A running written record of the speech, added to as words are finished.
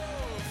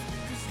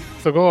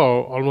month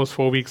ago, or almost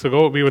 4 weeks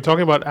ago, we were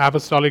talking about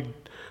apostolic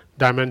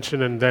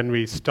dimension, and then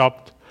we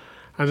stopped.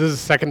 And this is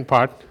the second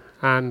part,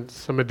 and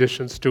some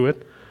additions to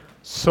it.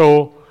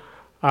 So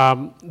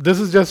this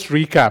is just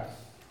recap.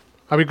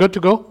 Are we good to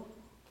go?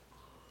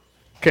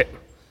 Okay.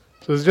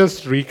 So it's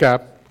just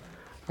recap.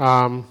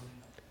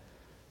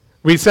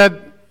 We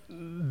said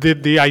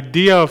the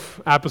idea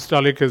of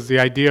apostolic is the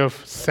idea of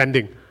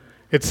sending.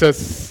 It's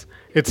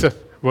a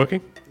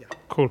working? Yeah.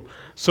 Cool.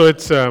 So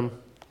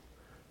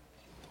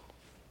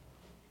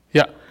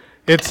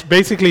it's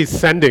basically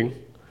sending,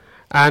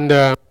 and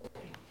it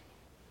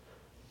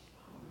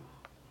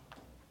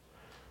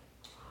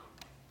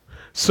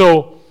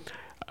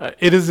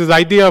is this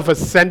idea of a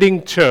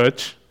sending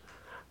church,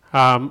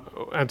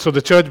 and so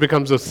the church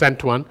becomes a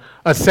sent one,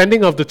 a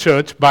sending of the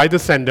church by the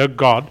sender,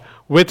 God,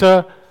 with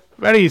a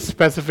very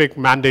specific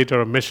mandate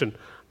or a mission.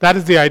 That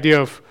is the idea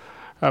of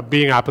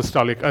being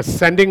apostolic, a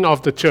sending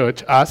of the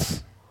church,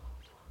 us,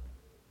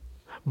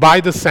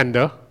 by the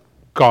sender,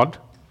 God,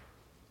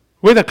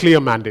 with a clear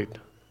mandate.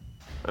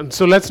 And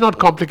so let's not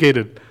complicate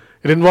it.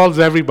 It involves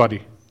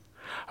everybody.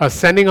 A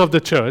sending of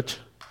the church,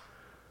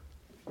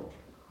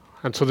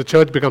 and so the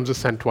church becomes a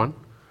sent one,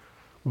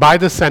 by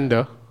the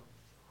sender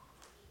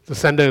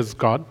is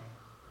God,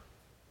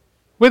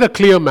 with a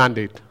clear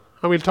mandate.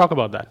 And we'll talk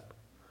about that.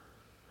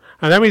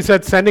 And then we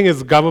said sending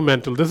is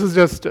governmental. This is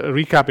just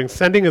recapping.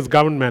 Sending is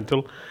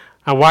governmental.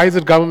 And why is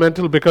it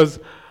governmental? Because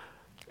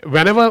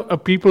whenever a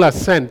people are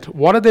sent,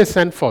 what are they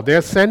sent for? They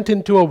are sent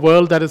into a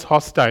world that is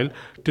hostile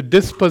to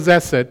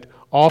dispossess it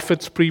of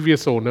its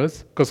previous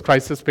owners, because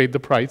Christ has paid the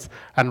price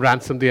and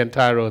ransomed the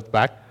entire earth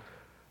back.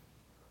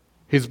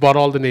 He's bought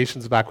all the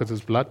nations back with his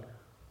blood.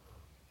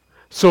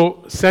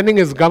 So sending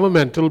is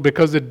governmental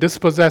because it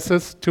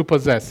dispossesses to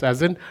possess,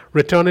 as in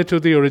return it to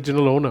the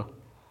original owner.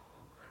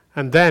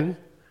 And then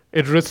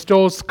it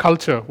restores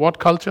culture. What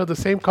culture? The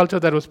same culture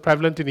that was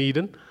prevalent in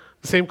Eden,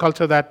 the same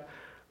culture that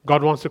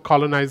God wants to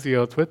colonize the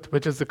earth with,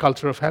 which is the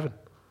culture of heaven.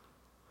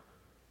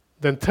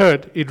 Then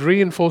third, it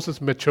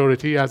reinforces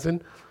maturity, as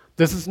in,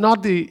 this is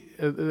not the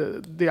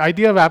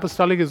idea of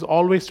apostolic is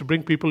always to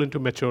bring people into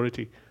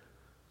maturity.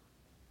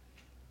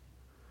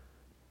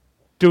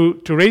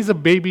 To raise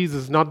up babies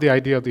is not the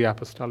idea of the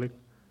apostolic.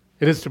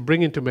 It is to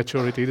bring into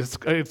maturity.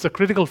 It's a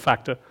critical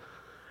factor.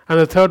 And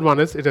the third one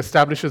is it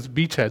establishes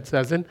beachheads,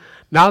 as in,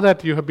 now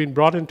that you have been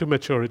brought into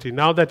maturity,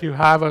 now that you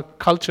have a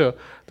culture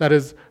that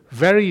is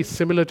very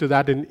similar to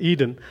that in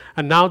Eden,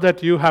 and now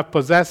that you have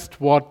possessed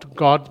what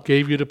God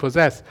gave you to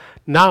possess,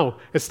 now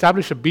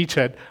establish a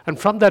beachhead, and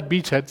from that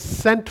beachhead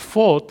sent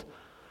forth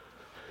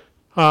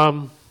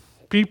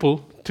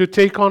people to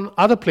take on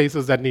other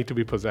places that need to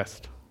be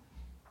possessed.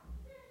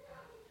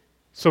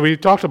 So we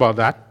talked about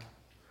that.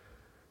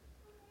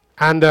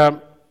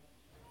 And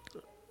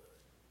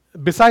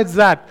besides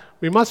that,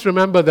 we must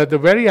remember that the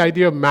very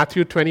idea of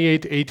Matthew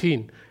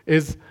 28:18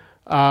 is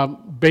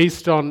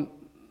based on,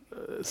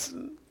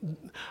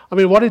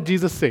 what did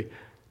Jesus say?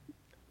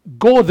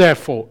 Go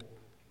therefore.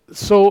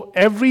 So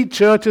every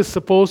church is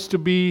supposed to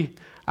be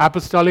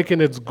apostolic in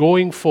its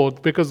going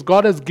forth because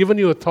God has given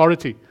you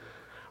authority.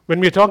 When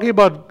we're talking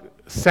about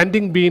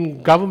sending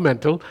being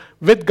governmental,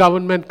 with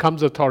government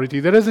comes authority.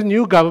 There is a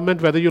new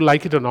government, whether you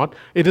like it or not.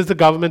 It is the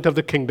government of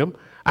the kingdom,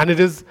 and it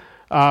is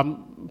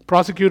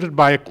prosecuted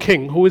by a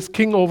king who is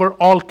king over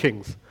all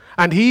kings.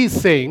 And he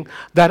is saying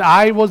that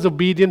I was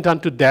obedient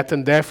unto death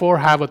and therefore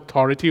have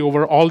authority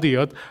over all the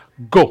earth.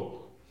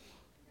 Go.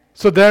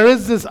 So there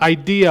is this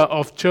idea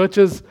of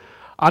churches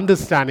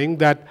understanding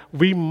that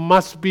we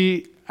must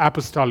be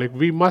apostolic.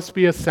 We must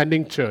be a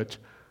sending church.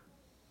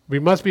 We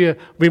must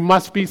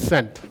be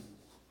sent.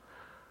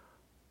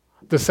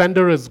 The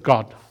sender is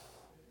God.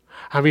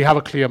 And we have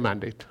a clear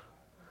mandate.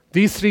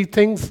 These three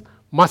things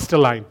must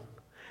align.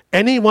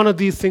 Any one of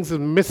these things is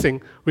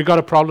missing, we got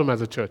a problem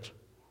as a church.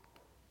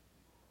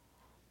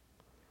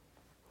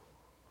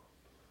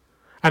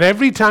 And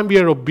every time we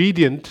are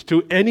obedient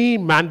to any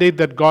mandate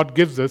that God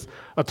gives us,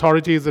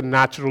 authority is a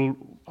natural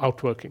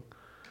outworking.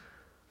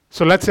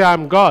 So let's say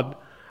I'm God,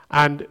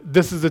 and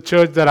this is the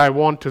church that I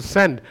want to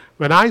send.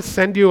 When I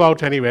send you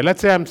out anyway, let's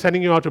say I'm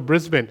sending you out to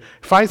Brisbane.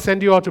 If I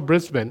send you out to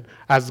Brisbane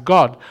as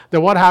God,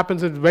 then what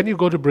happens is when you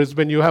go to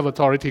Brisbane, you have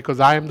authority because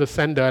I am the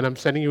sender and I'm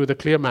sending you with a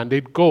clear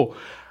mandate. Go.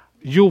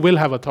 You will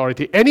have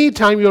authority.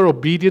 Anytime you're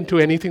obedient to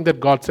anything that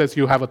God says,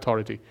 you have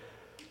authority.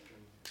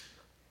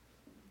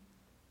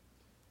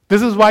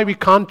 This is why we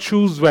can't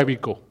choose where we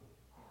go.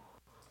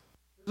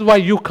 This is why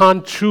you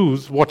can't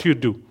choose what you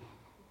do.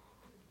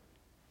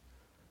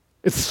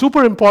 It's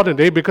super important,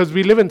 because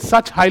we live in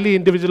such highly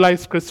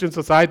individualized Christian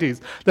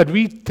societies that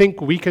we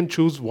think we can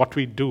choose what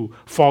we do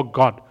for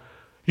God.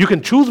 You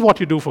can choose what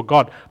you do for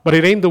God, but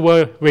it ain't the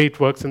way it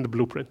works in the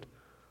blueprint.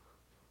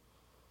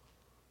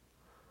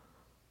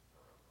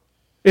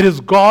 It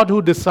is God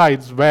who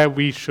decides where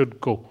we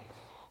should go.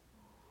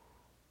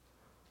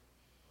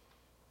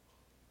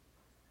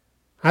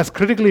 That's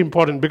critically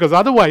important, because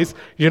otherwise,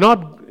 you're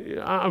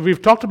not,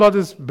 we've talked about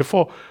this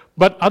before,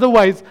 but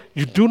otherwise,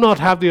 you do not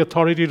have the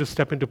authority to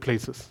step into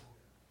places.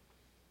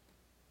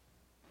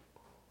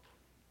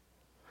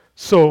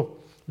 So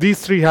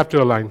these three have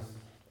to align.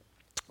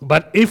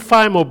 But if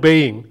I'm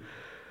obeying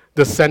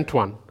the sent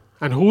one,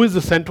 and who is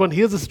the sent one?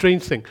 Here's a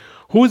strange thing.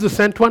 Who is the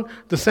sent one?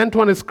 The sent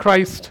one is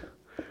Christ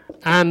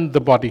and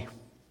the body.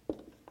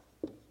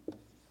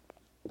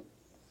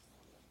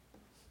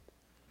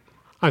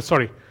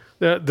 Sorry,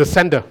 the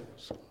sender.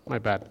 My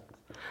bad.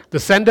 The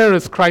sender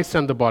is Christ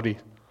and the body.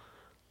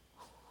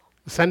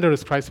 The sender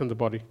is Christ and the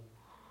body.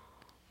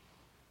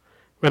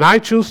 When I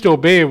choose to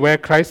obey where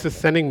Christ is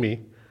sending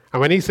me,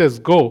 and when he says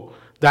go,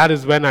 that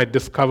is when I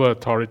discover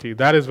authority.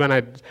 That is when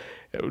I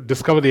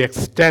discover the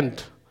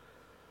extent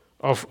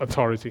of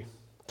authority.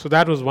 So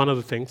that was one of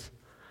the things.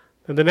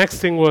 And the next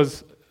thing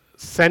was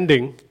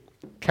sending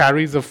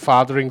carries a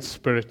fathering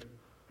spirit.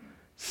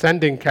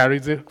 Sending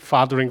carries a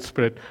fathering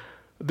spirit.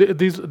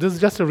 This is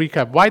just a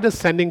recap. Why does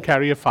sending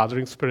carry a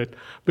fathering spirit?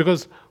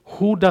 Because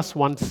who does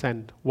one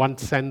send? One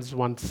sends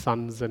one's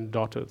sons and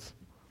daughters.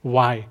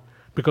 Why?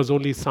 Because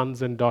only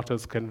sons and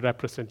daughters can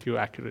represent you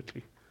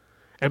accurately.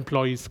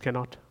 Employees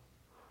cannot.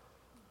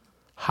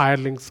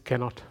 Hirelings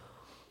cannot.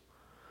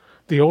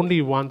 The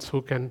only ones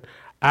who can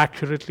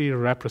accurately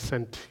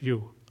represent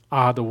you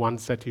are the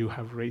ones that you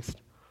have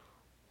raised.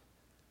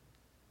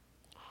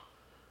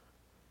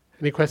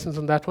 Any questions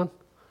on that one?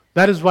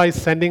 That is why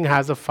sending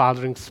has a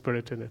fathering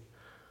spirit in it.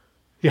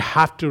 You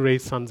have to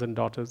raise sons and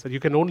daughters.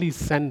 You can only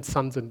send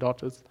sons and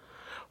daughters.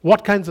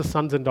 What kinds of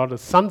sons and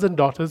daughters? Sons and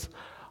daughters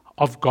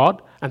of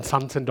God and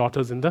sons and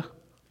daughters in the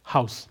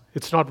house.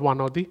 It's not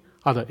one or the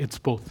other, it's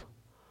both.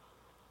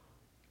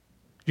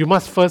 You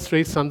must first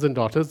raise sons and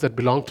daughters that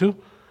belong to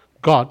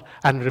God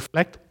and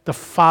reflect the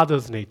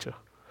Father's nature.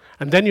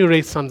 And then you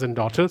raise sons and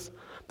daughters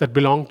that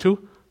belong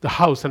to the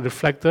house and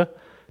reflect the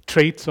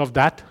traits of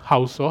that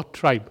house or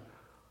tribe.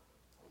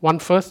 One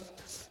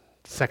first,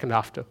 second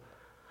after.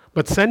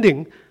 But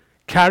sending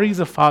carries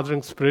a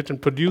fathering spirit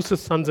and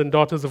produces sons and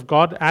daughters of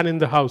God and in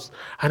the house.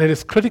 And it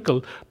is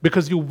critical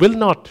because you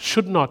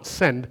should not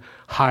send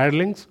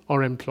hirelings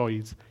or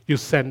employees. You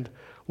send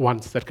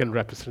ones that can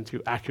represent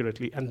you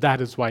accurately. And that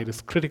is why it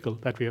is critical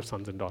that we have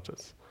sons and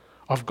daughters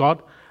of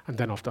God and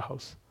then of the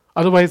house.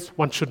 Otherwise,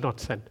 one should not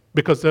send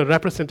because the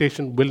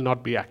representation will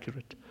not be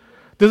accurate.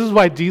 This is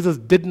why Jesus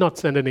did not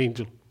send an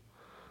angel.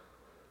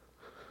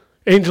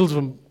 Angels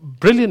were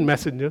brilliant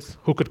messengers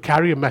who could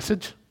carry a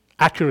message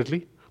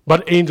accurately,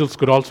 but angels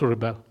could also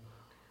rebel.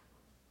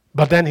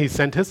 But then he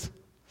sent his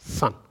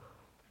son.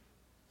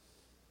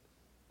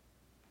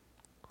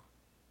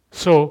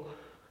 So,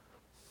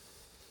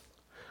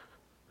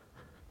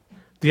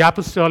 the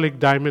apostolic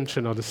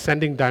dimension or the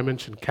sending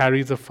dimension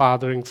carries a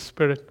fathering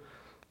spirit.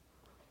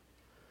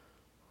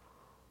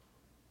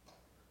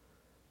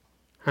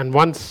 And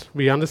once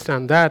we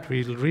understand that,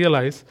 we'll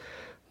realize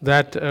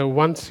that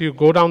once you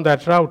go down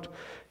that route,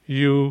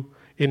 you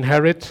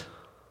inherit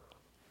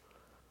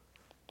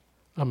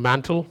a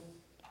mantle,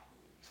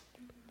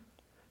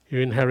 you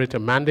inherit a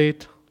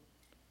mandate,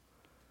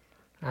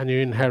 and you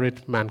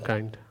inherit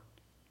mankind.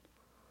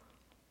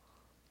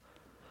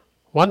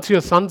 Once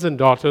you're sons and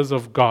daughters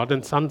of God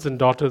and sons and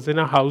daughters in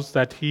a house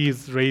that he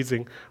is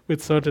raising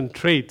with certain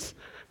traits,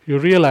 you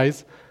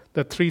realize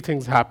that three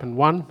things happen.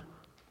 One,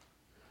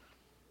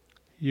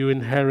 you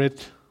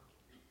inherit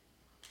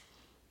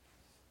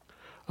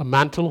a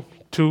mantle.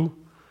 Two,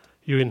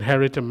 you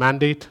inherit a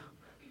mandate.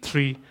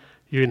 Three,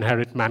 you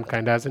inherit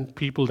mankind, as in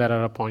people that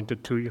are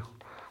appointed to you.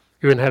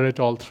 You inherit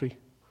all three.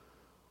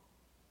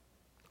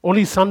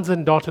 Only sons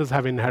and daughters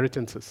have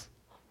inheritances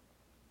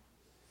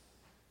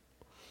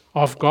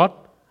of God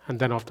and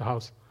then of the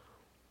house.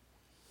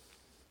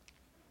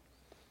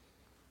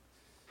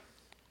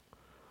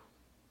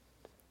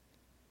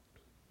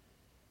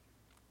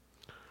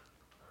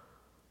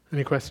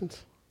 Any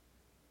questions?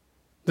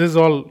 This is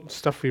all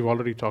stuff we've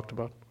already talked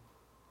about.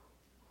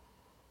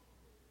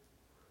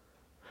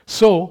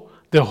 So,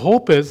 the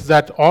hope is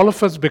that all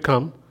of us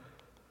become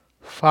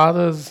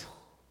fathers,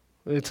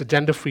 it's a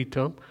gender-free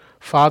term,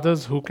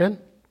 fathers who can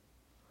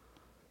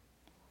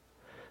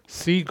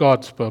see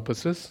God's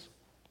purposes,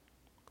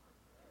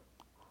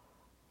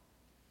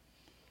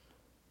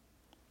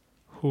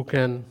 who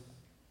can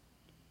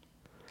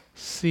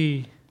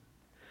see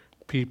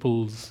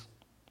people's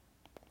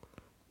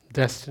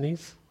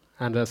destinies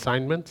and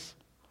assignments,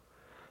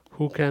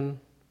 who can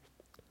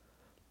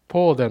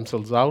pour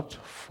themselves out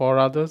for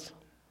others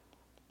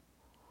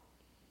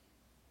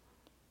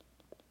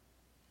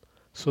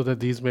so that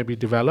these may be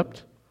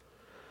developed,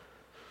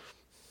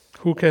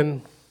 who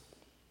can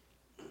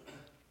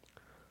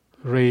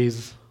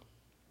raise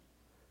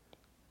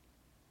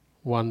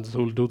ones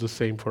who will do the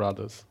same for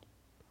others.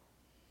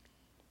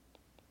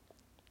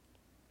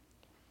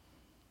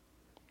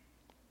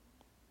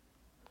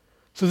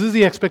 So this is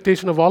the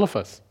expectation of all of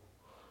us.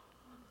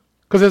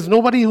 Because there's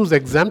nobody who's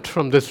exempt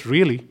from this,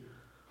 really.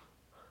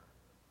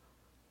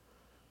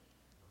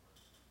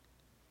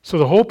 So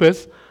the hope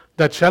is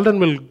that Sheldon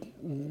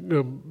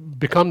will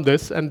become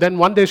this, and then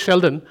one day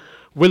Sheldon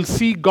will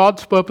see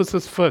God's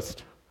purposes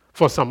first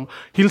for some.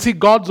 He'll see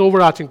God's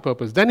overarching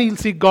purpose. Then he'll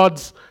see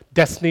God's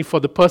destiny for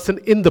the person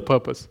in the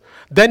purpose.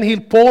 Then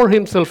he'll pour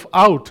himself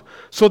out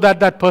so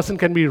that that person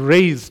can be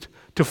raised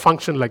to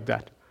function like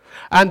that.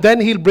 And then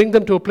he'll bring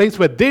them to a place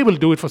where they will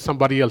do it for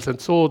somebody else.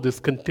 And so this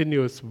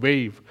continuous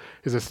wave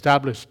is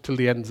established till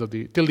the end of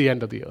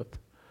the earth.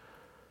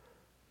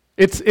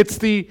 It's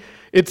the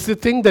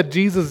thing that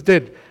Jesus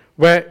did,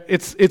 where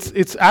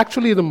it's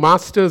actually the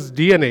Master's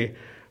DNA,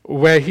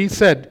 where he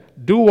said,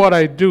 do what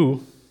I do,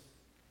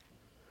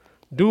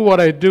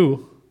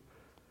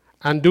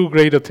 and do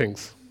greater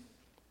things.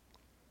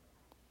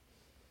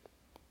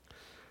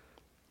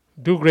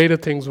 Do greater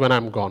things when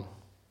I'm gone.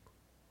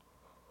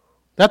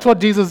 That's what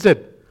Jesus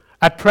did.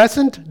 At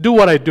present, do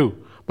what I do.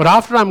 But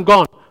after I'm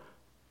gone,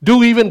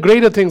 do even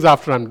greater things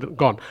after I'm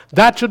gone.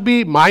 That should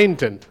be my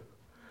intent.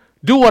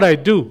 Do what I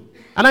do.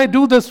 And I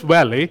do this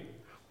well, eh?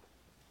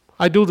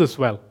 I do this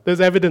well. There's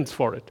evidence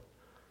for it.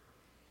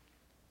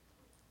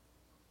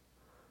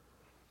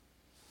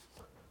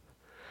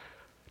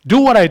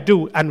 Do what I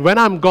do, and when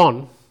I'm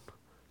gone,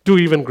 do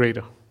even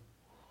greater.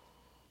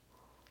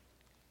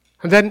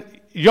 And then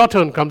your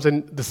turn comes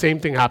and the same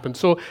thing happens.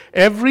 So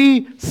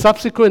every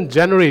subsequent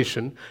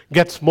generation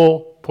gets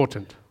more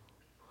potent.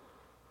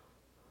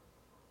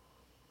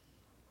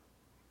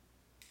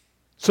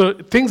 So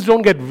things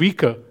don't get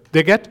weaker,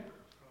 they get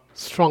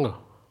stronger.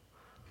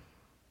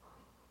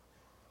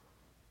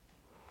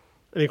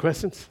 Any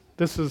questions?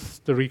 This is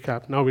the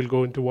recap. Now we'll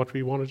go into what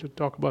we wanted to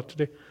talk about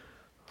today.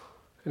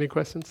 Any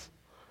questions?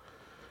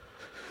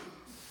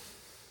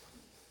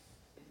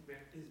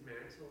 Is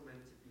mantle meant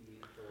to be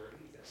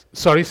authority?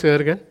 Sorry, say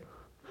that again?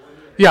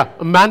 Yeah,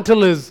 a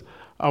mantle is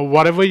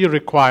whatever you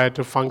require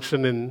to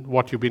function in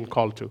what you've been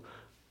called to.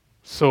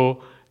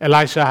 So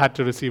Elisha had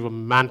to receive a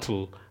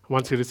mantle.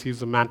 Once he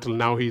receives a mantle,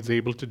 now he's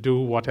able to do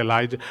what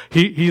Elijah,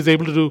 he's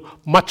able to do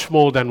much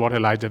more than what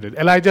Elijah did.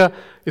 Elijah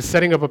is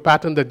setting up a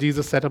pattern that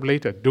Jesus set up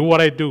later. Do what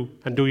I do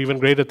and do even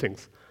greater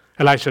things.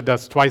 Elisha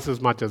does twice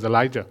as much as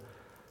Elijah.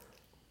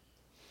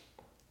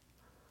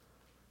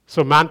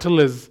 So mantle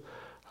is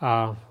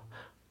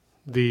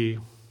the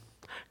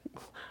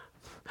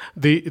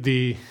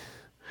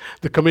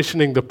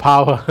commissioning, the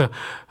power,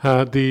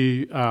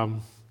 the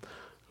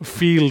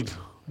field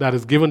that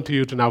is given to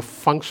you to now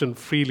function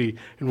freely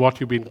in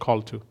what you've been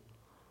called to. So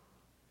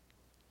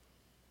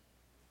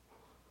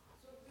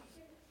we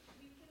can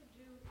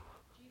do,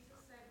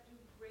 Jesus said, do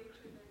greater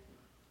than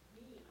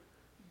me,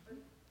 but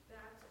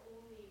that's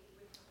only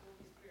with the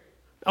Holy Spirit.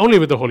 Only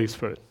with the Holy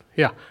Spirit,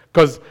 yeah.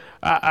 Because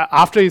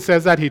after he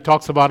says that, he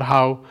talks about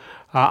how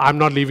I'm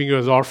not leaving you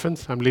as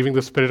orphans, I'm leaving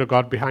the Spirit of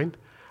God behind,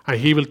 and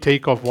he will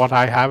take of what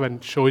I have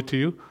and show it to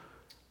you.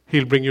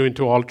 He'll bring you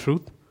into all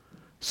truth.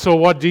 So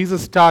what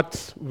Jesus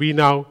starts, we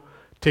now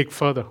take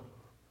further.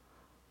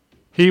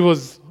 He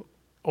was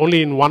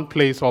only in one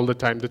place all the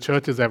time. The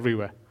church is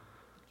everywhere.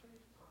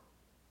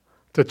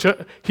 The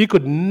church, he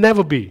could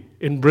never be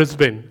in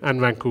Brisbane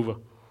and Vancouver.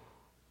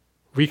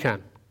 We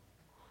can.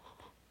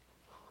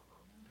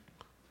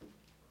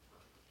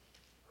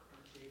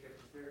 Jacob,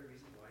 is there a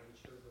reason why you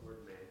chose the word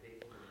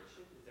mandate over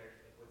mission? Is there,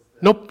 what's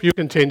the... Nope, you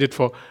can change it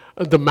for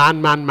the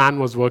man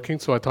was working,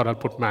 so I thought I'll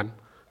put man.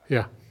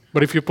 Yeah.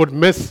 But if you put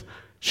miss,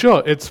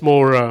 sure, it's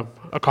more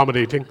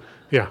accommodating.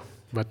 Yeah,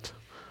 but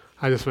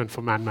I just went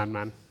for man.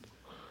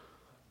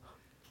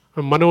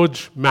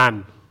 Manoj,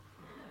 man.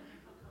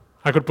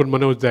 I could put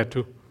Manoj there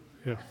too.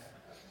 Yeah. Pastor,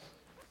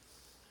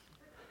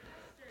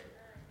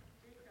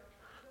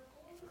 the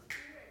Holy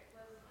Spirit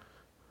was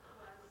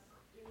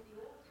in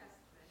the Old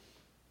Testament,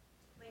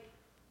 like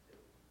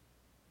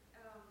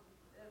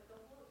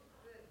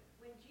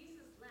when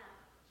Jesus left,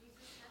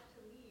 Jesus had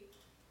to leave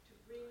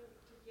to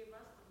give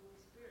us the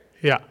Holy Spirit.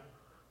 Yeah.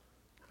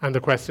 And the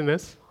question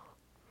is?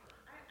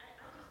 I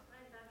just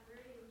find that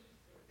very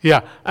interesting.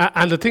 Yeah,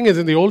 and the thing is,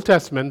 in the Old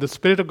Testament, the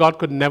Spirit of God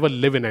could never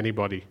live in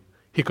anybody.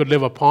 He could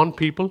live upon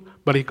people,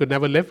 but he could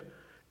never live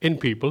in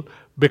people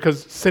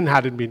because sin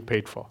hadn't been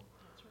paid for.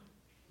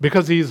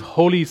 Because he is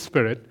Holy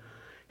Spirit,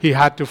 he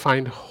had to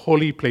find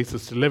holy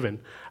places to live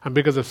in. And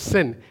because of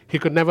sin, he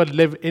could never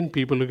live in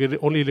people, he could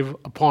only live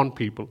upon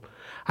people.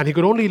 And he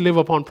could only live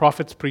upon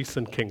prophets, priests,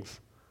 and kings.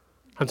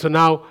 And so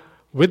now,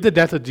 with the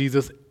death of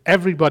Jesus,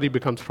 everybody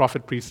becomes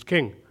prophet, priest,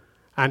 king.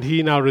 And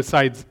he now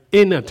resides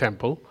in a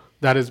temple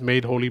that is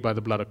made holy by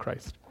the blood of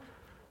Christ.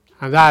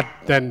 And that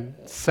then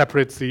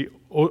separates the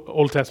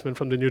Old Testament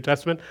from the New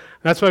Testament.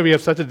 That's why we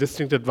have such a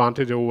distinct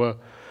advantage over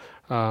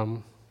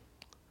all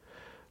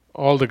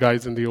the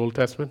guys in the Old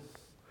Testament.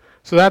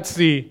 So that's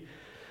the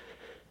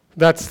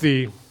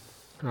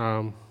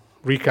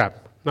recap.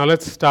 Now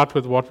let's start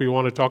with what we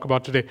want to talk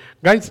about today.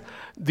 Guys,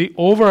 the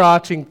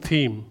overarching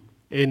theme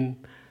in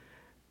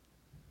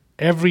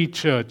every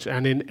church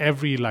and in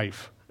every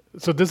life.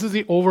 So this is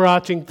the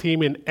overarching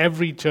theme in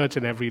every church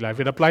and every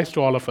life. It applies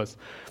to all of us.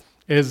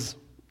 Is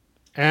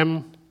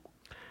M,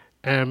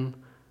 and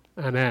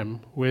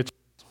M, which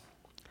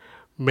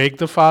make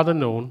the Father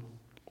known.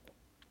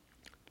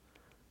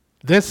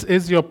 This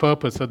is your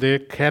purpose, so there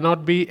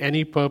cannot be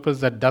any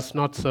purpose that does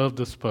not serve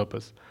this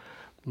purpose.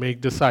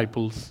 Make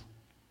disciples,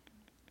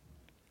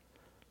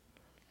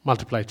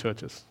 multiply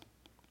churches.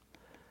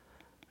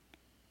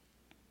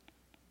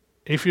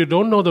 if you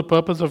don't know the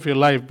purpose of your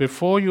life,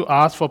 before you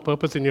ask for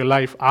purpose in your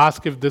life,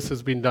 ask if this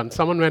has been done.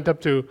 Someone went up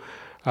to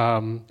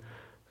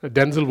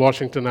Denzel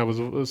Washington.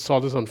 I saw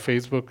this on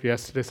Facebook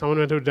yesterday. Someone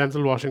went to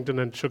Denzel Washington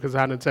and shook his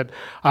hand and said,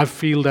 I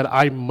feel that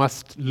I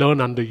must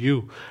learn under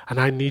you, and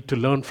I need to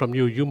learn from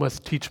you. You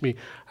must teach me.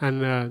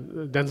 And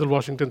Denzel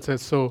Washington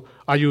says, so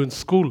are you in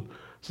school?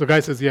 So the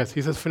guy says, yes.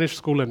 He says, finish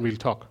school and we'll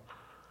talk.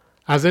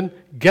 As in,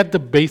 get the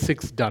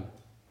basics done.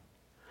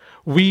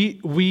 We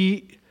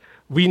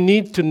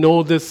need to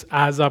know this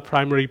as our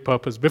primary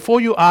purpose. Before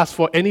you ask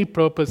for any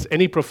purpose,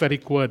 any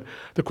prophetic word,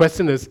 the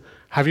question is,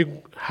 have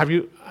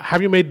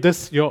you made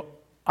this your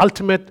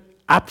ultimate,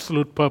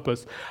 absolute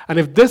purpose? And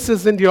if this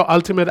isn't your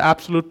ultimate,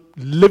 absolute,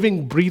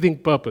 living, breathing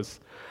purpose,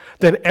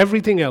 then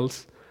everything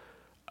else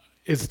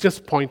is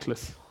just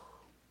pointless.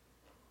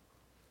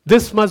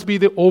 This must be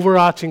the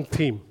overarching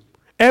theme.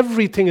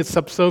 Everything is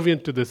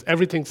subservient to this.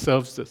 Everything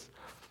serves this.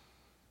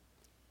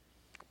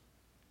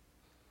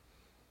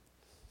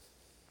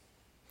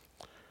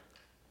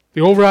 The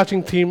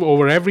overarching theme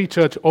over every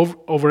church,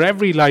 over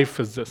every life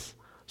is this.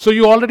 So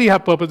you already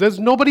have purpose. There's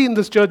nobody in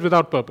this church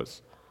without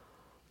purpose.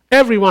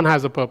 Everyone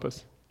has a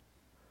purpose.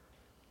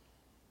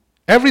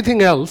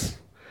 Everything else,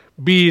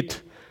 be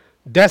it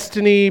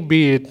destiny,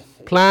 be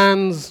it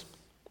plans,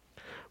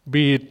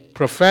 be it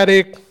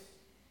prophetic,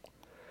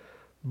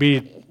 be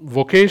it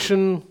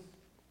vocation,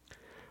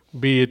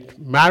 be it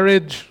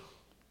marriage,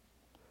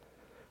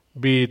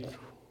 be it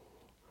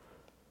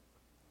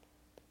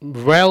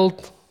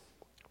wealth,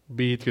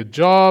 be it your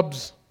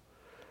jobs,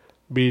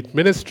 be it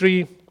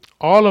ministry,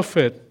 all of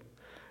it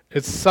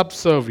is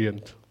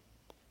subservient.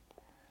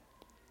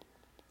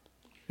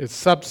 It's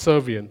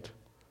subservient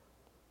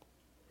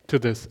to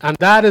this. And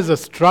that is a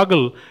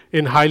struggle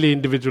in highly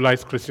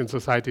individualized Christian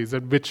societies,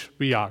 at which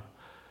we are.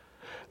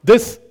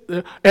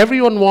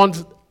 Everyone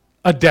wants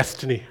a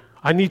destiny.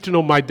 I need to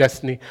know my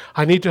destiny.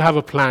 I need to have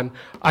a plan.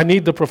 I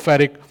need the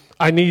prophetic.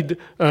 I need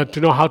to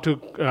know how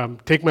to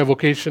take my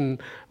vocation.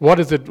 What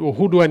is it?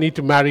 Who do I need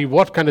to marry?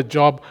 What kind of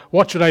job?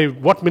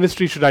 What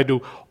ministry should I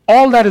do?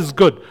 All that is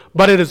good,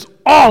 but it is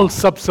all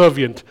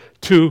subservient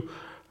to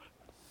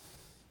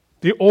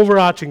the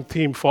overarching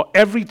theme for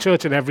every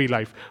church and every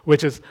life,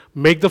 which is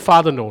make the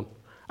Father known.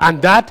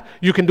 And that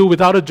you can do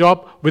without a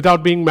job,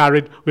 without being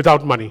married,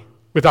 without money,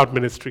 without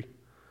ministry.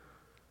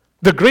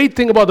 The great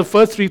thing about the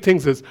first three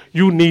things is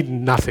you need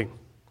nothing.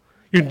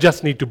 You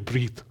just need to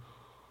breathe.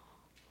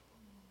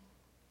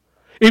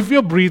 If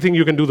you're breathing,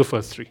 you can do the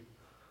first three.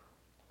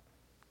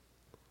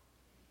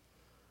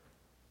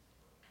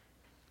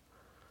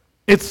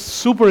 It's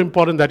super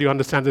important that you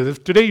understand this.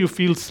 If today you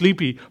feel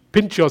sleepy,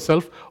 pinch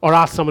yourself or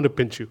ask someone to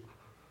pinch you.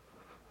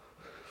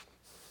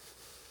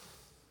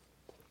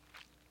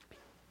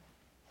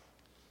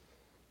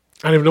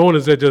 And if no one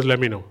is there, just let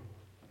me know.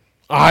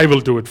 I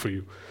will do it for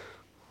you.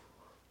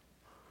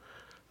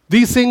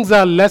 These things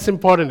are less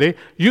important.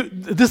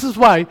 This is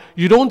why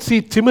you don't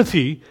see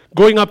Timothy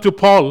going up to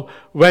Paul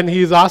when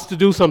he is asked to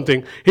do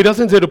something. He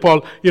doesn't say to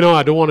Paul,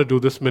 I don't want to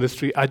do this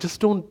ministry. I just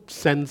don't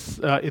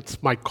sense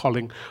it's my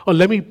calling. Or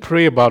let me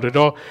pray about it.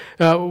 Or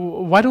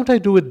why don't I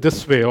do it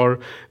this way? Or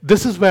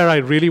this is where I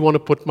really want to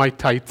put my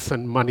tithes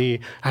and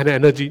money and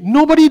energy.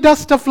 Nobody does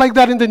stuff like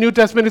that in the New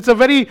Testament. It's a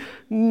very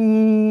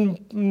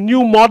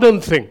new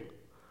modern thing.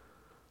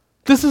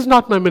 This is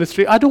not my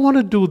ministry. I don't want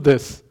to do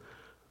this.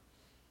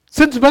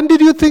 Since when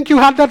did you think you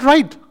had that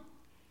right?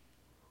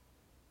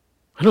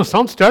 I know it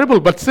sounds terrible,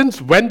 but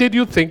since when did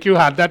you think you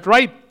had that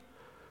right?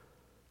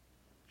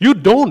 You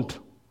don't.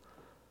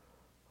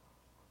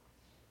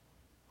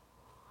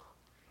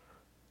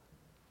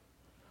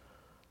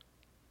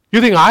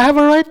 You think I have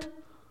a right?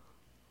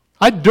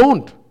 I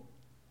don't.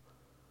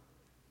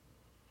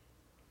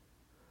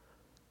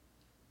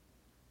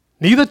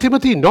 Neither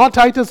Timothy, nor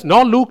Titus,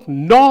 nor Luke,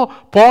 nor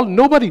Paul,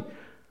 nobody.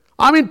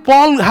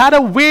 Paul had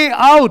a way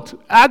out.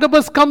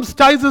 Agabus comes,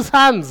 ties his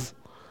hands,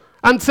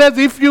 and says,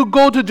 if you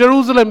go to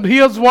Jerusalem,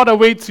 here's what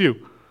awaits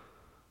you.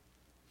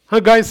 A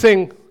guy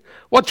saying,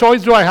 what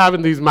choice do I have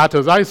in these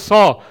matters? I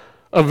saw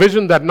a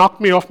vision that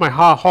knocked me off my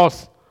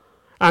horse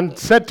and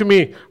said to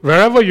me,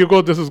 wherever you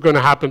go, this is going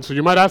to happen, so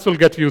you might as well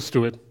get used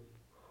to it.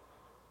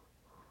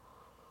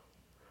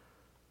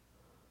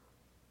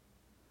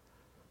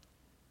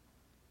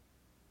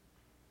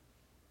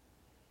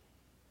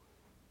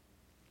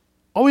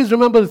 Always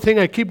remember the thing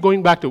I keep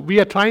going back to. We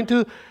are trying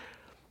to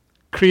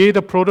create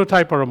a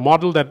prototype or a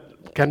model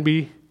that can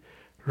be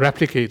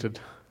replicated.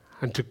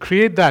 And to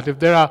create that, if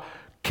there are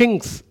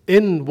kinks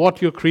in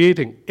what you're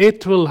creating,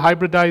 it will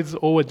hybridize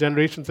over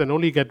generations and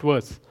only get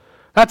worse.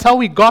 That's how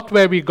we got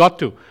where we got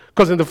to.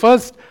 Because in the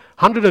first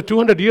 100 or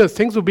 200 years,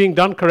 things were being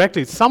done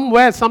correctly.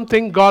 Somewhere,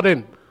 something got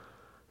in.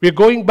 We're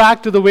going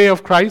back to the way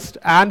of Christ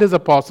and his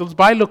apostles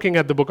by looking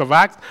at the book of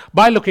Acts,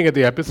 by looking at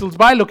the epistles,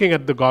 by looking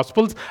at the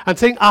gospels, and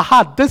saying,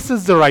 aha, this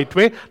is the right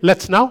way.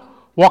 Let's now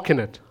walk in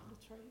it.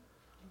 That's right.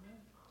 Amen.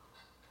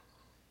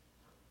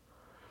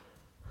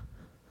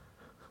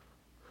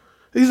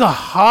 These are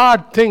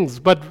hard things,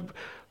 but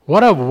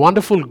what a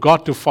wonderful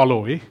God to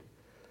follow, eh?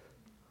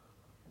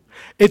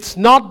 It's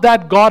not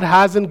that God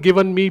hasn't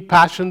given me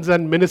passions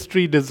and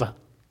ministry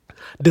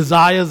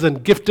desires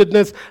and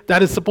giftedness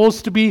that is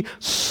supposed to be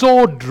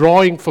so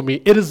drawing for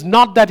me. It is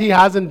not that He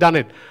hasn't done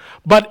it,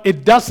 but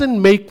it doesn't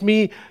make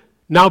me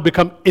now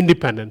become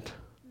independent.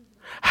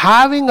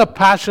 Having a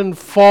passion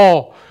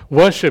for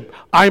worship,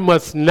 I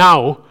must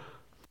now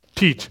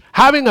teach.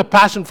 Having a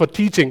passion for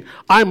teaching,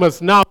 I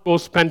must now go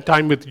spend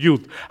time with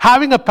youth.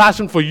 Having a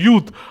passion for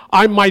youth,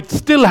 I might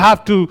still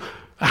have to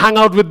hang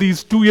out with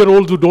these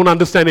 2-year-olds who don't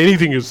understand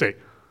anything you say.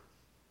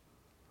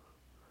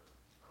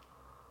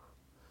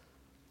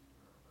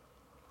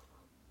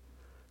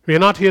 We are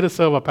not here to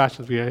serve our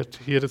passions. We are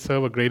here to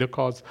serve a greater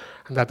cause.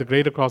 And that the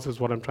greater cause is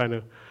what I'm trying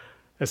to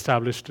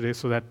establish today,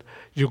 so that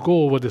you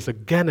go over this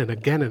again and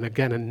again and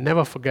again and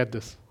never forget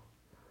this.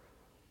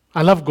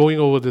 I love going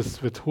over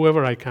this with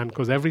whoever I can,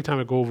 because every time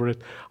I go over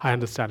it, I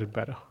understand it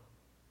better.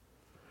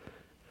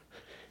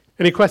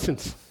 Any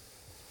questions?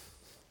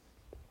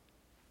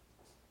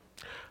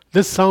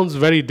 This sounds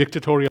very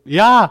dictatorial.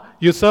 Yeah,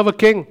 you serve a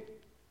king.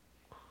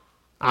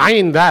 I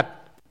ain't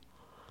that.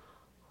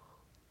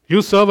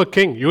 You serve a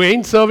king. You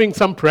ain't serving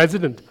some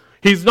president.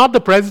 He's not the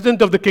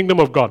president of the kingdom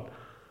of God.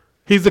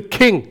 He's a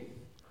king.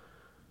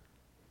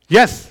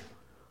 Yes.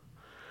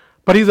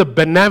 But he's a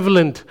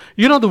benevolent.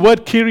 You know the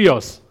word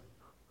Kyrios,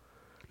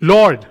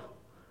 Lord,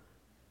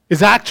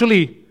 is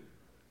actually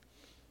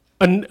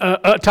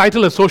a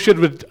title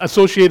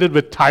associated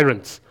with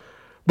tyrants.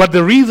 But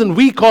the reason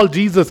we call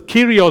Jesus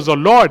Kyrios or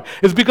Lord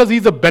is because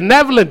he's a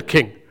benevolent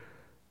king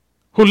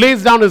who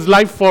lays down his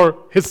life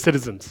for his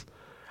citizens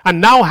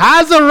and now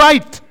has a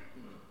right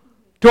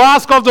to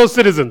ask of those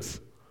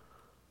citizens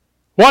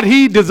what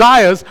he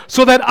desires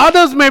so that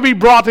others may be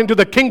brought into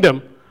the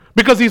kingdom,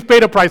 because he's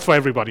paid a price for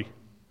everybody.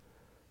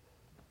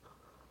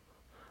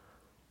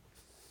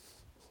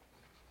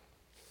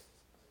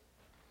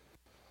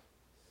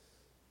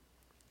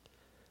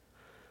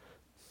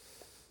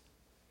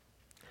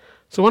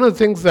 So one of the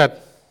things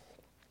that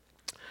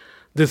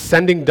this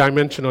sending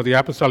dimension or the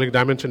apostolic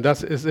dimension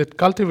does is it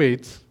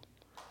cultivates,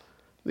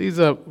 these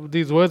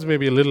words may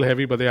be a little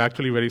heavy, but they're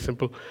actually very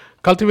simple,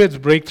 cultivates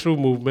breakthrough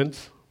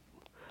movements.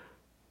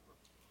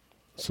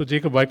 So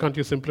Jacob, why can't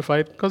you simplify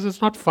it? Because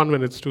it's not fun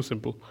when it's too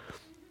simple,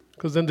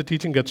 because then the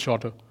teaching gets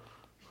shorter.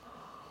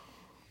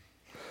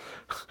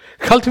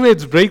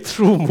 Cultivates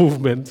breakthrough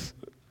movements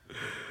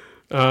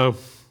that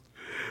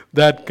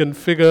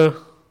configure.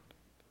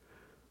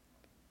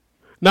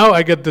 Now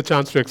I get the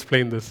chance to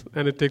explain this,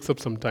 and it takes up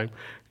some time.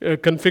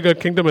 Configure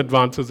kingdom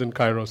advances in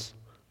Kairos.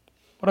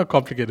 What a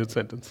complicated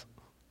sentence.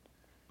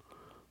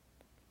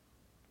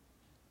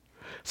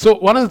 So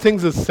one of the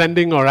things is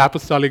sending or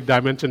apostolic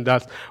dimension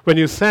does. When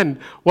you send,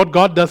 what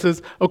God does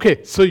is,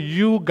 okay, so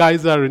you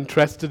guys are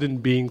interested in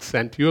being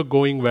sent. You're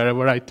going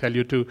wherever I tell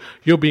you to.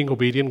 You're being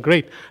obedient.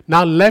 Great.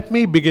 Now let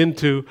me begin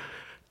to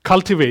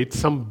cultivate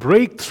some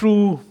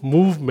breakthrough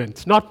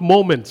movements, not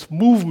moments,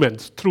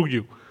 movements through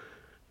you.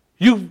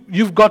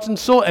 You've gotten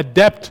so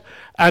adept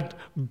at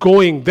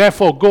going,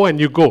 therefore go and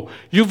you go.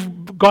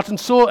 You've gotten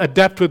so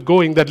adept with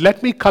going that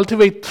let me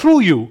cultivate through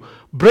you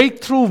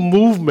breakthrough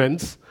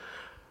movements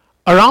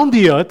around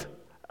the earth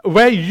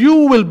where you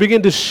will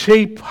begin to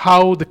shape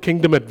how the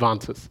kingdom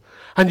advances.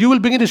 And you will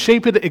begin to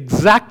shape it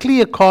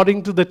exactly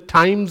according to the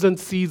times and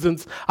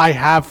seasons I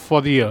have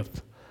for the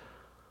earth.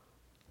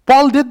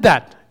 Paul did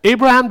that.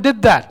 Abraham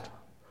did that.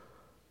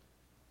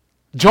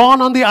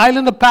 John on the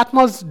island of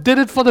Patmos did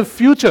it for the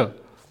future.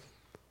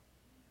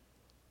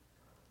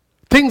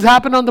 Things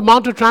happen on the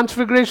Mount of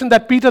Transfiguration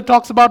that Peter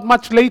talks about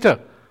much later.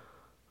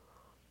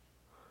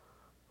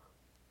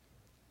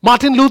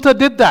 Martin Luther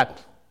did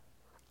that.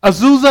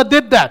 Azusa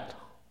did that.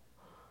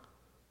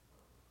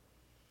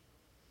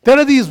 There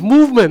are these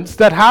movements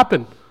that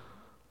happen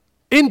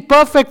in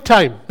perfect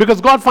time because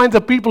God finds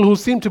a people who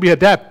seem to be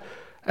adept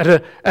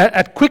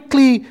at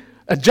quickly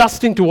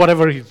adjusting to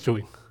whatever He's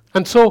doing.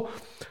 And so,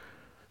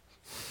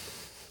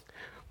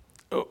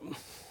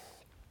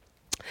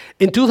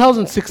 in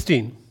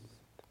 2016,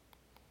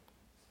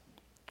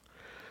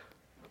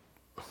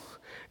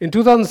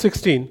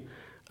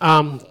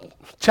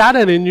 Chad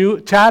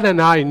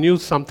and I knew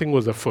something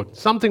was afoot.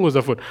 Something was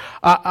afoot.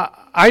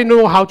 I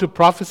know how to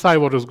prophesy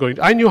what was going.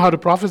 I knew how to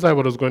prophesy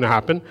what was going to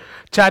happen.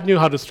 Chad knew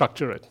how to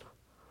structure it.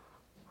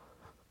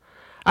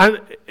 And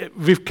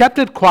we've kept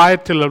it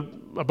quiet till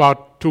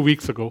about 2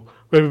 weeks ago,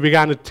 where we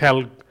began to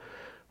tell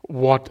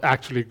what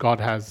actually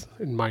God has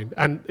in mind.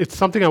 And it's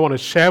something I want to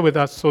share with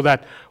us so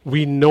that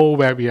we know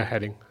where we are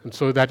heading, and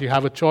so that you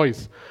have a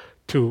choice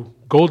to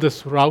go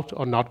this route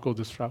or not go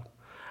this route.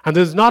 And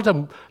there's not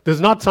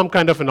some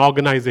kind of an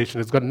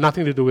organization. It's got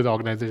nothing to do with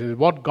organization. It's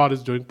what God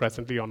is doing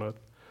presently on earth.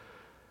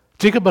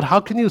 Jacob, but how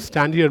can you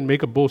stand here and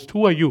make a boast?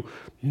 Who are you?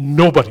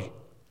 Nobody.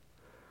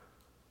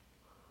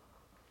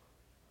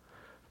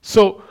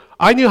 So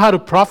I knew how to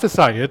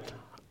prophesy it,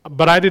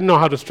 but I didn't know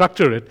how to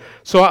structure it.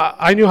 So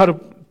I knew how to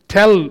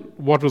tell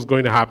what was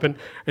going to happen,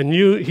 and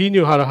he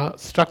knew how to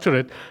structure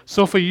it.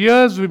 So for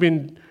years we've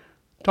been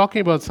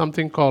talking about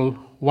something called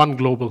One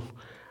Global.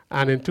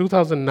 And in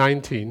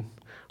 2019,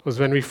 was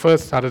when we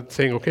first started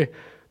saying, okay,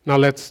 Now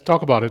let's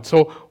talk about it.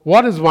 So,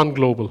 what is One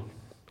Global?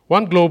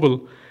 One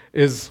Global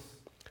is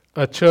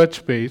a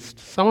church-based,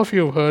 some of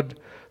you have heard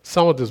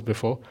some of this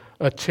before,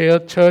 a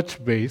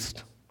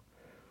church-based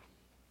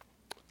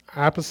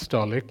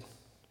apostolic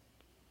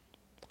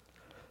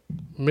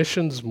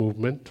missions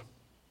movement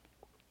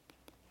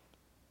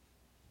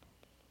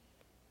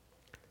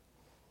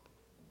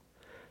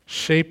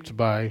shaped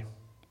by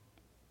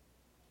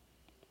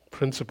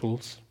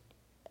principles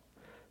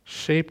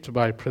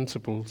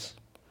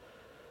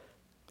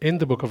in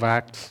the book of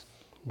Acts,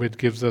 which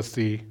gives us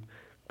the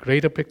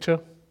greater picture,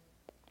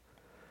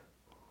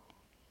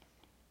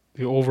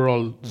 the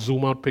overall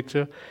zoom out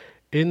picture,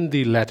 in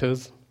the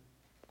letters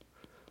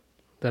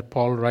that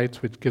Paul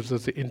writes, which gives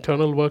us the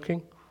internal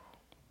working,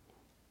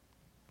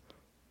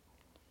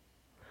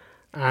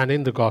 and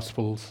in the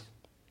Gospels,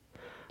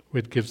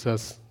 which gives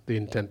us the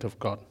intent of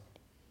God.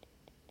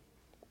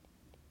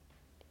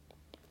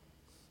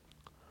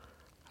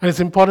 And it's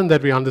important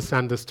that we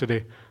understand this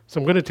today. So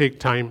I'm going to take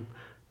time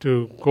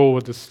to go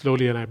over this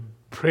slowly, and I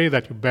pray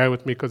that you bear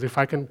with me, because if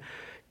I can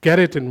get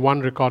it in one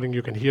recording,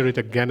 you can hear it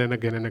again and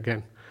again and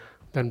again,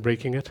 then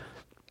breaking it.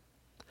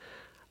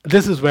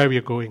 This is where we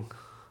are going.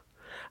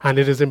 And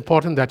it is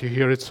important that you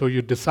hear it so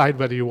you decide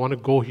whether you want to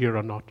go here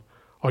or not,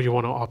 or you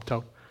want to opt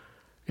out.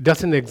 It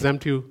doesn't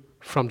exempt you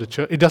from the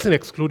church. It doesn't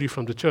exclude you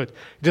from the church.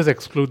 It just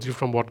excludes you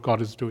from what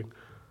God is doing.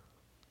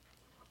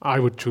 I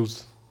would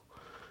choose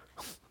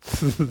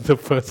the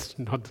first,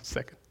 not the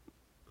second.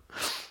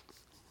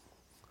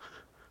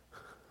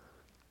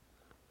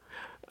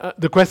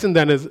 The question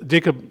then is,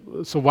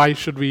 Jacob, so why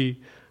should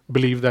we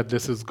believe that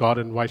this is God,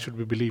 and why should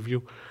we believe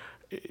you?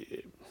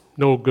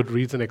 No good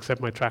reason except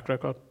my track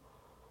record.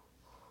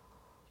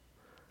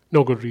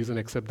 No good reason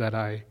except that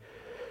I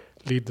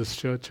lead this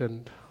church,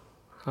 and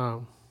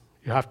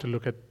you have to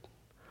look at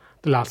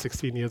the last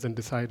 16 years and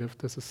decide if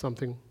this is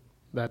something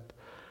that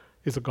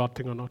is a God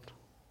thing or not.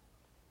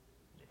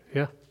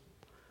 Yeah?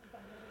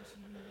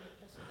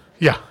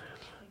 Yeah.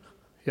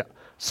 Yeah.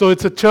 So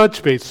it's a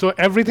church based. So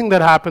everything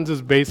that happens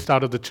is based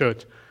out of the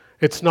church.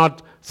 It's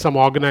not some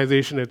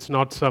organization. It's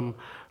not some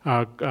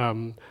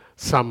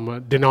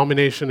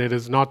denomination. It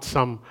is not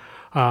some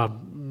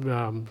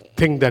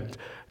thing that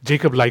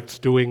Jacob likes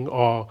doing,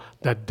 or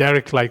that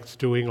Derek likes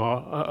doing,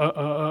 or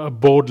a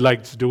board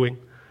likes doing.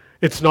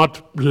 It's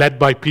not led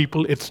by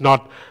people. It's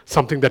not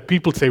something that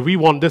people say, we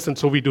want this, and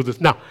so we do this.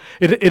 Now,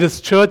 it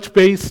is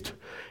church-based.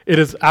 It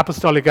is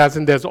apostolic, as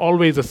in there's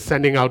always a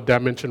sending out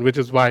dimension, which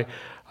is why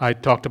I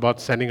talked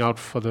about sending out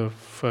for the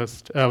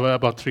first,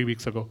 about 3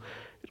 weeks ago.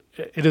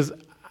 It is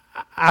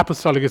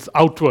apostolic, it's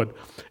outward.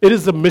 It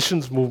is a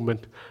missions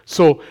movement.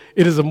 So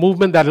it is a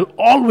movement that will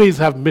always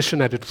have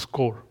mission at its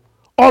core.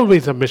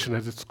 Always have mission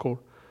at its core.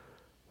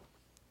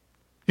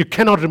 You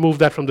cannot remove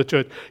that from the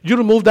church. You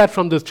remove that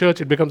from the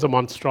church, it becomes a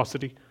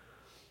monstrosity.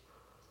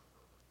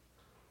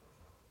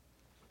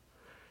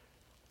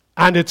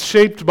 And it's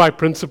shaped by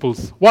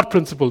principles. What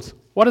principles?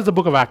 What does the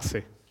book of Acts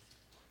say?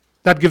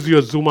 That gives you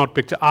a zoom out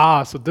picture.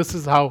 So this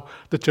is how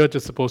the church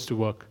is supposed to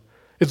work.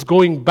 It's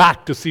going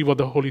back to see what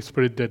the Holy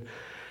Spirit did.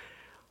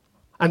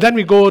 And then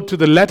we go to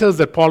the letters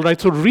that Paul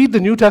writes. So read the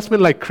New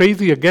Testament like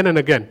crazy again and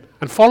again,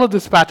 and follow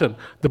this pattern.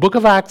 The book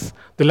of Acts,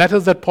 the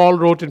letters that Paul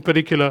wrote in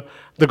particular,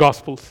 the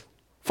Gospels.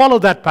 Follow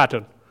that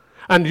pattern.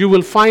 And you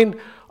will find,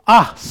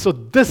 so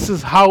this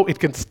is how it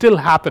can still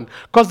happen.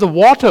 Because the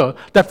water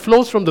that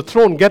flows from the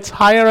throne gets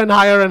higher and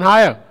higher and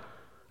higher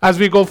as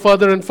we go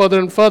further and further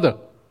and further.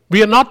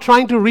 We are not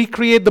trying to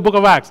recreate the book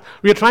of Acts.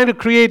 We are trying to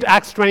create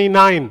Acts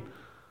 29,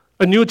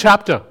 a new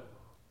chapter,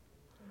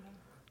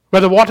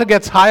 where the water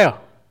gets higher.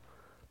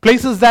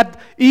 Places that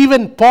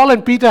even Paul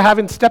and Peter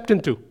haven't stepped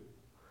into.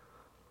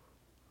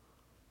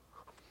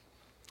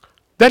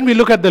 Then we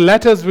look at the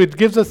letters, which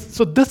gives us,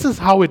 so this is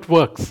how it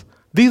works.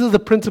 These are the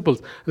principles.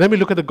 And then we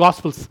look at the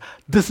Gospels.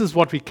 This is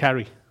what we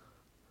carry.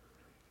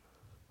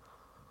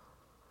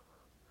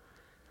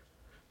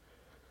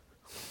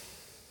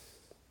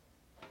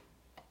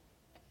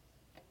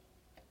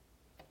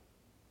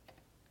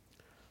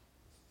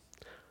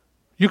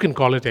 You can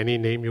call it any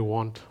name you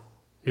want.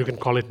 You can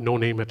call it no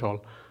name at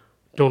all.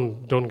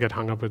 Don't get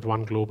hung up with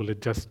One Global.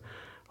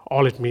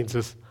 All it means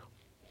is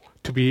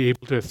to be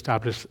able to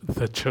establish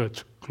the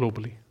church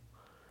globally.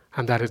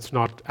 And that it's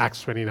not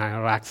Acts 29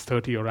 or Acts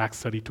 30 or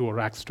Acts 32 or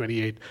Acts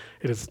 28.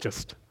 It is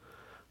just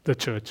the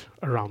church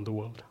around the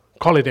world.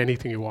 Call it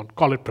anything you want.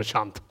 Call it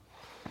Prashant.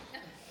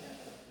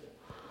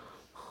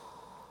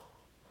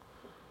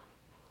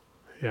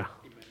 Yeah.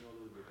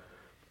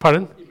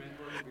 Pardon?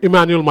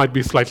 Emmanuel might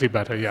be slightly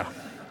better, yeah.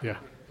 Yeah.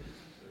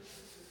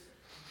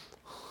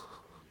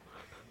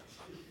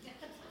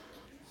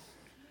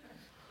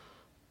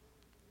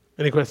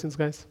 Any questions,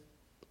 guys?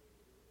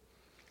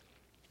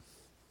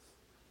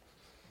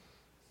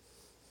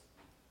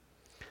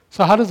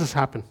 So how does this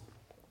happen?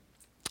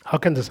 How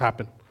can this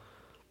happen?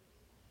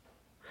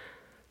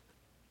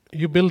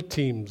 You build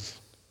teams.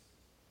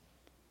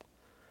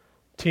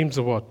 Teams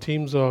of what?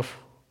 Teams of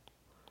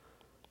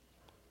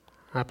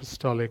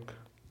apostolic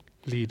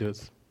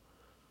leaders.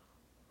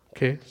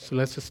 Okay, so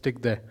let's just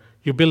stick there.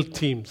 You build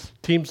teams.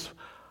 Teams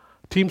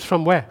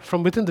from where?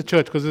 From within the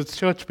church, because it's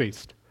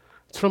church-based.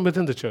 It's from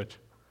within the church.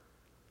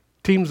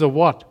 Teams of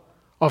what?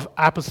 Of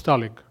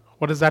apostolic.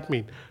 What does that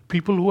mean?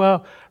 People who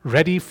are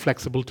ready,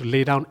 flexible to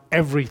lay down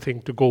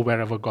everything to go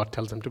wherever God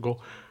tells them to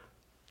go.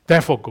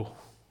 Therefore, go.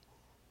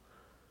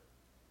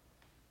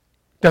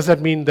 Does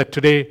that mean that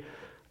today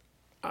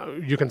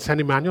you can send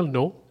Emmanuel?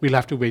 No. We'll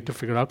have to wait to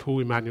figure out who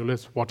Emmanuel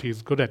is, what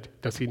he's good at.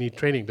 Does he need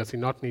training? Does he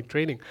not need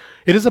training?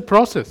 It is a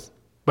process.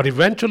 But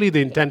eventually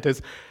the intent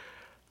is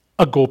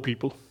a go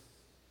people.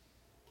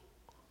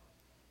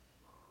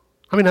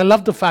 I mean, I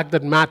love the fact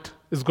that Matt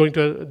is going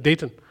to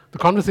Dayton. The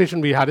conversation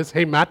we had is,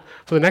 hey, Matt,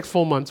 for the next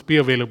 4 months, be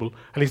available.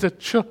 And he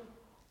said, sure.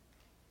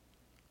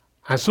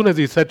 As soon as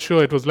he said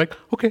sure, it was like,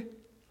 okay.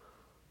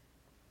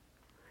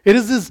 It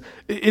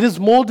is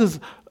more this...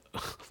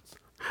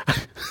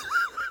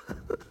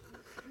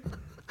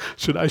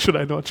 Should I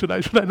not?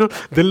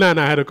 Dilna and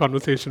I had a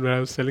conversation where I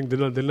was telling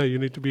Dilna, you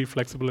need to be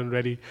flexible and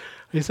ready.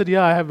 He said,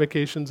 yeah, I have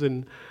vacations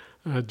in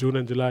June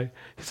and July.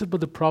 He said,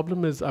 but the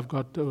problem is I've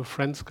got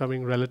friends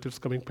coming, relatives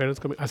coming, parents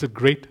coming. I said,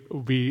 great,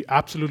 we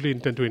absolutely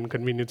intend to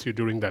inconvenience you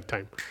during that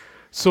time.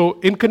 So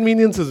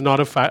inconvenience is not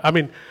a fact. I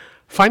mean,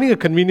 finding a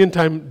convenient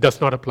time does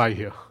not apply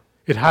here.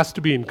 It has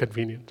to be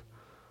inconvenient.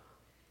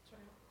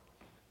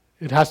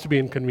 It has to be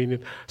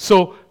inconvenient.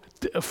 So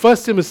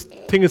first thing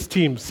is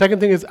teams. Second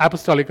thing is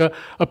apostolic,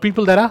 are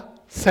people that are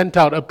sent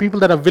out, are people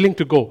that are willing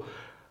to go,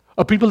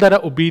 are people that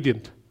are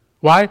obedient.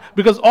 Why?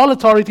 Because all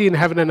authority in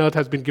heaven and earth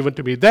has been given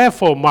to me.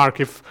 Therefore,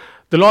 Mark, if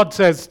the Lord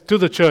says to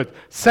the church,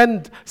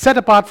 set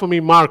apart for me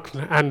Mark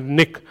and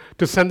Nick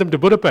to send them to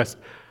Budapest,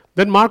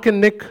 then Mark and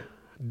Nick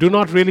do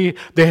not really,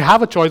 they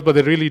have a choice, but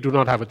they really do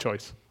not have a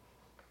choice.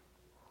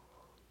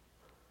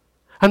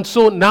 And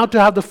so now to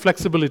have the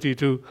flexibility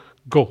to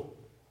go.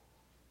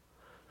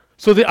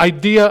 So the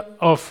idea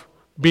of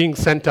being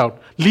sent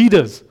out.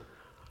 Leaders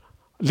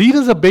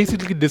are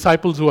basically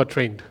disciples who are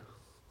trained.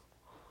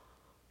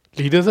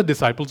 Leaders are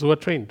disciples who are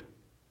trained.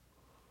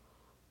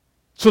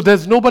 So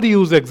there's nobody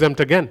who's exempt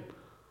again.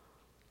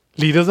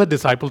 Leaders are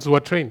disciples who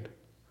are trained.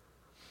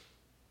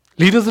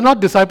 Leaders are not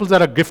disciples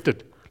that are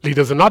gifted.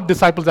 Leaders are not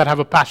disciples that have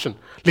a passion.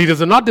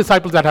 Leaders are not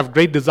disciples that have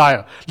great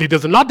desire.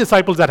 Leaders are not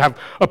disciples that have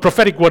a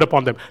prophetic word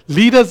upon them.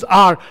 Leaders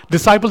are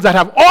disciples that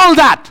have all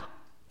that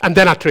and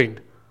then are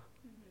trained.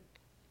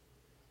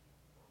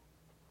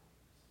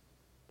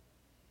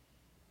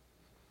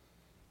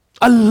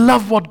 I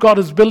love what God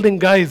is building,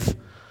 guys.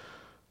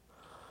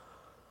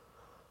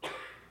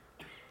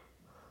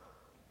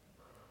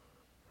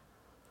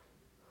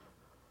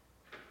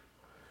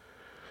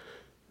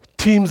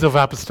 Teams of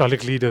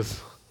apostolic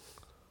leaders.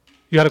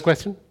 You had a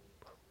question?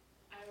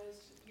 I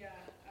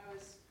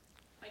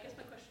guess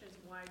my question is,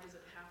 why does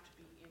it have to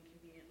be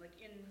inconvenient? Like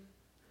in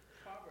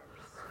Proverbs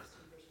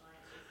 16 verse 9,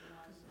 it says, the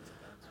wise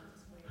man plans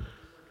his way, but the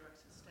Lord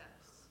directs his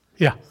steps.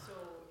 Yeah. So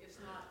it's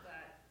not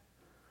that,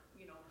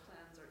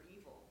 plans are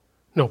evil.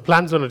 No,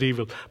 plans are not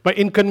evil. By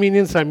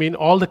inconvenience, I mean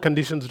all the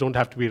conditions don't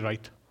have to be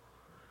right.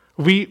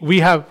 We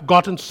have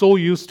gotten so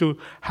used to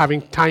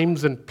having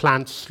times and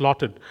plans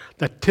slotted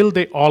that till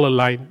they all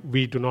align,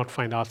 we do not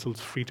find ourselves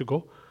free to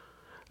go.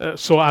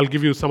 So I'll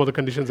give you some of the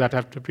conditions that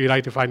have to be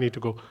right if I need to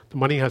go. The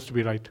money has to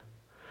be right.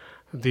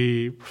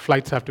 The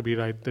flights have to be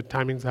right. The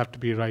timings have to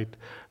be right.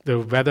 The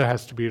weather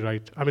has to be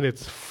right. I mean,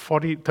 it's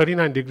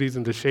 39 degrees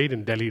in the shade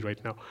in Delhi right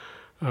now.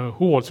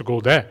 Who wants to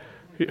go there?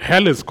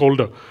 Hell is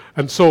colder.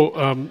 And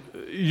so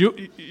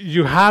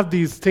you have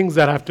these things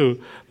that have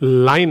to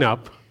line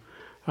up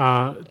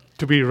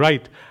to be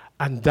right,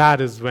 and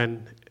that is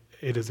when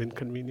it is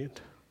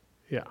inconvenient.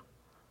 Yeah.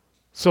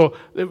 So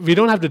we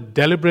don't have to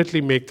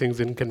deliberately make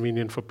things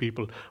inconvenient for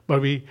people, but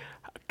we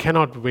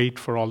cannot wait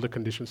for all the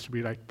conditions to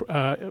be right.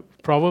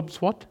 Proverbs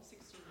what?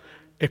 16.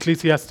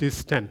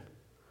 Ecclesiastes 10.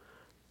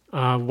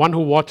 One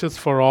who watches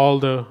for all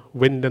the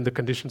wind and the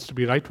conditions to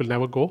be right will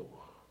never go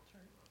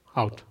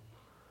out.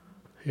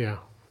 Yeah.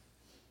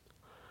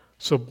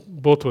 So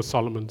both were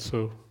Solomon,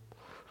 so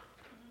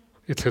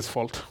it's his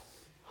fault.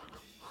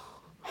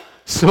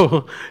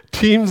 So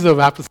teams of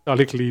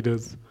apostolic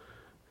leaders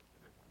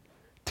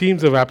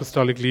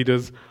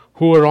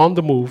who are on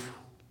the move,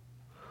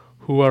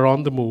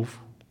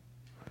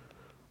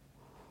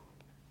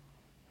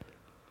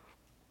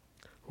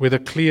 with a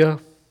clear,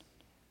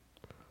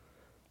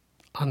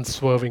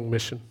 unswerving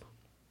mission.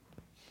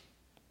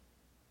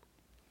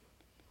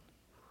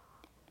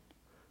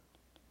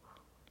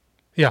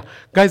 Yeah,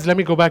 guys, let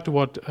me go back to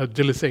what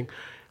Jill is saying.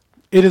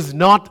 It is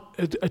not,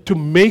 to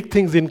make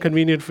things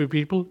inconvenient for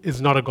people is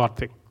not a God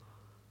thing.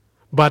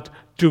 But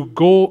to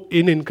go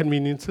in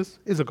inconveniences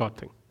is a God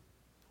thing.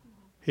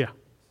 Yeah.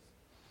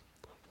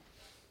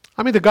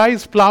 I mean, the guy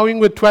is plowing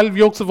with 12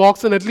 yokes of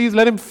oxen. At least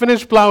let him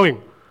finish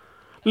plowing.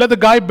 Let the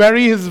guy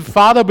bury his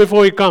father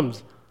before he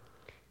comes.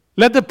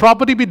 Let the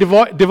property be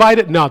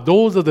divided. Now,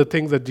 those are the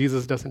things that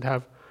Jesus doesn't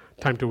have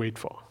time to wait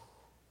for.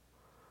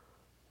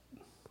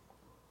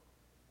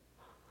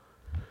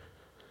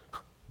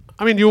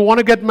 I mean, you want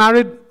to get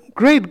married?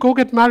 Great, go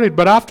get married.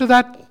 But after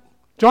that,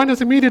 join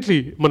us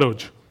immediately,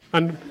 Manoj.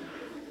 And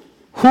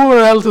Whoever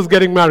else is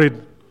getting married,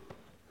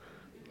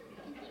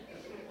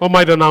 or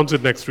might announce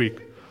it next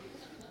week.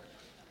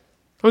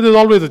 Well, there's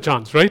always a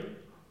chance, right?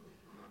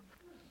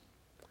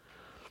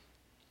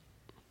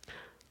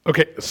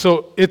 Okay,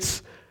 so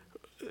it's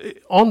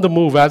on the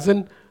move, as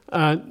in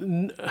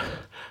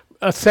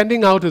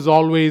sending out is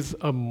always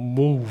a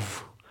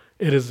move.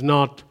 It is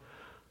not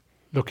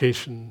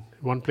location,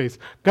 one place.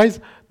 Guys,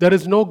 there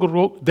is no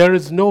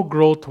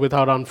growth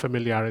without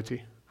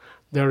unfamiliarity.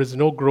 There is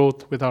no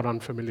growth without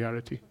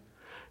unfamiliarity.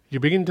 You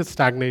begin to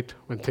stagnate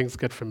when things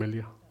get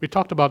familiar. We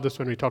talked about this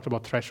when we talked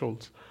about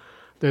thresholds.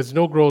 There's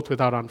no growth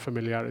without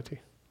unfamiliarity.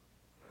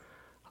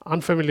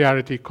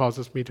 Unfamiliarity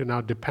causes me to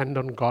now depend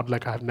on God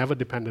like I have never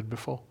depended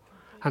before.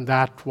 And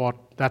that's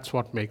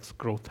what makes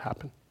growth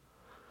happen.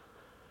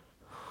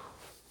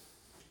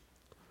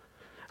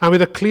 And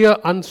with a clear,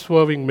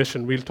 unswerving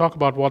mission, we'll talk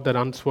about what that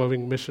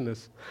unswerving mission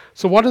is.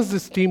 So what does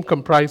this team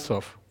comprise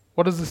of?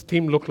 What does this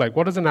team look like?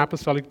 What does an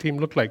apostolic team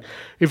look like?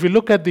 If we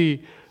look at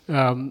the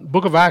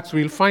book of Acts,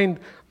 we'll find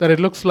that it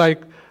looks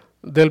like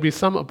there'll be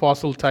some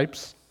apostle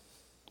types.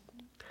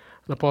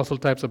 And apostle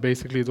types are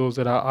basically those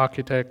that are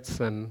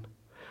architects and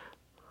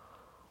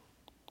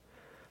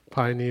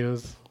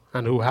pioneers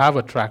and who have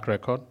a track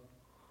record.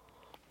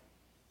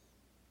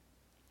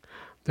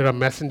 There are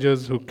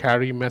messengers who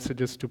carry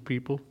messages to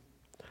people.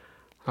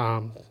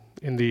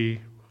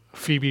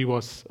 Phoebe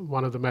was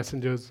one of the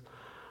messengers.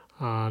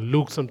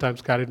 Luke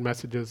sometimes carried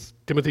messages.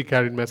 Timothy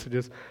carried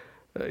messages.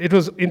 It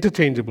was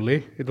interchangeable.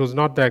 It was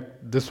not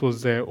that this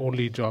was their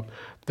only job.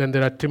 Then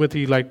there are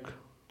Timothy-like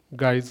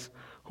guys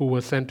who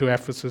were sent to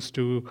Ephesus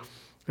to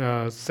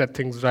set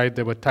things right.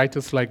 There were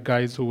Titus-like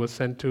guys who were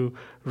sent to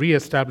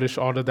re-establish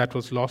order that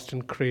was lost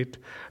in Crete.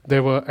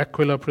 There were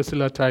Aquila,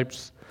 Priscilla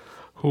types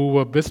who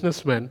were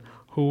businessmen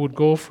who would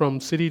go from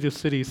city to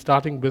city,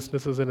 starting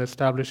businesses and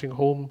establishing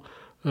home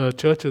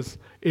churches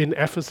in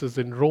Ephesus,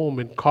 in Rome,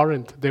 in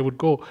Corinth. They would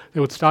go, they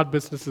would start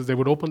businesses, they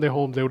would open their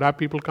homes, they would have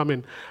people come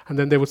in, and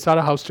then they would start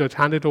a house church,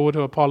 hand it over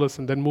to Apollos,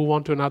 and then move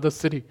on to another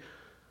city.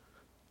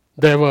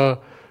 There were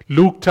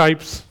Luke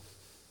types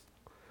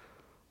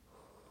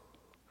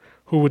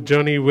who would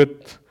journey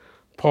with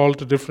Paul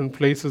to different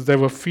places. There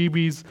were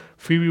Phoebes.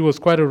 Phoebe was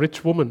quite a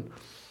rich woman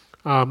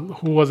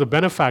who was a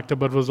benefactor,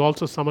 but was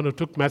also someone who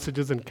took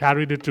messages and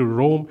carried it to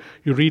Rome.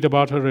 You read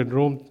about her in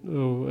Rome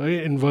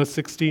in verse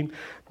 16.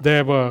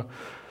 There were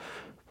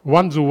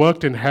ones who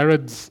worked in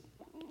Herod's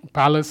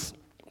palace.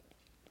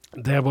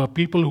 There were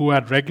people who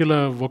had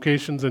regular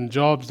vocations and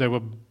jobs. There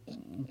were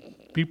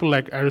people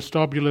like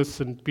Aristobulus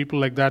and people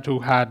like that who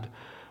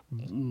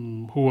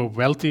were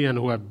wealthy and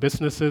who had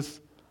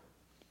businesses.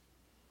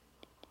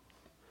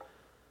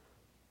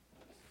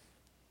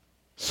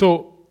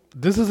 So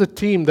this is a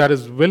team that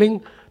is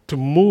willing to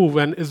move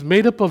and is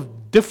made up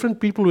of different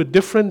people with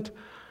different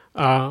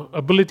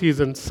abilities,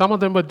 and some of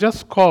them were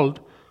just called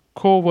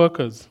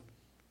co-workers.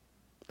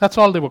 That's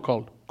all they were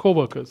called,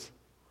 co-workers.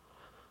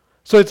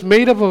 So it's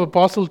made up of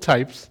apostle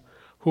types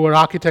who are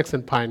architects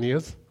and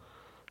pioneers,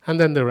 and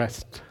then the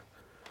rest.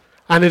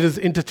 And it is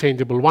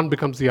interchangeable. One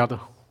becomes the other.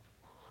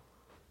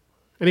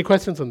 Any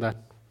questions on that?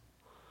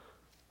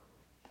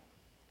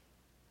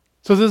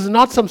 So this is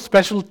not some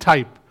special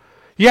type.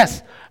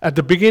 Yes, at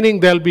the beginning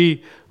there'll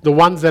be the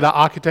ones that are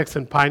architects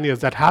and pioneers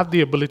that have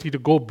the ability to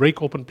go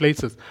break open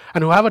places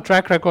and who have a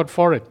track record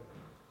for it.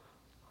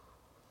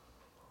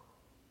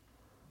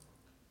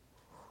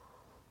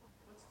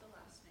 What's the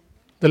last name?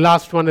 The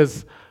last one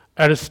is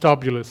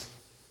Aristobulus.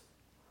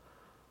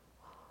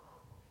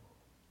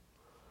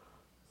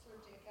 So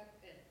Jacob,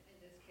 in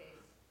this case,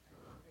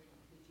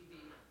 would you be?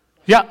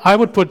 Yeah, I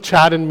would put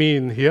Chad and me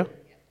in here.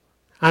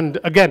 And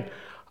again,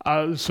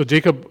 so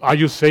Jacob, are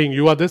you saying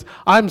you are this?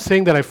 I'm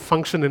saying that I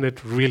function in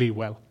it really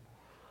well.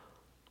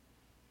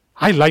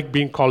 I like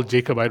being called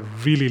Jacob. I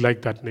really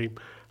like that name.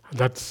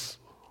 That's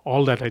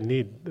all that I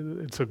need.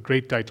 It's a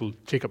great title,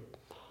 Jacob.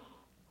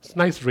 It's a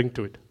nice ring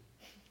to it.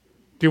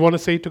 Do you want to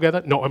say it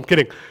together? No, I'm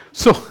kidding.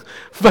 So,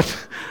 but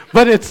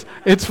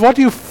it's what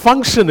you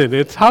function in.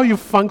 It's how you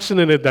function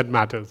in it that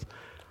matters.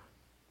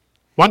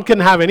 One can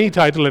have any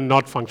title and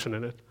not function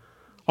in it.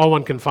 Or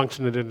one can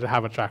function in it and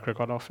have a track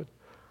record of it.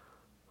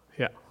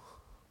 Yeah.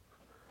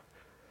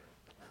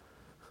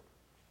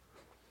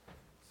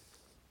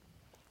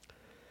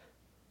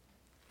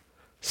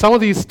 Some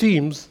of these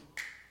teams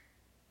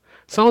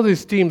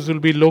will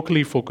be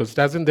locally focused,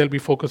 as in they'll be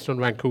focused on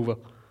Vancouver.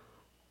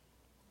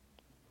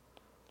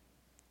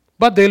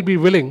 But they'll be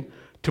willing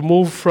to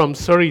move from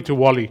Surrey to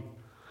Wally.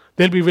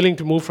 They'll be willing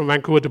to move from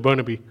Vancouver to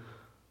Burnaby.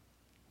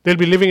 They'll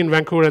be living in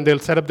Vancouver and they'll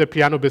set up their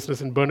piano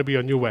business in Burnaby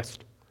or New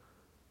West.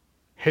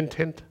 Hint,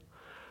 hint.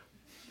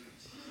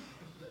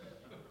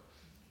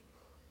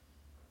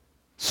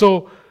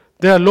 So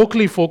they are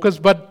locally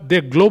focused, but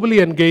they're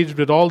globally engaged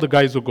with all the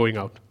guys who are going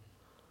out.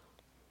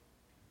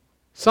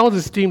 Some of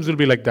these teams will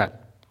be like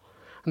that.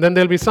 And then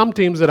there'll be some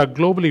teams that are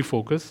globally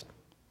focused,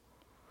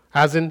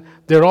 as in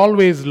they're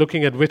always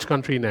looking at which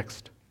country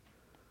next.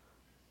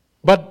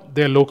 But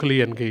they're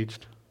locally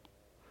engaged,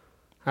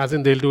 as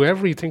in they'll do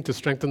everything to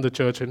strengthen the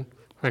church in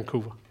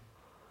Vancouver.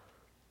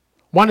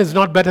 One is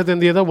not better than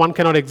the other. One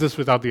cannot exist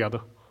without the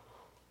other.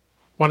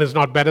 One is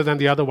not better than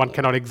the other. One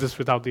cannot exist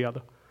without the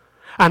other.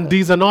 And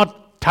these are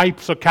not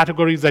types or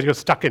categories that you're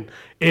stuck in.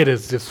 It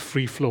is just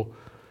free flow.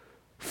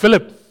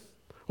 Philip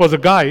was a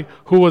guy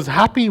who was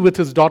happy with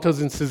his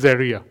daughters in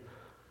Caesarea.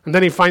 And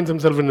then he finds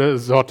himself in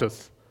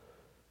Azotus,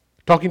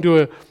 talking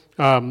to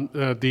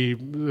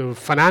the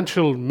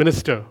financial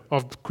minister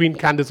of Queen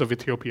Candace of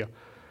Ethiopia.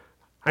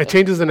 And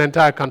changes an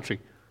entire country.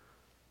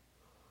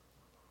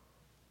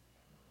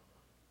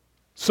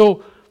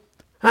 So,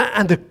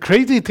 and the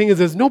crazy thing is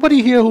there's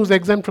nobody here who's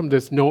exempt from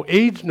this. No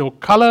age, no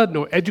color,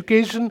 no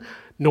education,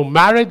 no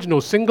marriage, no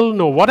single,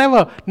 no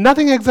whatever.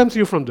 Nothing exempts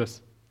you from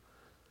this.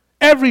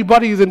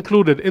 Everybody is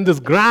included in this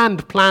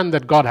grand plan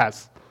that God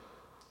has.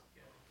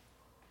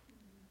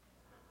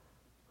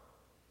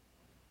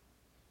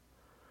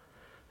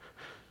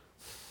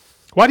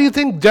 Why do you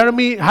think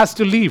Jeremy has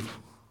to leave?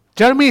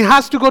 Jeremy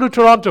has to go to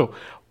Toronto.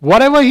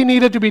 Whatever he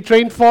needed to be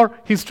trained for,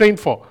 he's trained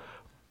for.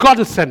 God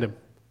has sent him.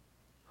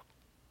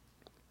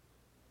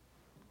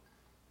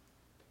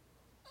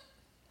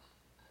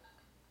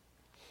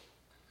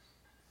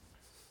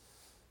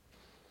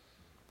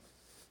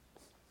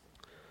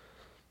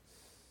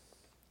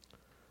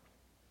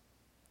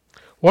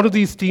 What do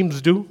these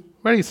teams do?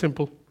 Very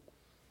simple.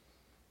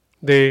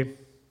 They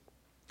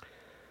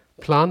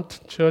plant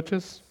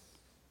churches.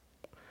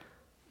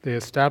 They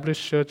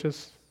establish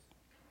churches.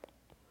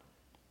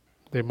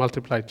 They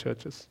multiply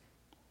churches.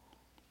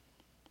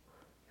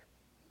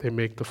 They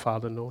make the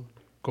Father known.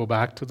 Go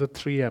back to the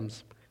 3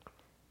 M's.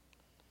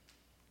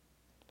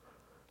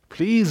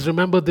 Please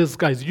remember this,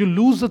 guys. You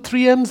lose the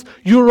 3 M's,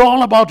 you're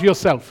all about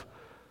yourself.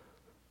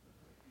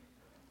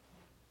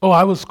 Oh,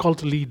 I was called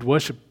to lead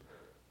worship.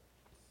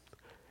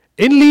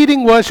 In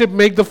leading worship,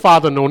 make the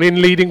Father known.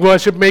 In leading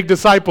worship, make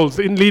disciples.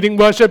 In leading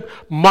worship,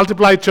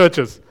 multiply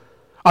churches.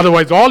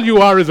 Otherwise, all you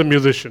are is a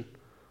musician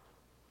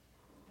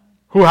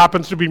who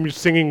happens to be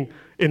singing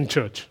in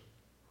church.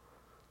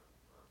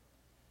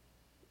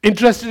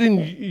 Interested in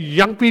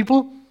young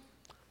people?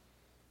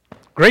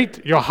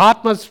 Great. Your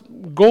heart must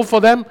go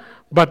for them,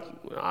 but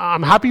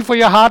I'm happy for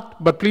your heart,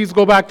 but please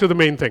go back to the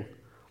main thing.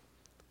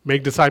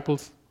 Make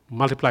disciples,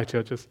 multiply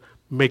churches,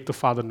 make the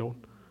Father known.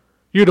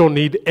 You don't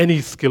need any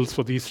skills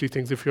for these 3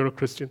 things if you're a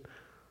Christian.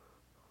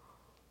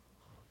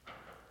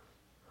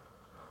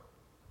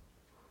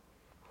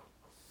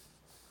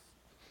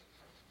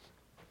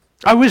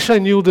 I wish I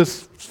knew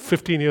this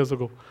 15 years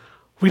ago.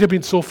 We'd have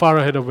been so far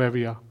ahead of where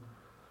we are.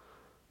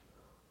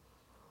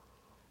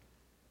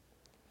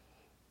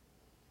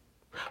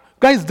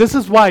 Guys, this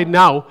is why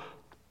now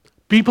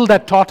people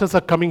that taught us are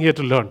coming here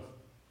to learn.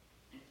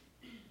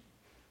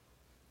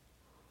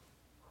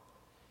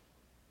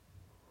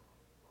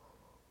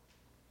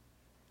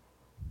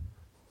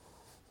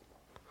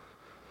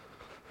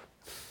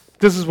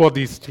 This is what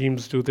these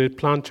teams do. They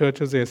plant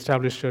churches, they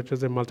establish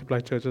churches, they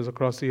multiply churches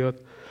across the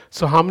earth.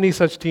 So how many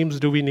such teams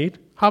do we need?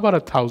 How about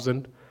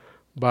 1,000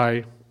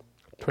 by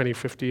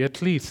 2050?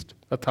 At least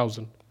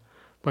 1,000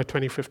 by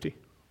 2050.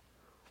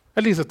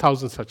 At least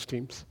 1,000 such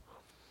teams.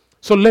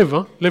 So live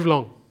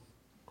long.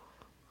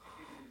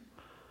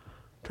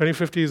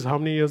 2050 is how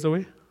many years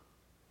away?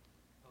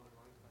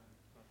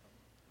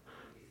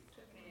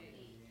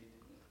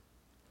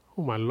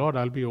 Oh my Lord,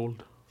 I'll be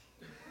old.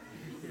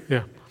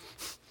 Yeah.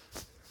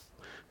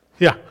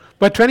 Yeah,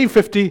 by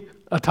 2050,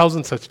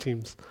 1,000 such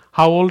teams.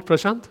 How old,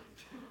 Prashant?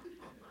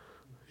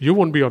 You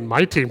won't be on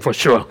my team for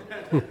sure.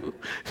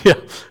 Yeah.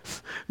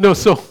 No,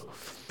 so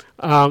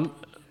how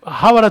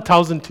about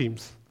 1,000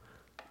 teams?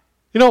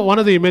 You know, one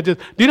of the images,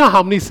 do you know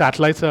how many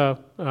satellites are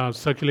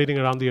circulating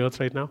around the earth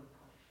right now?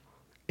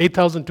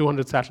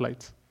 8,200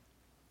 satellites.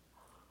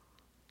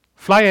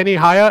 Fly any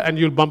higher and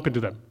you'll bump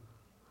into them.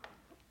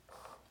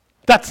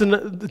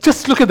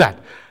 Just look at that.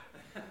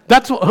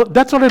 That's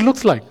what it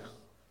looks like.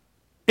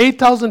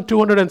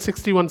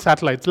 8,261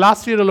 satellites.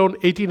 Last year alone,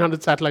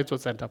 1,800 satellites were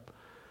sent up.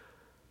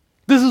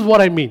 This is what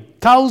I mean.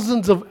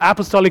 Thousands of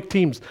apostolic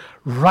teams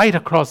right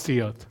across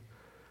the earth.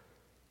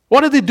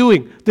 What are they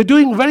doing? They're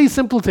doing a very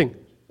simple thing.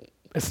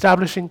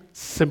 Establishing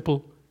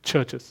simple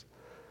churches.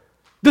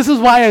 This is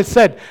why I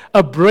said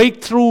a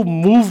breakthrough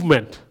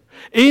movement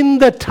in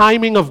the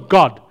timing of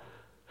God.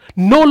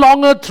 No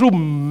longer through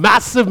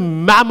massive,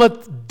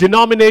 mammoth,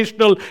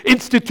 denominational,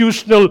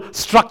 institutional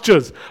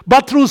structures,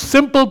 but through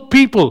simple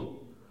people.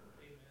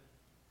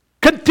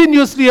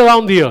 Continuously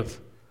around the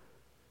earth.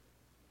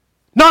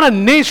 Not a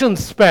nation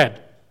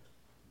spared.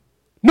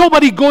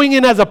 Nobody going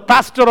in as a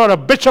pastor or a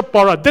bishop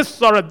or a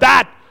this or a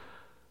that.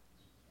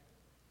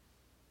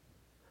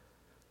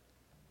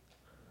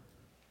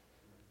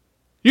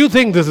 You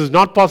think this is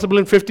not possible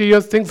in 50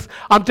 years?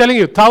 I'm telling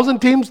you, 1,000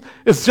 teams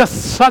is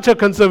just such a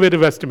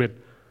conservative estimate.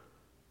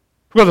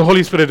 Because the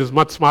Holy Spirit is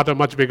much smarter,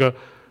 much bigger,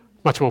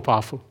 much more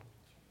powerful.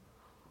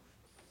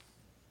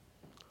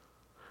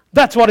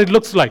 That's what it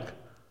looks like.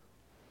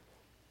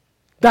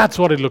 That's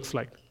what it looks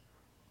like.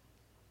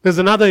 There's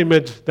another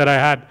image that I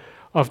had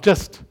of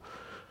just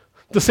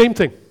the same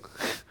thing.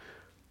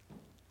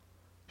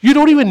 You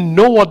don't even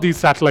know what these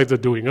satellites are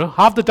doing. Huh?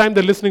 Half the time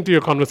they're listening to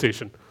your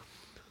conversation.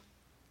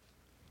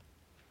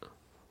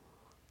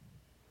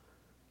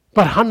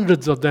 But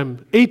hundreds of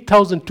them,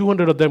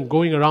 8,200 of them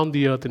going around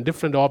the earth in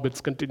different orbits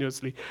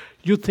continuously.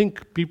 You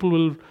think people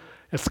will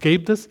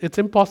escape this? It's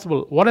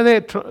impossible. What are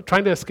they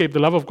trying to escape? The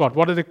love of God.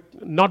 What will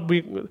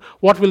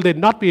they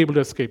not be able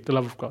to escape? The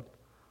love of God.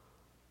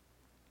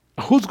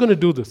 Who's going to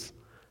do this?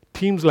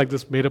 Teams like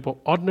this made up of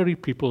ordinary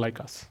people like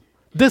us.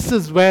 This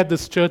is where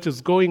this church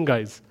is going,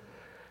 guys.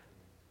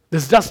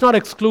 This does not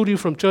exclude you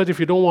from church if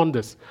you don't want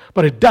this,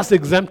 but it does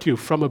exempt you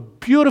from a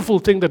beautiful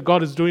thing that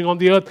God is doing on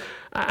the earth.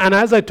 And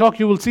as I talk,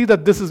 you will see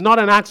that this is not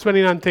an Acts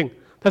 29 thing.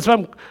 That's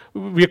why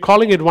we're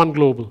calling it One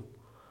Global.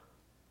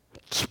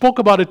 Spoke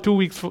about it 2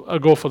 weeks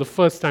ago for the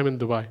first time in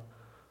Dubai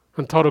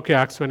and thought, okay,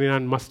 Acts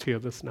 29 must hear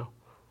this now.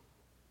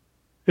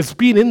 It's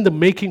been in the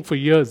making for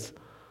years.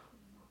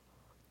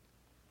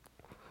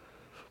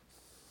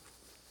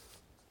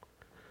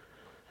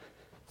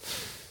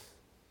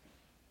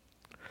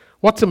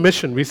 What's a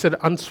mission? We said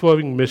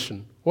unswerving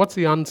mission. What's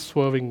the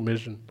unswerving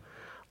mission?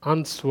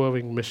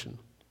 Unswerving mission.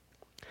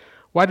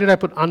 Why did I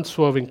put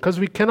unswerving? Because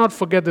we cannot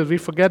forget this. We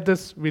forget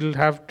this, we'll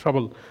have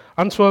trouble.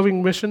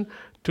 Unswerving mission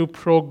to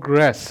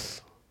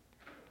progress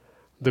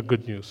the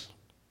good news.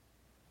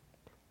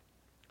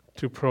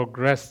 To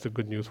progress the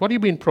good news. What do you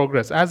mean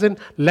progress? As in,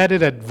 let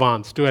it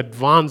advance. To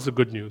advance the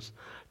good news.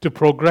 To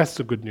progress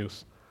the good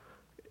news.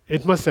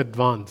 It must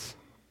advance.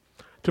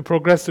 To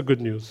progress the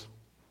good news.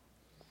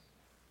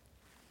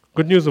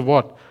 Good news of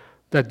what?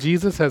 That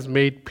Jesus has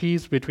made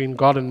peace between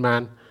God and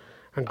man,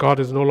 and God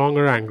is no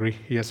longer angry.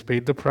 He has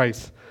paid the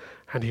price,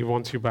 and He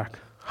wants you back.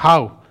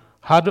 How?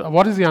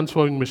 What is the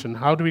unswerving mission?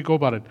 How do we go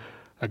about it?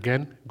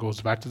 Again,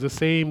 goes back to the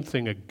same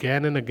thing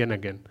again and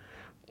again.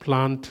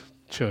 Plant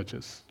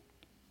churches.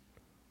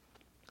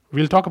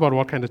 We'll talk about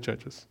what kind of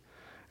churches.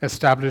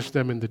 Establish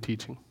them in the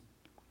teaching.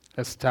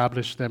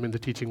 Establish them in the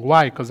teaching.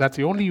 Why? Because that's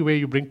the only way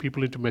you bring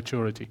people into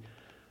maturity.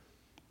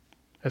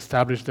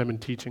 Establish them in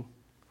teaching.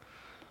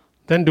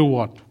 Then do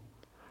what?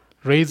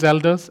 Raise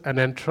elders and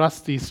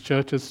entrust these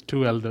churches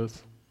to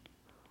elders.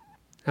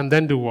 And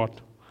then do what?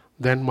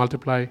 Then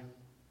multiply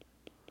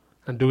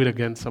and do it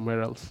again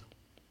somewhere else.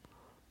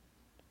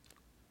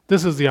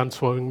 This is the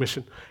unswerving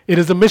mission. It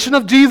is the mission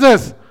of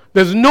Jesus.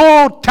 There's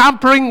no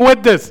tampering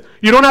with this.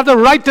 You don't have the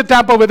right to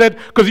tamper with it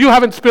because you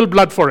haven't spilled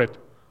blood for it.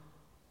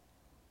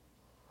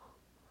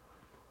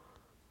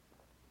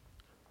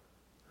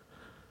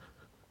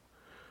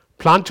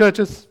 Plant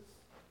churches.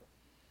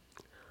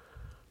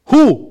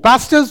 Who?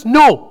 Pastors?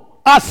 No.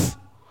 Us.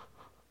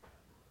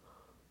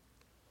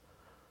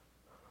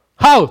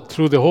 How?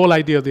 Through the whole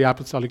idea of the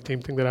apostolic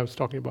team thing that I was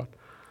talking about.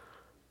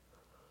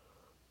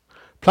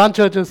 Plant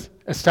churches,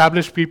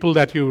 establish people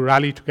that you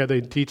rally together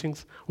in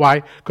teachings.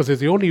 Why? Because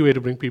it's the only way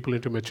to bring people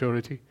into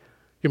maturity.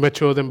 You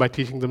mature them by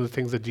teaching them the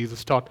things that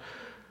Jesus taught.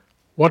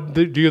 What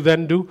do you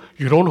then do?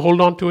 You don't hold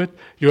on to it.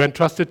 You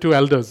entrust it to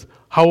elders.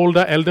 How old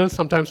are elders?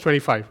 Sometimes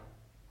 25.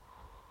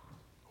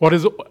 What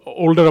is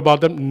older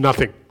about them?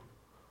 Nothing.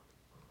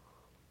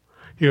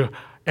 You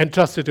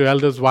entrust it to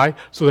elders. Why?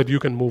 So that you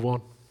can move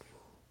on.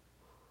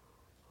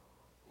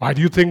 Why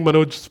do you think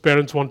Manoj's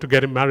parents want to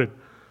get him married?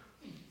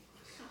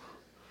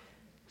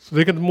 So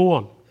they can move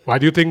on. Why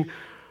do you think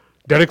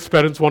Derek's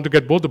parents want to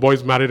get both the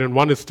boys married and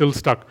one is still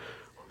stuck?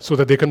 So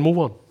that they can move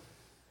on.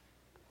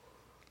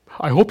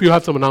 I hope you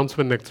have some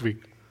announcement next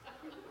week.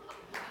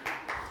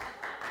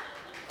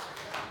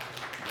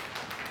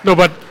 No,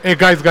 but hey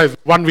guys,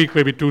 1 week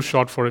may be too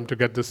short for him to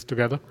get this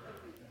together.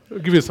 I'll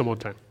give you some more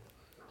time.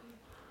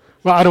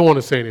 Well, I don't want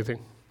to say anything.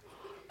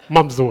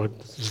 Mum's the word.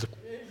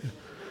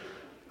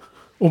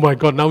 Oh my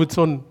God, now it's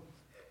on.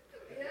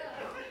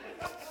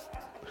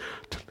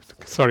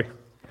 Sorry.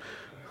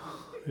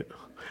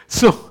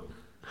 So,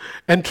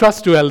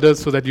 entrust to elders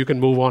so that you can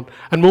move on.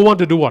 And move on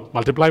to do what?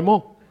 Multiply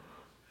more.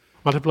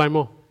 Multiply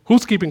more.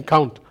 Who's keeping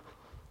count?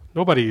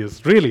 Nobody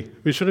is. Really,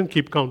 we shouldn't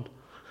keep count.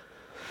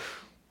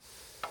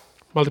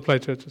 Multiply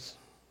churches.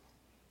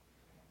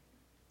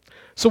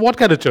 So what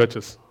kind of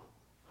churches?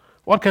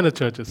 What kind of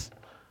churches?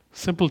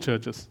 Simple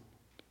churches.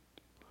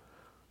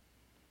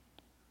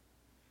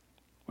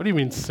 What do you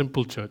mean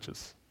simple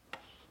churches?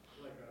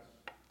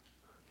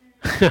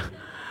 Like us.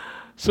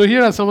 So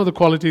here are some of the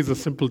qualities of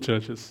simple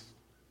churches.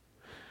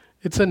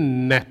 It's a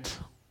net.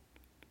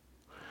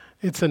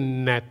 It's a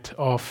net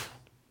of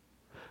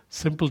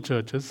simple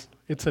churches.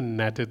 It's a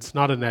net. It's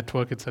not a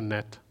network, it's a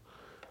net.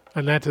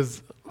 A net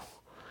is,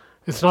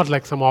 it's not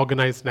like some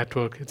organized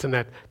network, it's a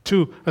net.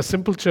 2, a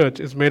simple church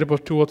is made up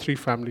of 2 or 3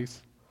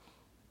 families.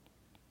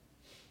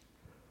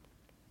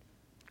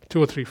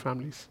 2 or 3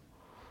 families.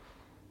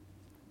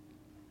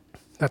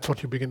 That's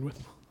what you begin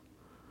with.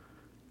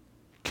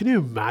 Can you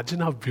imagine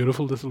how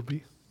beautiful this will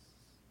be?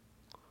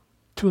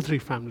 2 or 3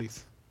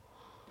 families.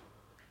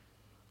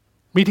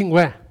 Meeting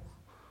where?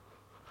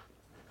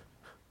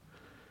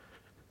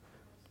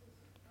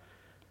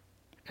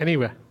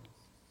 Anywhere.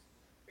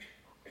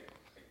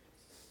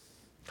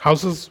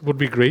 Houses would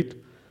be great.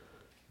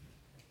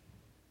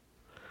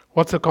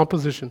 What's the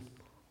composition?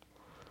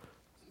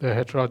 They're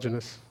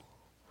heterogeneous.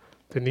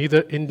 They're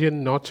neither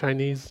Indian, nor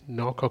Chinese,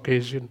 nor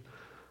Caucasian.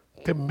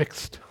 They're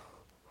mixed.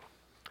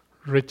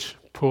 Rich,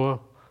 poor,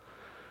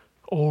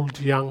 old,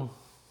 young,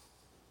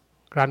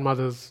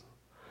 grandmothers,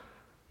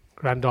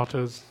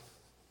 granddaughters.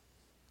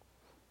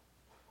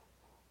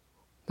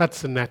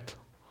 That's the net.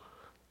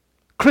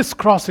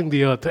 Crisscrossing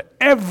the earth.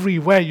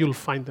 Everywhere you'll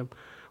find them.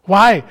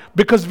 Why?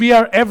 Because we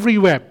are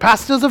everywhere.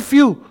 Pastors are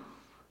few.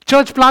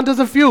 Church planters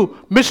are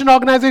few. Mission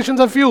organizations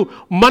are few.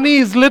 Money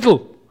is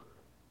little.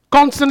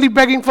 Constantly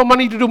begging for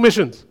money to do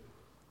missions.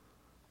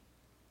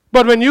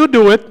 But when you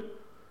do it,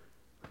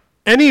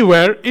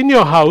 anywhere, in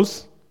your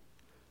house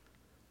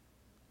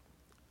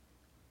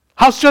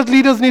church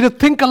leaders need to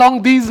think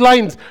along these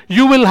lines.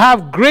 You will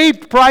have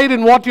great pride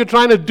in what you're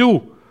trying to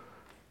do.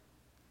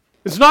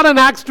 It's not an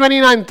Acts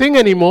 29 thing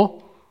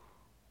anymore.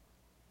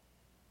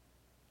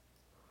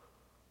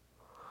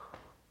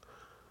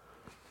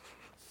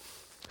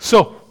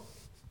 So,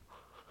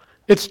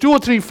 it's 2 or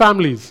 3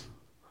 families.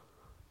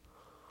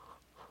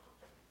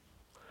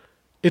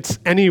 It's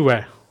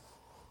anywhere.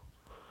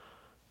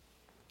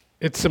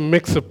 It's a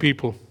mix of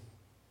people.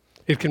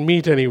 It can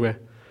meet anywhere.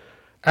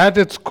 At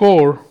its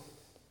core,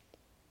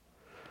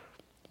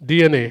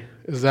 DNA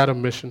is that of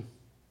mission.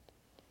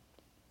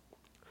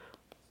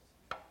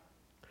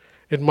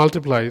 It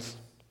multiplies.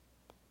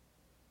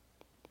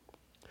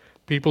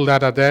 People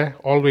that are there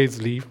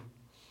always leave,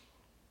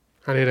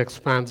 and it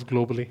expands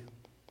globally.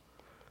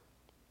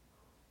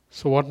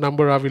 So what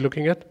number are we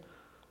looking at?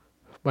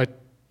 By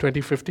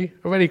 2050,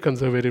 a very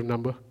conservative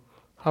number.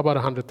 How about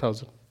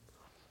 100,000?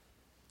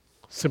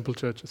 Simple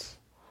churches.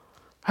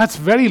 That's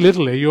very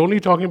little. You're only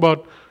talking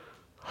about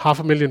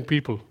 500,000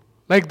 people.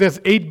 Like there's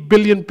 8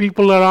 billion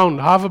people around.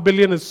 500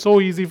 million is so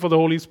easy for the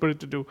Holy Spirit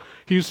to do.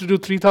 He used to do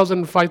 3,000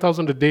 and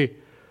 5,000 a day.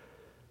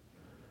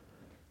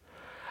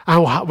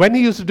 And when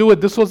he used to do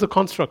it, this was the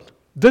construct.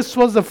 This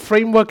was the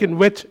framework in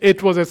which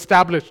it was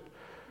established.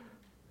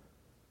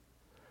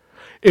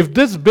 If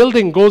this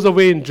building goes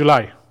away in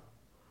July,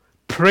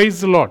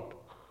 praise the Lord.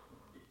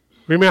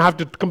 We may have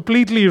to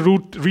completely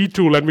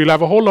retool and we'll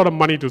have a whole lot of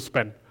money to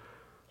spend.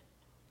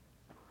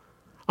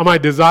 Am I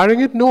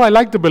desiring it? No, I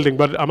like the building,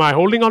 but am I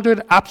holding on to it?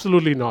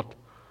 Absolutely not.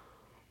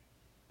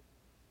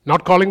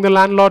 Not calling the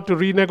landlord to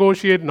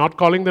renegotiate, not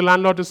calling the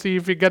landlord to see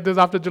if we get this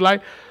after July.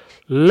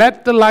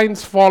 Let the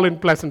lines fall in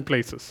pleasant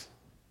places.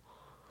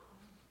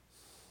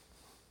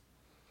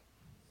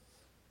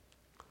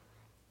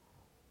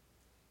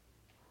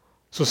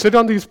 So sit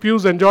on these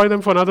pews, enjoy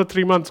them for another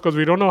 3 months because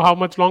we don't know how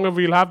much longer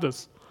we'll have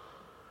this.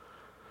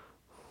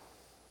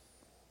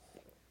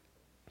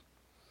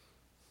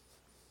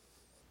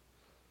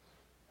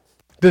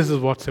 This is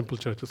what simple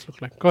churches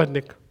look like. Go ahead,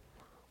 Nick. A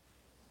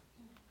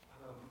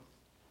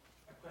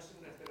question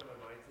that's been on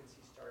my mind since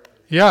you started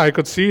is Yeah, I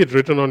could see it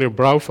written on your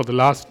brow for the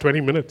last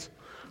 20 minutes.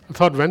 I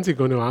thought, when's he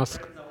going to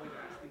ask? friends always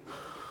ask me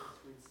what's the difference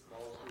between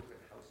small group and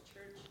house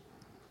church.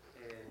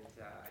 And anyways,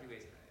 I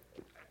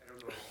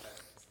don't know if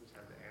that's the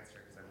time to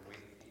answer because I'm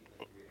waiting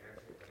for you to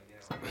answer it right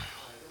now.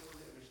 I don't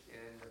really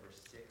understand number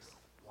 6.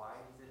 Why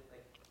is it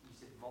like you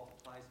said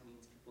multiplies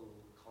means people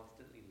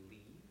constantly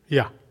leave?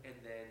 Yeah. And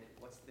then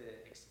what's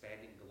the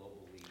expanding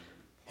globally?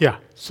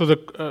 Yeah. So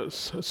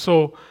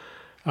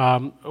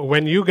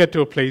when you get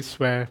to a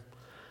place where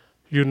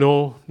you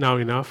know now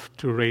enough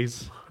to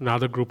raise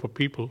another group of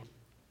people,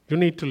 you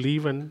need to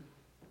leave and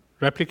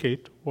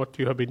replicate what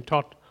you have been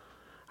taught.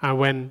 And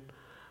when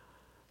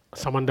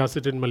someone does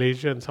it in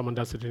Malaysia, and someone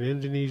does it in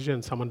Indonesia,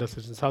 and someone does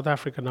it in South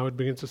Africa, now it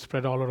begins to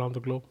spread all around the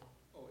globe.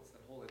 Oh, it's the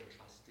whole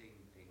entrusting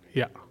thing. that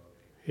Yeah. you're promoting.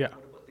 Yeah.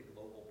 What about the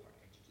global part?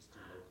 Can't you just do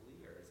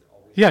locally, or is it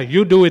always? Yeah,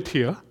 you do it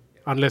here,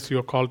 unless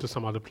you're called to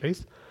some other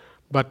place.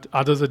 But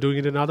others are doing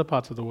it in other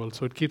parts of the world,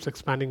 so it keeps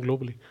expanding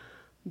globally.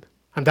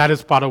 And that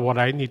is part of what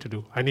I need to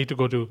do. I need to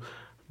go to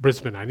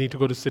Brisbane, I need to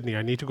go to Sydney,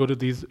 I need to go to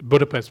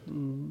Budapest,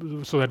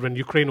 so that when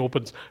Ukraine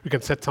opens, we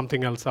can set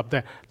something else up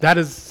there. That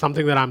is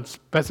something that I'm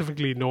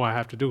specifically know I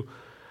have to do.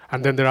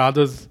 And then there are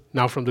others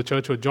now from the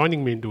church who are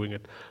joining me in doing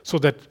it. So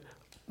that,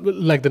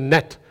 like the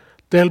net,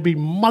 there'll be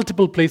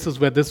multiple places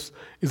where this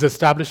is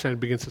established and it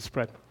begins to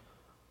spread.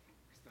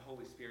 Because the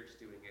Holy Spirit's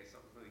doing it, it's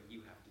something that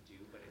you have to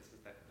do, but it's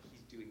just that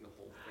He's doing the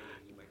whole thing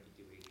and you might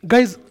be doing.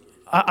 Guys,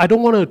 I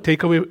don't want to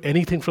take away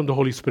anything from the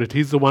Holy Spirit.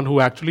 He's the one who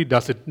actually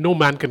does it. No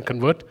man can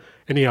convert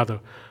any other,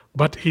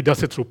 but He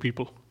does it through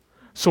people.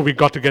 So we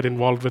got to get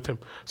involved with Him.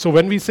 So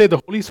when we say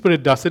the Holy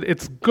Spirit does it,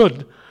 it's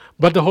good,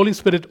 but the Holy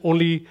Spirit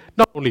the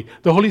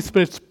Holy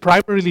Spirit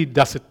primarily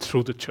does it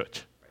through the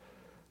church.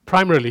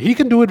 Primarily. He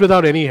can do it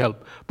without any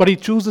help, but He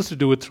chooses to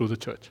do it through the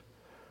church.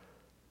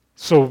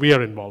 So we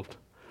are involved.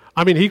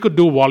 I mean, He could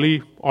do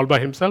Wally all by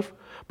himself,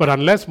 but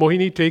unless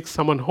Mohini takes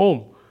someone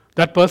home,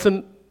 that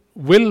person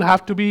will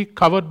have to be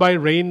covered by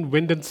rain,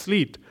 wind, and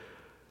sleet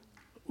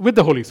with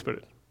the Holy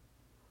Spirit.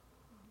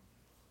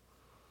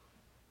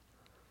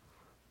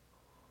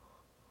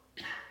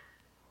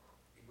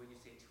 When you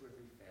say 2 or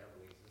 3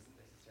 families, it doesn't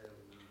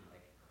necessarily mean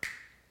like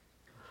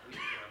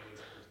complete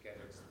families come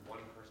together. It's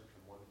one person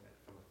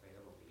from a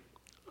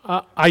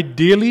family.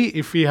 Ideally,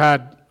 if we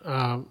had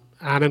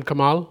Anne and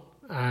Kamal,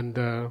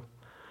 and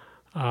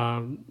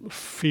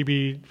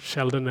Phoebe,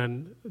 Sheldon,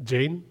 and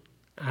Jane,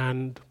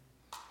 and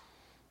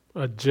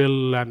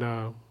Jill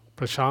and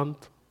Prashant.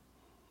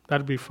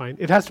 That'll be fine.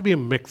 It has to be a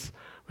mix.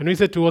 When we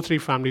say 2 or 3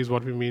 families,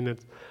 what we mean is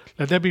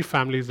let there be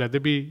families, let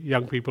there be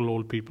young people,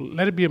 old people.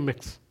 Let it be a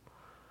mix.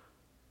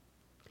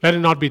 Let it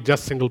not be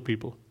just single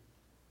people.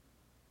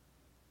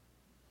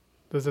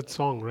 There's that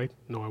song, right?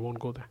 No, I won't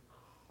go there.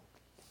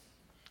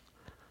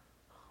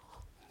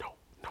 No.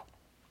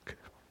 Okay.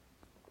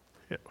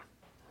 Yeah.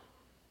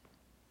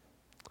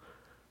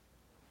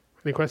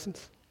 Any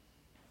questions?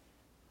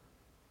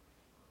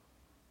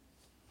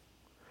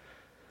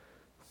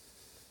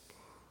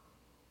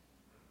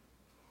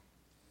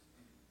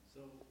 So,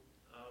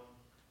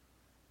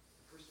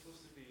 if we're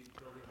supposed to be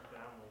building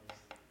families,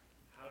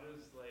 how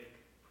does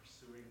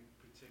pursuing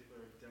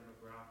particular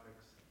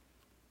demographics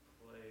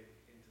play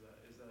into that?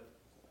 Is that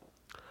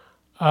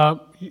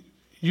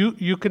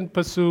You can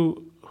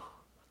pursue.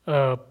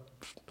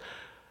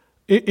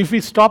 If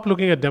we stop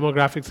looking at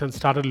demographics and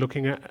started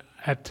looking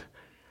at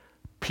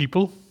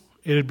people,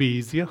 it'll be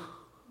easier.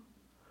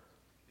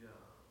 yeah?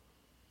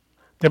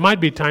 There might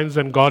be times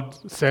when God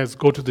says,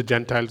 go to the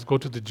Gentiles, go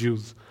to the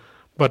Jews.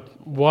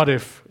 But what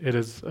if it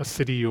is a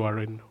city you are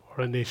in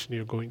or a nation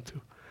you're going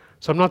to?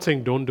 So I'm not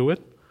saying don't do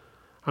it.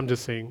 I'm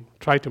just saying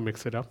try to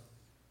mix it up.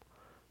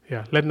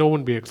 Yeah, let no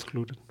one be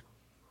excluded.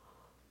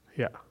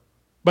 Yeah.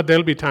 But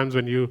there'll be times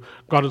when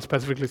God will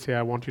specifically say,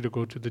 I want you to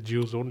go to the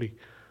Jews only.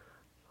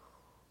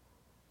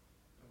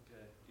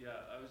 Okay. Yeah,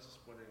 I was just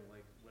wondering,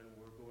 when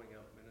we're going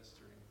out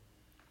ministering,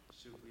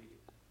 should we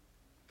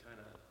kind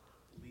of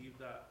leave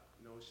that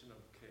notion of,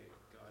 okay,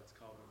 God's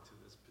called me to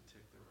this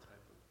particular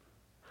type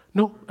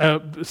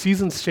of... No,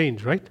 seasons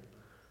change, right?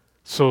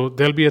 So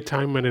there'll be a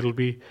time when it'll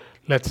be,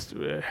 let's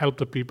help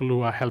the people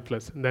who are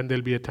helpless. And then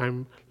there'll be a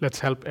time, let's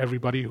help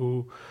everybody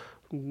who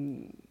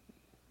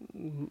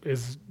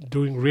is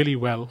doing really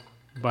well,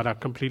 but are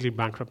completely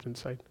bankrupt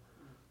inside.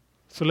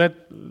 So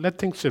let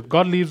things shift.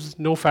 God leaves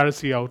no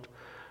Pharisee out,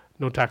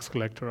 no tax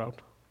collector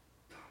out.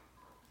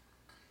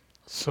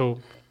 So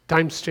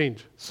times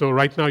change. So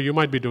right now you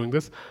might be doing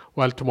this,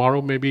 while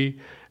tomorrow maybe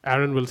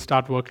Aaron will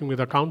start working with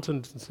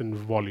accountants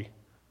in Wally,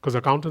 because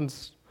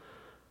accountants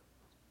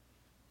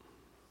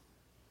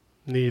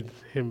need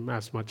him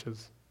as much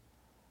as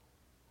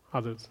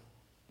others.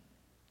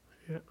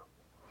 Yeah.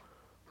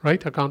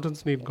 Right?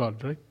 Accountants need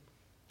God, right?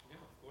 Yeah,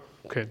 of course.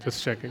 Okay,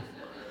 just checking.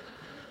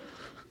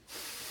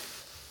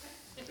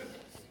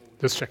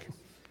 Just checking.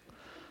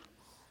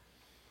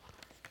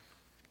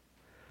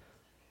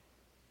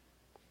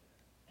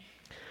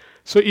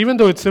 So even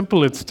though it's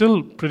simple, it's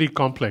still pretty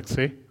complex,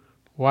 eh?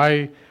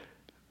 Why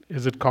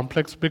is it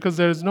complex? Because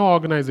there is no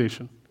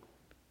organization.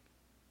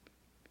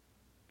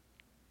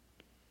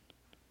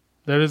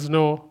 There is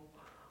no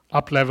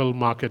up-level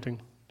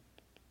marketing.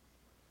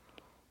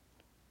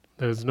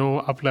 There is no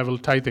up-level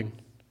tithing.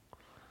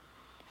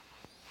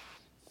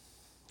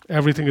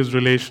 Everything is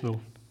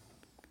relational.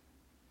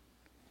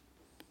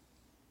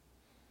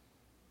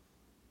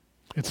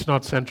 It's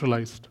not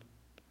centralized.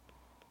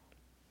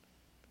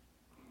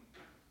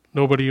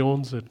 Nobody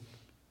owns it.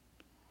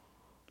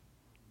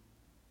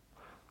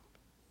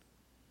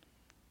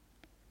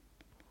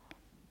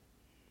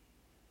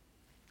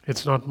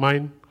 It's not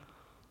mine.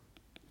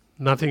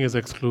 Nothing is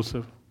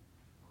exclusive.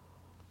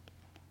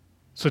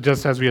 So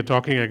just as we are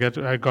talking, I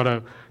got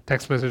a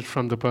text message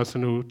from the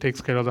person who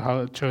takes care of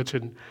the church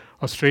in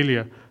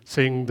Australia,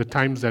 saying the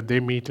times that they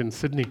meet in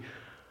Sydney.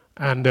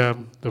 And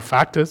the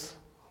fact is,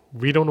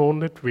 we don't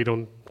own it. We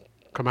don't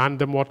command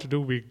them what to do.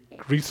 We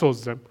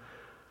resource them.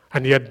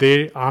 And yet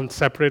they aren't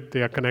separate.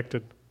 They are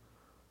connected.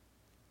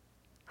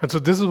 And so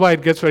this is why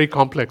it gets very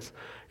complex.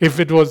 If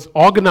it was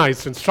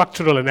organized and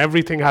structural and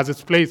everything has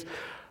its place,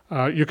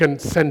 you can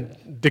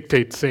send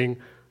dictates saying,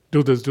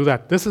 do this, do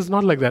that. This is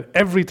not like that.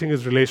 Everything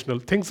is relational.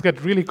 Things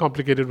get really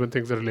complicated when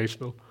things are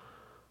relational.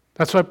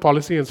 That's why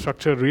policy and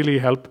structure really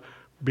help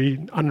be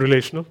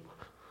unrelational.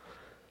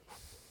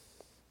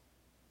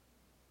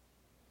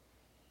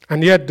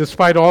 And yet,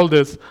 despite all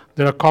this,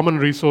 there are common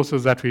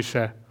resources that we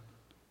share.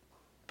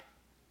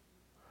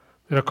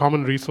 There are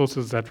common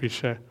resources that we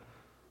share.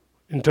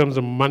 In terms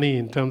of money,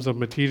 in terms of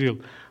material.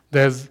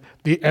 There's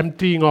the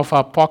emptying of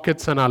our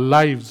pockets and our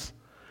lives.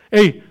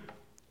 Hey,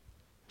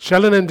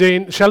 Sheldon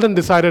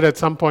decided at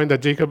some point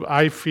that, Jacob,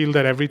 I feel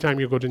that every time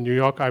you go to New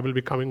York, I will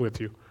be coming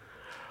with you.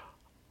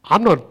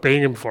 I'm not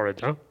paying him for it,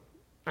 huh?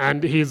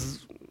 And he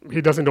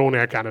doesn't own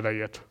Air Canada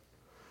yet.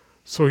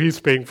 So he's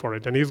paying for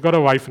it, and he's got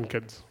a wife and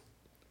kids.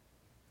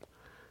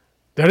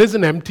 There is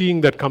an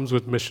emptying that comes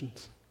with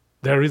missions.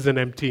 There is an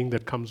emptying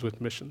that comes with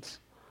missions.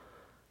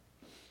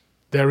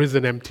 There is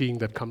an emptying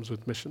that comes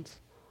with missions.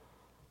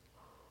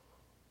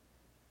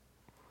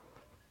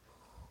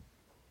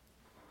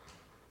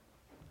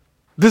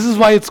 This is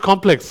why it's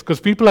complex, because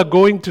people are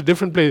going to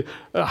different places.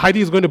 Heidi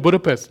is going to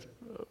Budapest.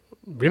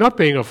 We're not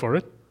paying her for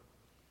it.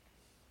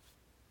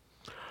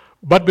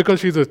 But because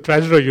she's a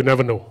treasurer, you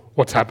never know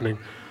what's happening.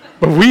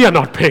 But we are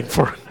not paying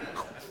for it.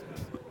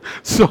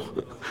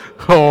 So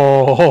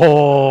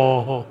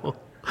Oh,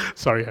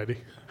 sorry, Heidi.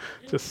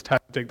 Just had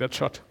to take that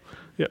shot.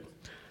 Yeah.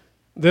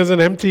 There's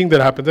an emptying that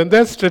happens, and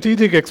there's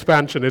strategic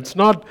expansion. It's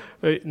not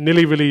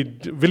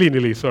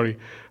willy-nilly, sorry.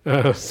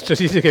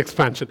 Strategic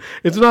expansion.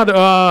 It's not,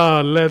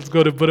 let's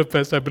go to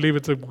Budapest. I believe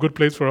it's a good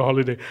place for a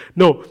holiday.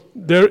 No,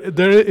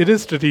 it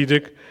is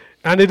strategic,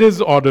 and it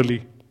is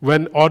orderly.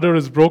 When order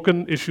is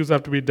broken, issues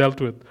have to be dealt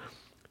with.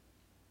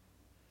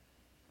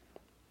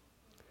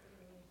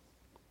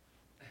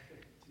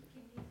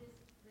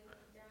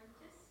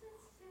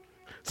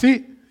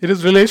 See, it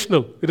is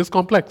relational. It is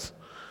complex.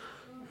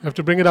 You have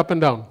to bring it up and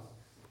down.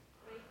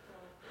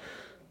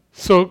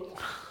 So,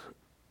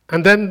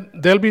 and then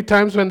there'll be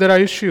times when there are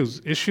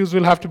issues. Issues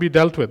will have to be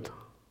dealt with.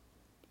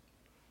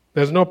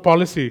 There's no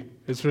policy.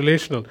 It's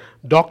relational.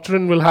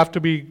 Doctrine will have to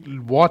be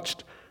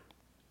watched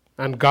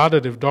and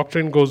guarded. If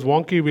doctrine goes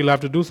wonky, we'll have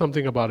to do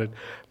something about it.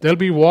 There'll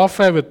be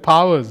warfare with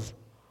powers.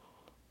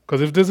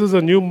 Because if this is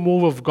a new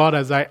move of God,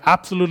 as I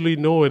absolutely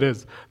know it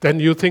is, then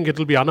you think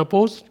it'll be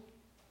unopposed?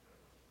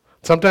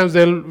 Sometimes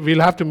we'll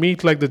have to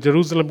meet like the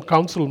Jerusalem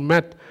Council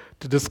met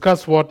to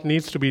discuss what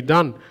needs to be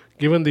done,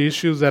 given the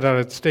issues that are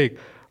at stake.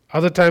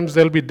 Other times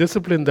there'll be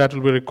discipline that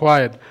will be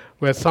required,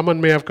 where someone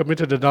may have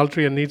committed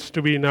adultery and needs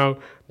to be now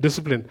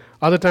disciplined.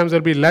 Other times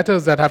there'll be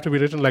letters that have to be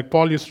written, like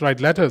Paul used to write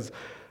letters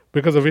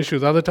because of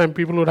issues. Other times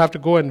people would have to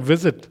go and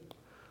visit.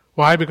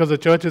 Why? Because the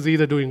church is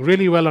either doing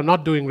really well or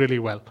not doing really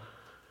well.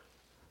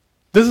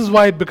 This is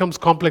why it becomes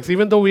complex,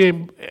 even though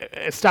we're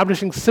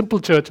establishing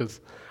simple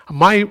churches.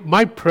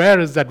 My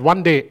prayer is that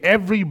one day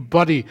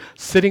everybody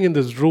sitting in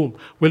this room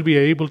will be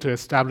able to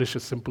establish a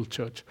simple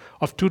church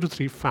of 2 to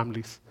 3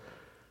 families.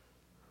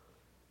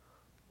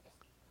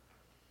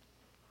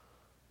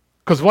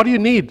 Because what do you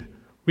need?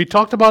 We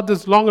talked about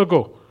this long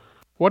ago.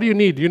 What do you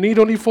need? You need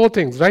only 4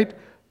 things, right?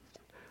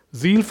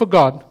 Zeal for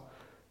God,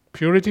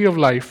 purity of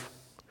life,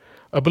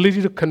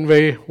 ability to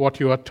convey what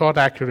you are taught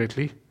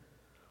accurately,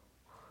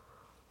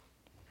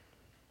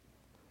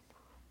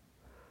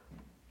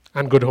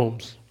 and good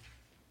homes,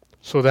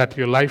 so that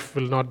your life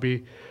will not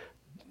be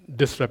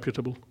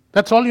disreputable.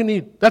 That's all you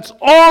need. That's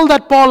all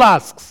that Paul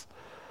asks.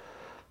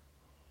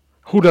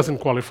 Who doesn't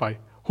qualify?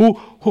 Who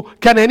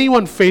can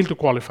anyone fail to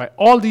qualify?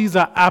 All these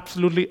are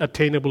absolutely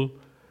attainable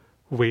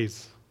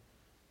ways.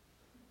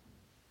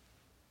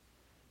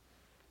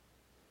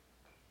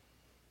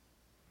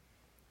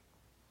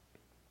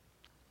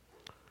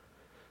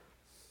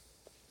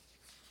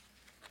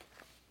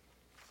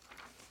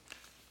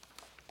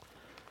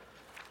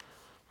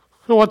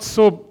 So what's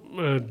so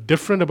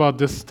different about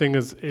this thing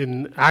is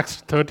in Acts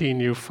 13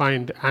 you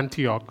find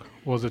Antioch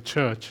was a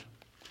church.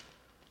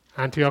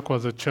 Antioch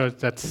was a church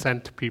that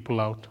sent people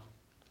out.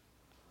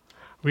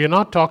 We are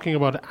not talking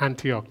about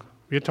Antioch.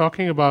 We are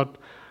talking about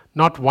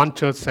not one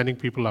church sending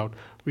people out.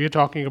 We are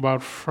talking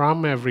about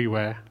from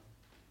everywhere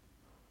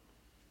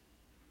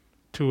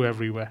to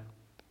everywhere.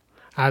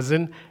 As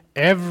in,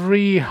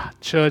 every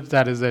church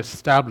that is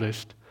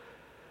established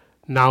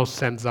now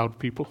sends out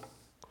people.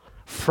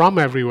 From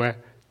everywhere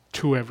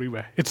to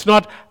everywhere. It's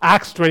not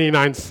Acts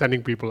 29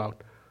 sending people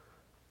out.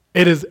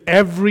 It is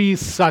every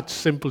such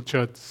simple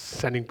church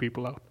sending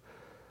people out.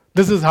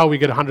 This is how we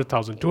get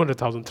 100,000,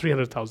 200,000,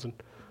 300,000.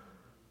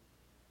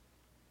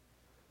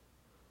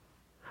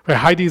 Where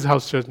Heidi's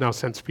house church now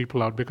sends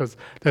people out because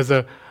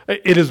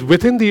it is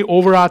within the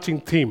overarching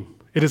theme.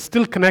 It is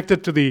still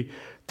connected to the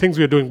things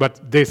we are doing,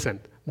 but they send.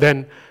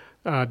 Then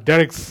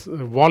Derek's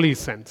Wally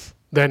sends.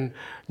 Then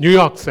New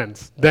York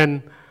sends.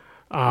 Then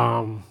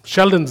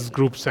Sheldon's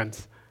group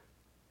sends.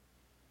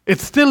 It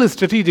still is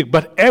strategic,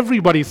 but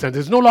everybody sends.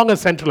 It's no longer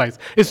centralized.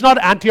 It's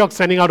not Antioch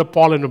sending out a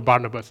Paul and a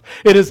Barnabas.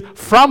 It is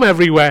from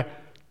everywhere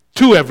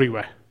to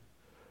everywhere.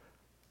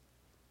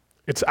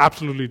 It's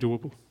absolutely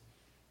doable.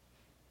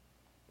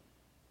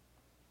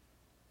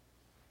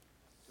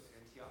 So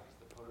Antioch is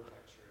the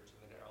prototype church,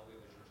 and then all the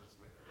other churches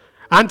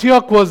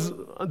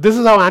with it. This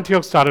is how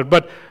Antioch started,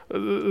 but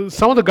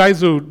some of the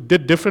guys who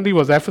did differently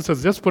was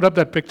Ephesus. Just put up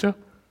that picture.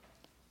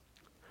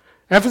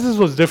 Ephesus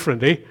was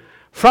different, eh?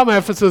 From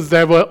Ephesus,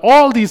 there were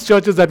all these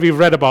churches that we've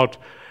read about.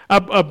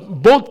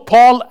 Both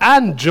Paul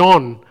and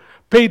John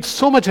paid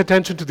so much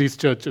attention to these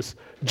churches.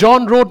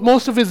 John wrote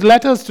most of his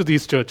letters to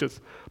these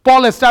churches.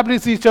 Paul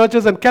established these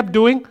churches and kept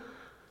doing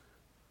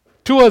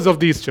tours of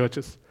these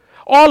churches.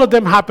 All of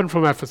them happened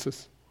from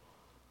Ephesus.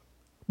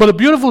 But the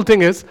beautiful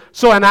thing is,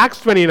 so an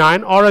Acts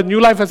 29 or a New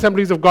Life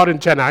Assemblies of God in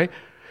Chennai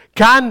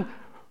can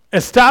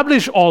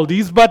establish all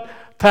these, but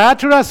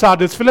Thyatira,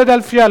 Sardis,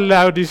 Philadelphia,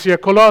 Laodicea,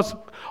 Colossus,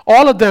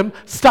 all of them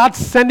start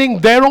sending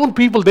their own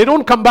people. They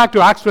don't come back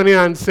to Acts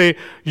 29 and say,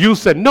 you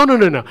send. No.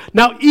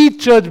 Now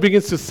each church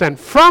begins to send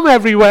from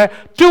everywhere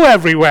to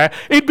everywhere.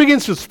 It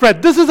begins to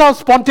spread. This is how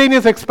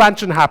spontaneous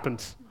expansion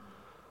happens.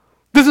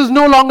 This is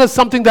no longer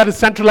something that is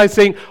centralized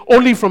saying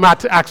only from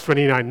Acts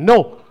 29.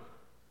 No.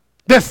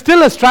 There's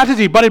still a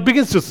strategy, but it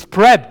begins to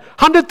spread.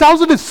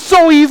 100,000 is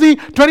so easy.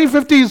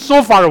 2050 is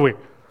so far away.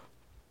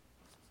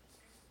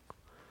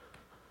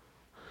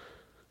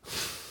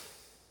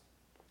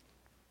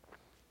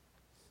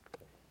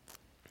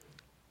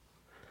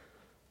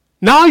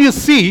 Now you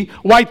see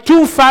why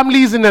 2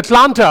 families in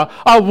Atlanta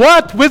are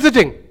worth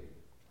visiting.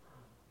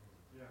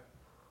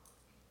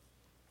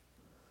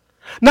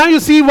 Now you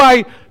see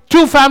why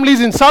 2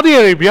 families in Saudi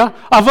Arabia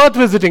are worth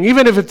visiting,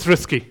 even if it's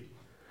risky.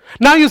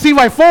 Now you see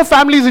why 4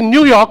 families in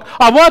New York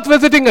are worth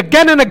visiting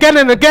again and again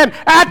and again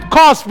at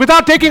cost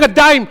without taking a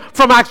dime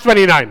from Acts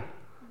 29.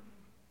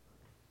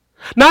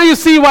 Now you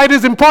see why it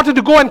is important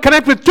to go and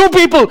connect with 2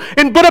 people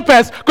in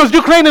Budapest, because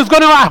Ukraine is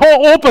going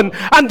to open,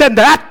 and then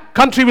that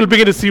country will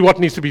begin to see what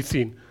needs to be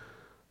seen.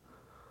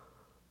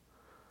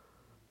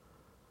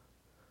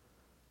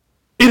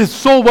 It is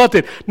so worth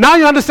it. Now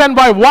you understand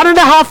why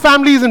 1.5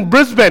 families in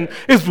Brisbane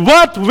is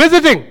worth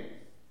visiting.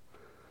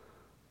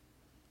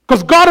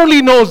 Because God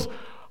only knows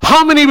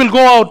how many will go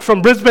out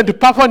from Brisbane to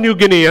Papua New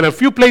Guinea and a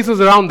few places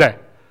around there.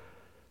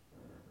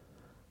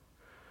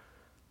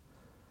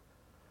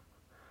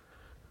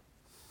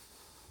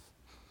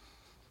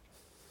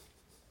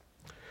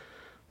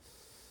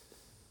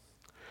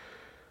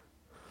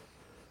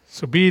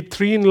 So be it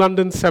 3 in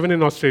London, 7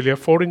 in Australia,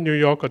 4 in New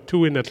York, or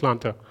 2 in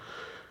Atlanta.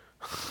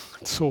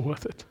 It's so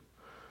worth it.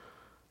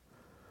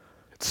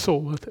 It's so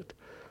worth it.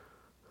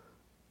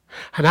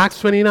 And Acts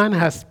 29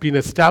 has been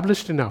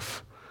established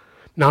enough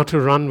now to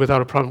run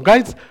without a problem.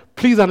 Guys,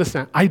 please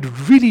understand, I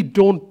really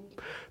don't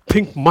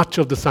think much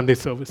of the Sunday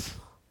service.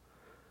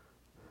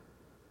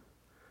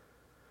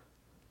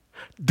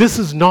 This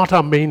is not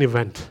our main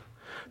event.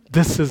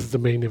 This is the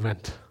main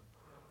event.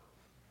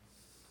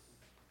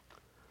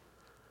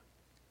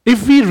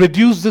 If we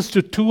reduce this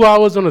to 2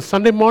 hours on a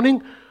Sunday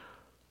morning,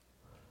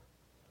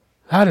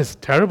 that is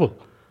terrible.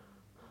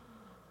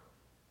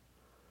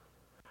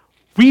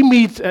 We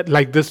meet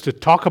like this to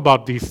talk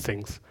about these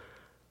things.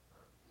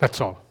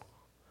 That's all.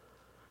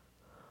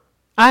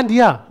 And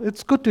yeah,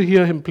 it's good to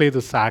hear him play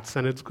the sax,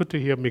 and it's good to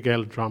hear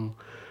Miguel drum.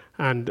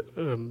 And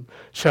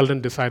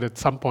Sheldon decided at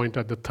some point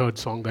at the 3rd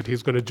song that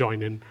he's going to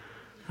join in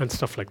and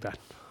stuff like that.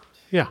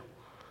 Yeah.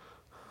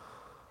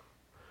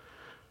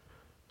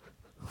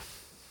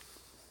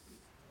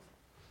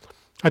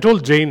 I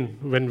told Jane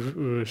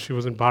when she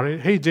was in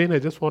Bahrain, hey Jane, I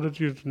just wanted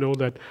you to know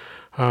that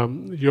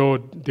your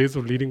days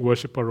of leading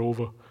worship are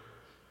over.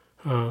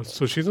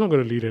 So she's not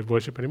going to lead at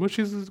worship anymore.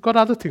 She's got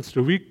other things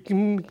to do. We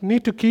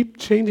need to keep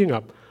changing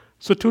up.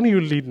 So Tony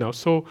will lead now.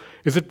 So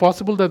is it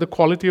possible that the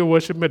quality of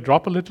worship may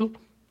drop a little?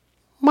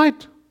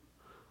 Might.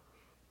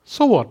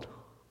 So what?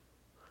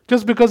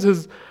 Just because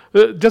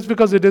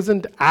it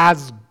isn't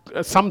as,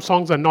 some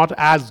songs are not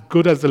as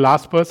good as the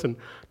last person,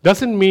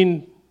 doesn't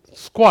mean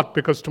squat,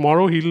 because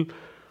tomorrow he'll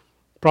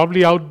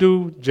probably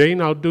outdo Jane,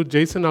 outdo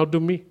Jason,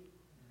 outdo me.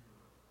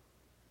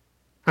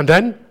 And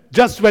then,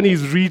 just when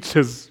he's reached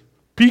his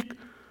peak,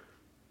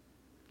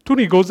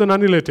 Tony goes and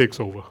Anile takes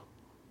over.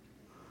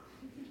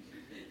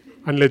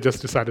 Anile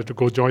just decided to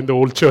go join the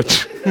old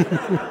church.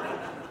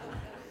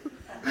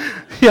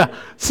 Yeah,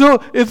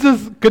 so it's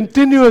this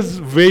continuous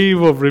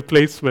wave of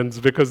replacements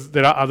because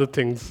there are other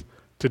things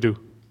to do.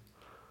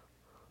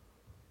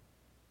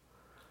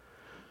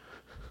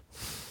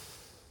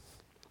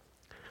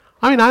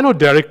 I mean, I know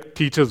Derek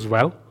teaches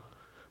well,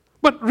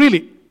 but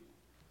really,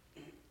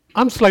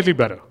 I'm slightly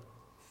better.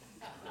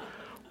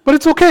 But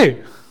it's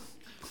okay.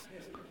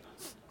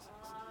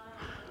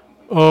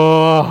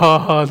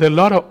 Oh, there are a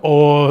lot of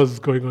ohs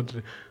going on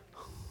today.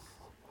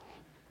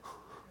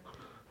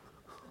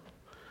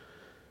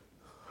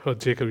 Oh,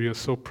 Jacob, you're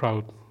so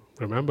proud.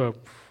 Remember,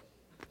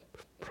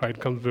 pride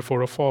comes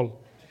before a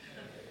fall.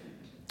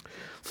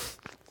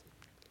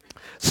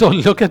 So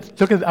look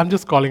at. I'm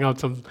just calling out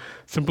some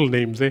simple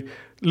names.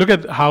 Look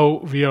at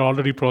how we are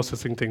already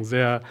processing things.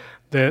 There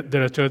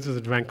are churches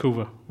in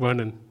Vancouver,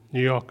 Vernon,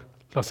 New York,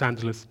 Los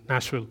Angeles,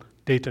 Nashville,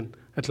 Dayton,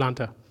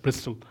 Atlanta,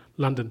 Bristol,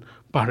 London,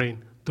 Bahrain,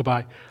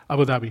 Dubai,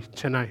 Abu Dhabi,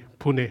 Chennai,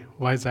 Pune,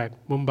 Vizag,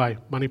 Mumbai,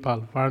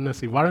 Manipal,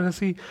 Varanasi.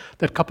 Varanasi,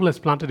 that couple has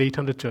planted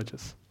 800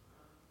 churches.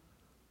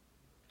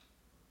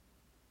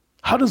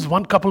 How does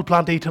one couple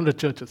plant 800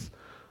 churches?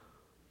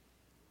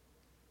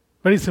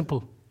 Very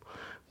simple.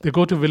 They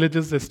go to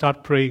villages, they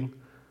start praying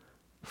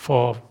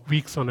for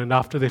weeks on, and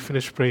after they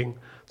finish praying,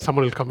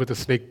 someone will come with a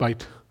snake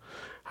bite,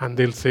 and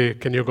they'll say,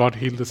 can your God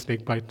heal the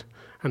snake bite?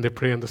 And they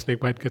pray, and the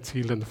snake bite gets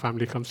healed, and the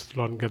family comes to the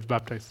Lord and gets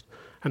baptized.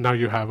 And now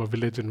you have a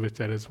village in which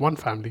there is one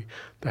family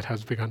that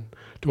has begun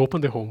to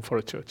open their home for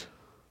a church.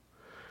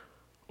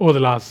 Over the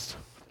last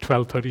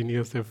 12, 13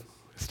 years, they've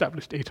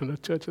established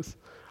 800 churches.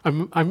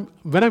 When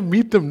I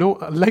meet them,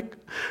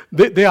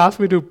 they ask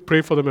me to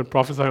pray for them and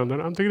prophesy on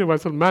them. I'm thinking to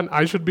myself, man,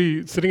 I should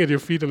be sitting at your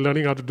feet and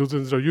learning how to do this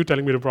instead of you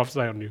telling me to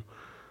prophesy on you.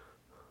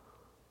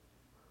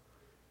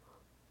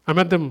 I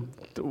met them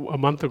a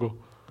month ago.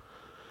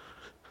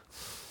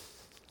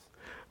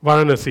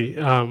 Varanasi,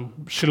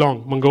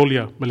 Shillong,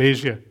 Mongolia,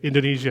 Malaysia,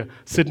 Indonesia,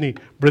 Sydney,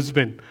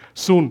 Brisbane,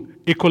 soon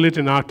Iqaluit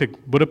in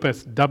Arctic,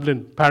 Budapest,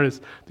 Dublin,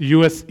 Paris, the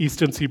US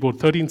Eastern Seaboard,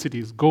 13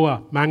 cities,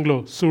 Goa,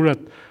 Mangalore, Surat,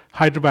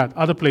 Hyderabad,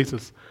 other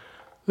places.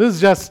 This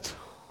is just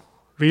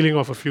reeling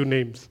off a few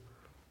names.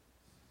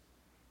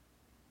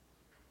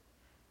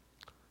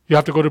 You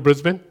have to go to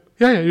Brisbane?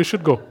 Yeah, you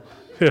should go.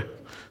 Yeah.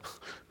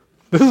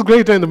 This is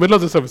great. In the middle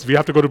of the service, we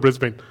have to go to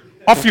Brisbane.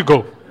 Off you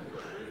go.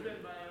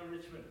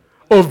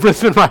 Oh,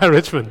 Brisbane via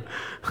Richmond.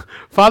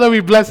 Father, we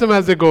bless them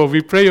as they go.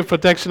 We pray your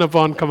protection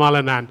upon Kamal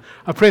and Ann.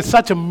 I pray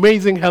such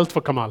amazing health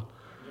for Kamal.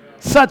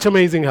 Such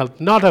amazing health.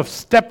 Not a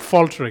step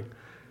faltering.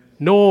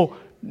 No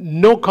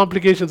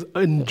complications.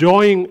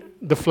 Enjoying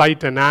the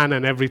flight and Ann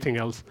and everything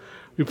else.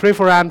 We pray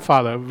for Ann,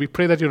 Father. We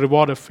pray that you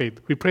reward her faith.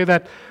 We pray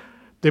that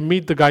they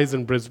meet the guys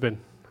in Brisbane.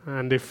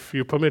 And if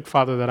you permit,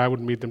 Father, that I would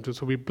meet them too.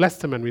 So we bless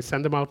them and we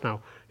send them out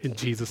now. In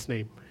Jesus'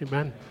 name.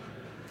 Amen.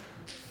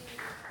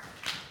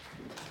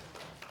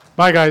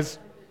 Bye, guys.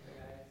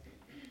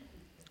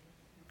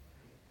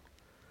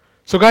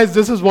 So, guys,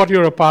 this is what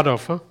you're a part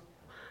of. Huh?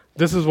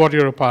 This is what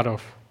you're a part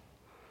of.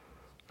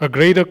 A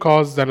greater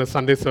cause than a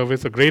Sunday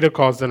service, a greater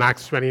cause than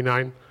Acts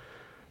 29,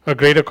 a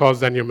greater cause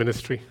than your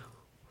ministry.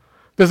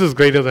 This is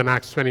greater than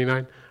Acts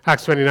 29.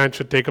 Acts 29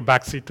 should take a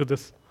backseat to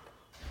this.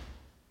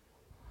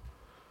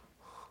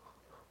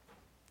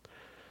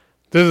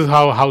 This is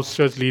how house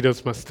church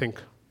leaders must think.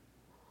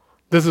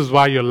 This is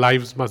why your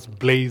lives must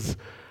blaze.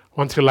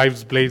 Once your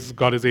lives blaze,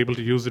 God is able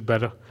to use it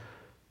better.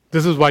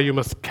 This is why you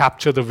must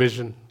capture the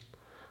vision.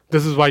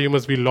 This is why you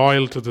must be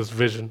loyal to this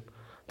vision.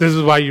 This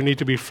is why you need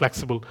to be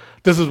flexible.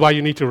 This is why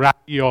you need to wrap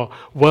your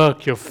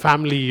work, your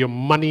family, your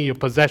money, your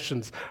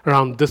possessions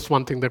around this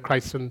one thing that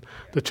Christ and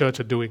the church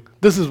are doing.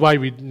 This is why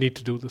we need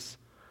to do this.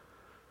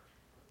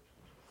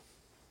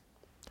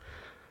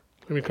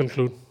 Let me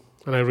conclude,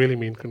 and I really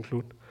mean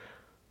conclude.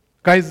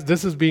 Guys,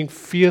 this is being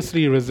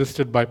fiercely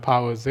resisted by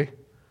powers, eh?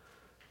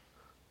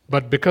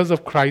 But because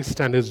of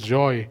Christ and his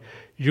joy,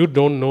 you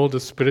don't know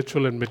the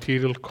spiritual and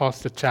material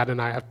cost that Chad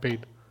and I have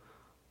paid.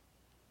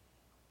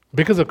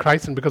 Because of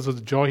Christ and because of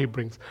the joy he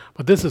brings.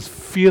 But this has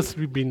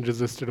fiercely been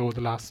resisted over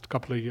the last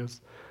couple of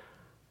years.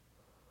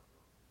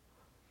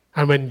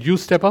 And when you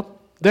step up,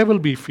 there will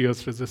be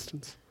fierce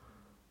resistance.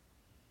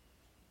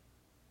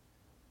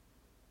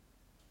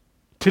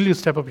 Till you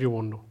step up, you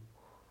won't know.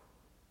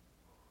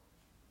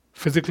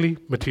 Physically,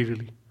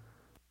 materially.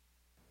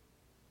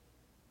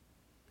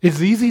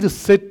 It's easy to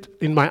sit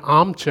in my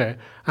armchair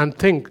and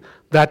think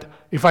that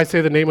if I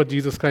say the name of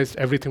Jesus Christ,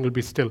 everything will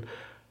be still.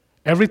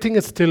 Everything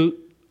is still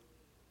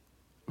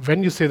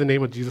when you say the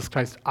name of Jesus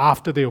Christ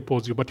after they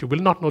oppose you, but you will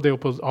not know their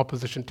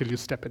opposition till you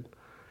step in.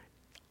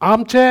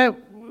 Armchair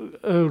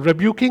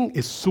rebuking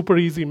is super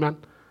easy, man.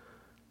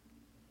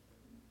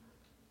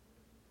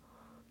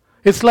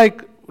 It's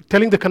like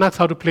telling the Canucks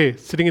how to play,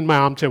 sitting in my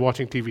armchair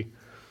watching TV.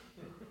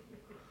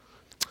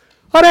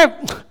 All right.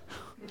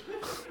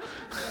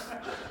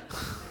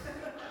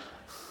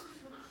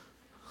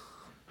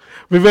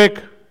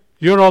 Vivek,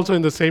 you're also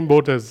in the same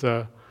boat as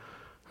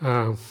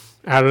Aaron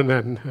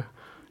and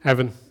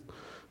Evan.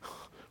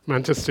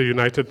 Manchester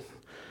United.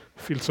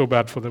 Feel so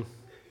bad for them.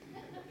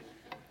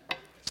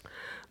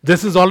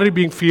 This is already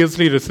being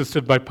fiercely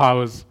resisted by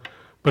powers,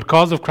 but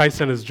because of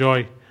Christ and his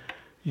joy,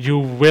 you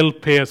will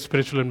pay a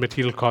spiritual and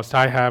material cost.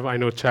 I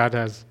know Chad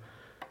has.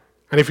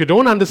 And if you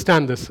don't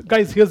understand this,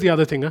 guys, here's the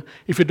other thing. Huh?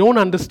 If you don't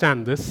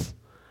understand this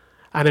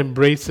and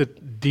embrace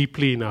it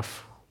deeply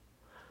enough,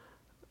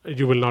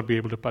 you will not be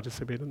able to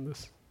participate in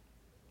this.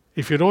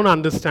 If you don't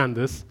understand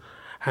this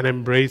and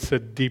embrace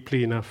it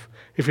deeply enough,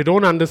 if you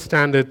don't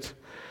understand it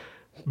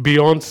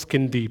beyond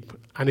skin deep,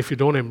 and if you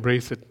don't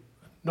embrace it,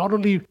 not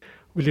only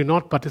will you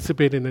not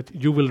participate in it,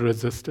 you will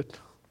resist it.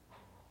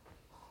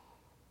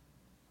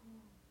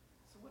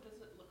 So what does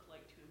it look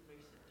like to embrace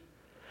it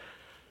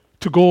deeply?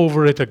 To go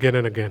over it again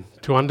and again,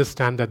 to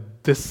understand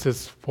that this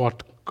is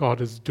what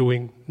God is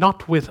doing,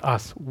 not with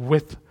us,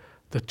 with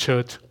the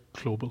church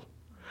global.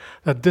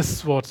 That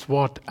this was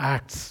what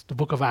Acts, the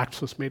book of Acts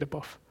was made up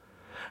of.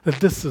 That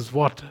this is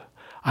what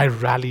I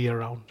rally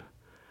around.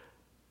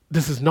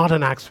 This is not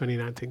an Acts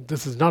 29 thing.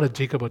 This is not a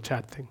Jacob or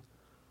Chad thing.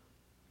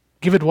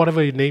 Give it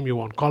whatever name you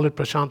want. Call it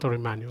Prashant or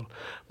Emmanuel.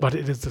 But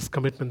it is this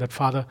commitment that,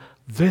 Father,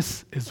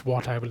 this is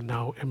what I will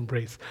now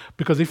embrace.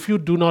 Because if you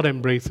do not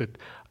embrace it,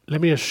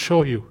 let me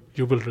assure you,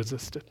 you will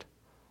resist it.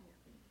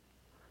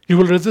 You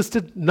will resist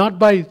it not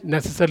by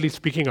necessarily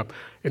speaking up.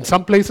 In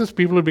some places,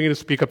 people will begin to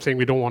speak up saying,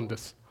 we don't want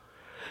this.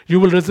 You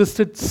will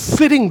resist it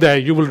sitting there.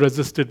 You will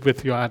resist it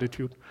with your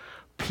attitude.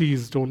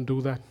 Please don't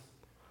do that.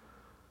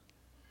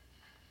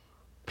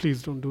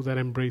 Please don't do that.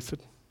 Embrace it.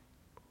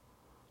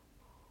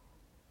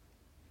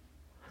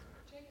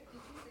 Jacob, did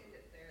you say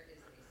that there is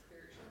a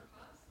spiritual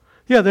cost?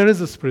 Yeah, there is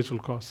a spiritual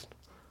cost.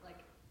 Like,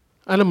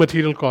 And a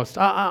material cost.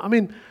 I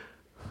mean,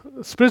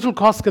 spiritual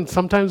costs can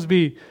sometimes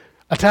be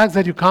attacks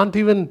that you can't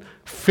even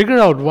figure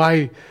out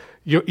why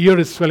your ear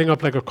is swelling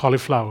up like a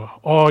cauliflower,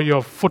 or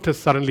your foot has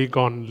suddenly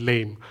gone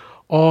lame,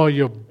 or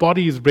your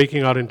body is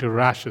breaking out into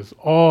rashes,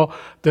 or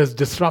there's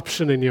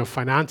disruption in your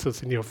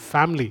finances, in your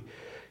family,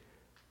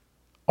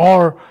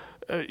 or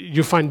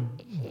you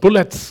find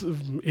bullets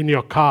in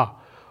your car,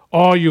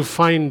 or you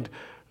find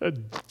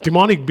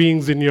demonic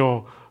beings in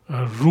your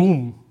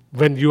room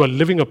when you are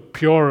living a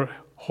pure,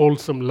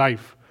 wholesome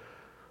life,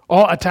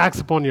 or attacks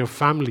upon your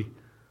family.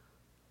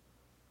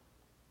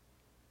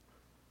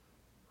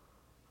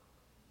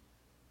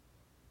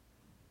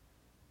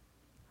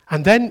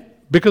 And then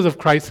because of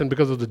Christ and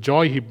because of the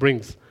joy he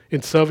brings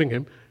in serving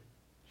him,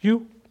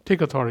 you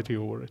take authority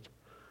over it.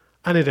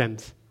 And it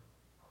ends.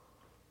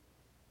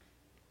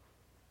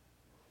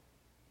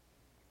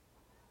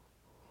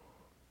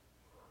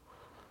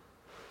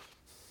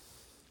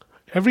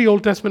 Every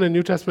Old Testament and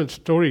New Testament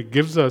story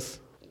gives us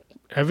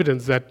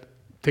evidence that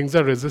things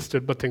are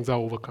resisted, but things are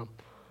overcome.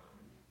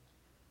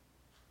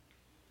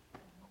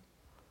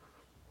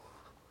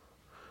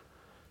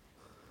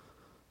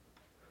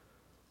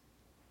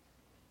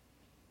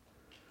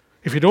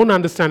 If you don't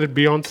understand it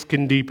beyond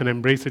skin deep and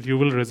embrace it, you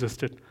will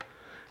resist it.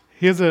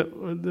 Here's the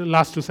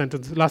last three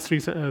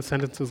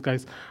sentences,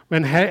 guys.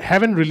 When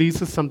heaven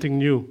releases something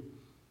new,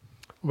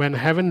 when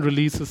heaven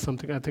releases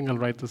something, I think I'll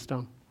write this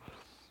down.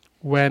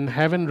 When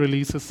heaven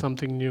releases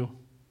something new,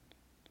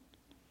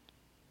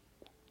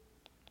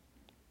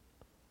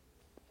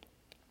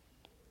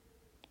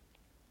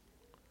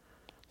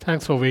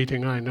 thanks for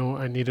waiting. I know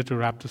I needed to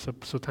wrap this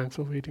up, so thanks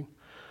for waiting.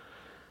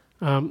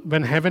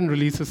 When heaven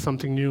releases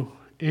something new,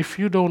 if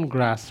you don't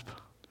grasp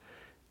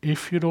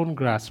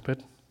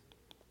it,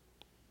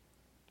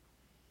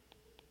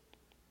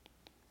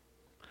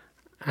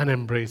 and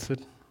embrace it,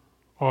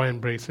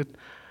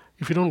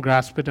 if you don't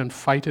grasp it and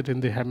fight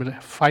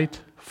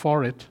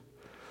for it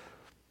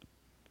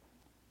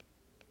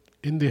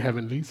in the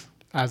heavenlies,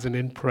 as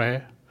in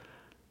prayer,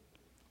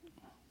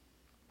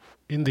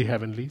 in the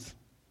heavenlies,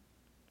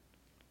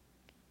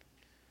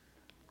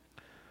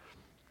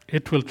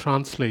 it will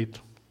translate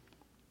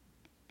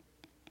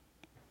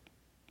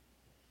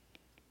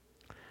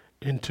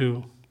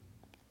into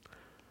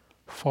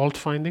fault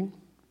finding,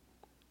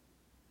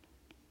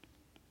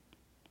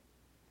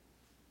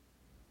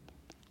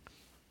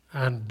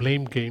 and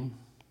blame game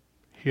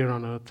here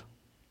on earth.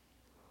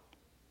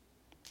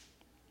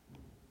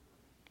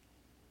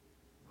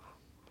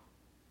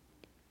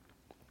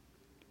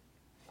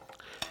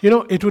 You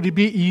know, it would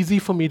be easy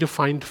for me to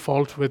find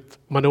fault with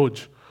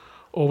Manoj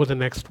over the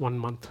next 1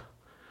 month.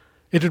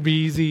 It would be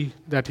easy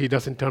that he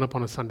doesn't turn up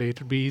on a Sunday. It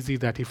would be easy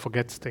that he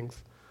forgets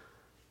things.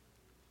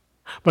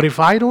 But if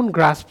I don't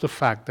grasp the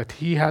fact that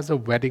he has a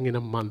wedding in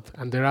a month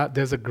and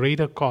there's a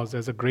greater cause,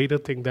 there's a greater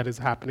thing that is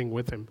happening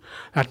with him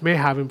that may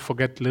have him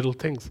forget little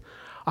things,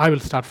 I will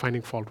start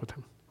finding fault with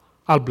him.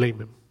 I'll blame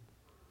him.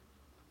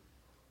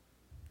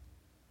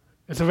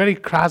 It's a very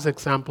crass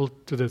example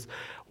to this.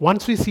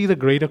 Once we see the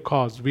greater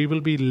cause, we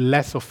will be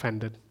less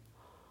offended.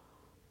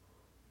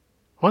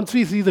 Once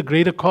we see the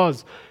greater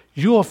cause,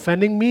 you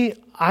offending me,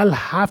 I'll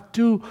have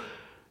to,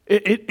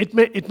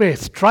 it may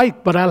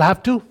strike, but I'll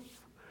have to.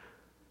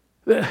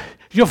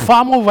 You're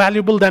far more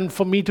valuable than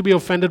for me to be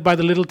offended by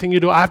the little thing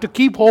you do. I have to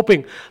keep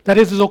hoping that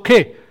it is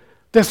okay.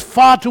 There's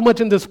far too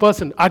much in this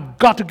person. I've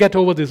got to get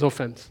over this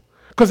offense.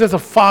 Because there's a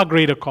far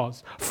greater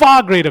cause.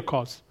 Far greater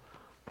cause.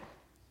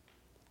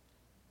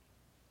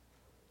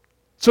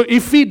 So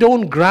if we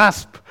don't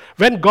grasp,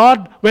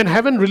 when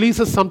heaven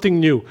releases something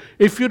new,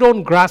 if you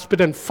don't grasp it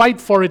and fight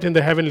for it in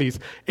the heavenlies,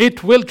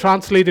 it will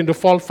translate into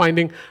fault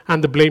finding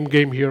and the blame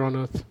game here on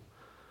earth.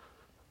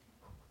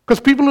 Because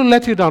people will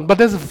let you down, but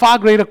there's a far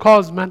greater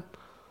cause, man.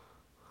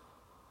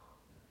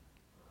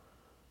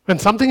 When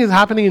something is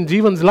happening in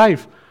Jeevan's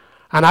life,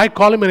 and I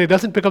call him and he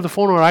doesn't pick up the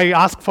phone, or I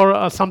ask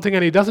for something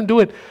and he doesn't do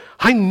it,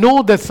 I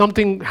know there's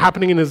something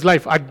happening in his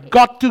life. I've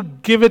got to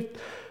give it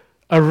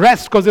a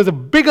rest because there's a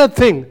bigger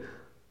thing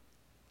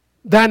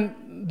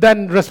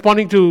than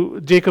responding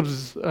to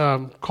Jacob's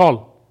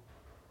call.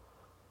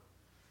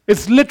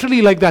 It's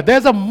literally like that.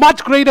 There's a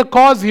much greater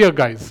cause here,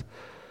 guys.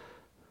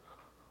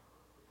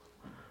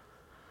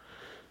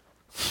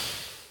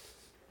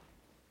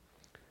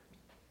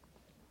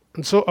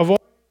 And so avoid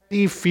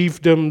any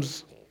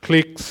fiefdoms,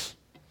 cliques.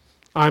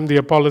 I'm the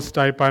Apollos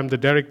type, I'm the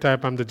Derek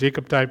type, I'm the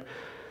Jacob type.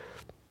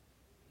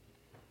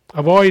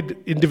 Avoid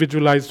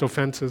individualized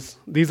offenses.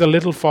 These are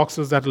little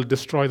foxes that will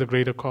destroy the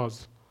greater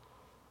cause.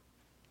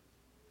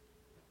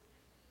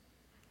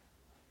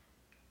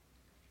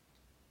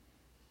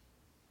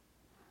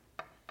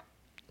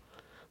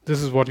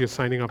 This is what you're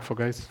signing up for,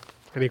 guys.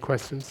 Any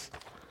questions?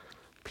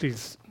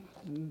 Please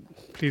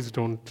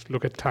don't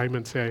look at time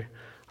and say,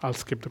 I'll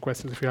skip the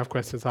questions. If you have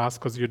questions, ask,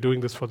 because you're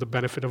doing this for the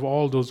benefit of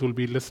all those who will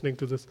be listening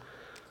to this.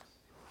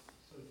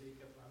 So,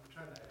 Jacob, I'm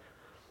trying to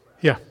wrap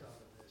Yeah. this up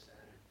in this,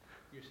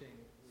 and you're saying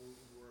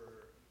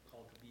we're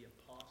called to be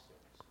apostles,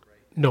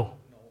 right?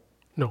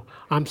 No.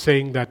 I'm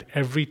saying that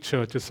every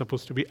church is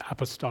supposed to be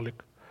apostolic.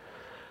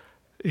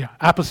 Yeah,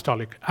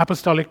 apostolic.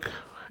 Apostolic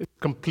is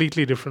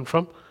completely different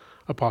from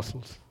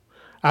apostles.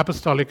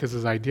 Apostolic is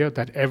this idea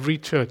that every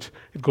church,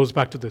 it goes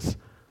back to this.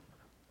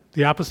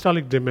 The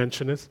apostolic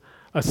dimension is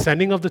a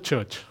sending of the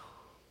church.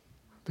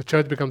 The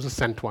church becomes a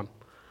sent one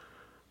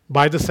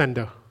by the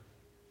sender,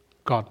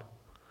 God,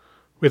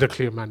 with a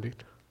clear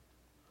mandate.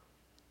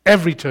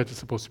 Every church is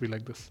supposed to be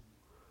like this.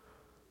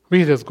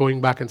 We're just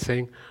going back and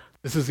saying,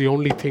 this is the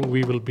only thing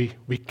we will be.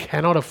 We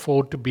cannot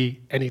afford to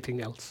be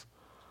anything else.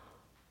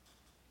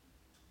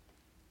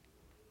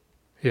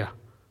 Yeah.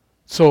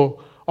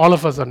 So all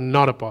of us are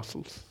not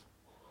apostles.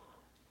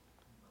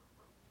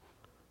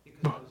 Because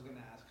I was going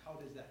to ask, how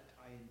does that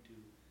tie into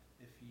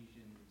if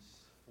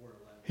Ephesians 4:11.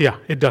 Yeah,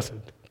 it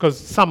doesn't. Because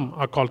some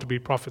are called to be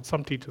prophets,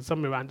 some teachers,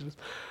 some evangelists.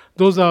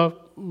 Those are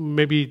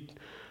maybe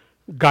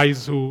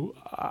guys who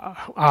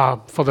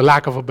are, for the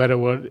lack of a better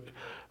word,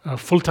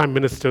 full-time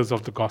ministers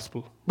of the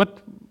gospel.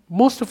 But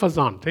most of us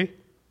aren't, eh?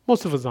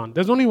 Most of us aren't.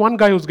 There's only one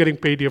guy who's getting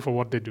paid here for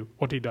what they do,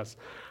 what he does.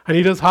 And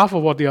he does half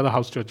of what the other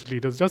house church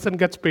leaders does and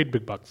gets paid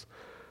big bucks.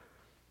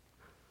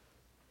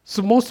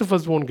 So most of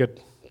us won't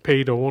get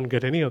paid or won't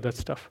get any of that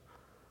stuff.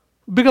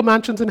 Bigger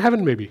mansions in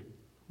heaven maybe,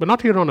 but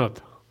not here on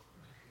earth.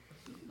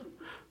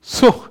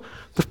 So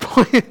the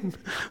point,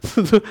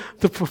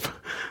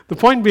 the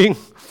point being,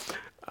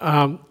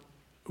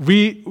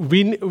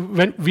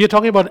 when we are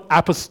talking about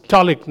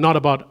apostolic, not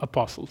about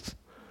apostles,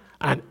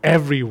 and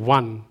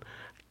everyone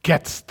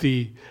gets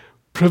the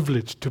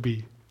privilege to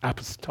be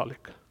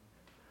apostolic,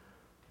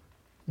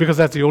 because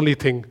that's the only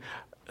thing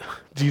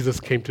Jesus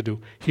came to do.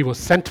 He was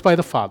sent by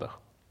the Father.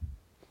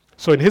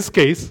 So in his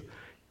case,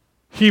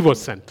 he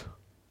was sent.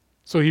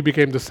 So he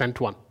became the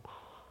sent one,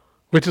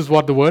 which is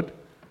what the word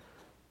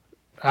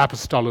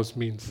apostolos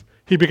means.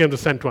 He became the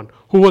sent one.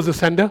 Who was the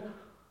sender?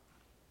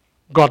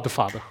 God the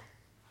Father.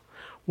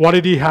 What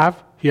did he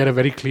have? He had a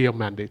very clear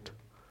mandate.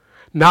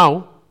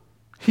 Now,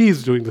 he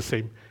is doing the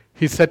same.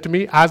 He said to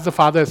me, as the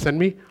Father has sent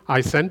me, I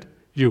send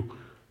you.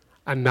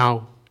 And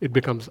now it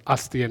becomes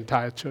us, the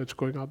entire church,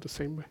 going out the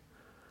same way.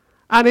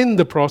 And in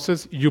the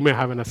process, you may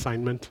have an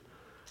assignment.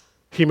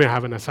 He may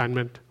have an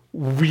assignment.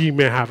 We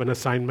may have an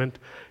assignment.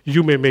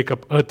 You may make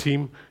up a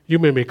team. You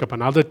may make up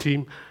another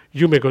team.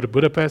 You may go to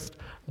Budapest.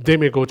 They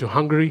may go to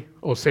Hungary,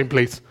 or same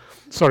place.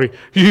 Sorry.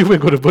 You may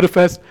go to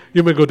Budapest.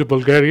 You may go to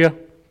Bulgaria.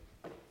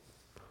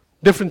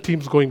 Different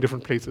teams going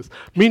different places.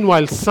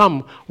 Meanwhile,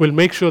 some will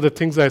make sure that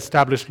things are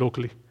established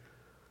locally.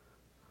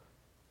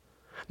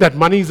 That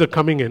monies are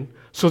coming in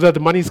so that the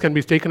monies can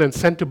be taken and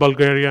sent to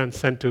Bulgaria and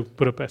sent to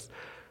Budapest.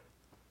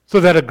 So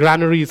that a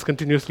granary is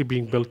continuously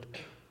being built.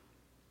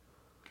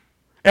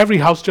 Every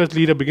house church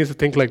leader begins to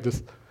think like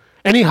this.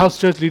 Any house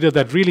church leader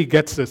that really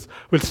gets this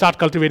will start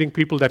cultivating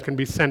people that can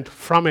be sent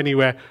from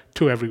anywhere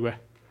to everywhere.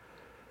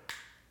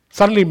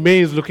 Suddenly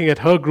May is looking at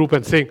her group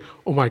and saying,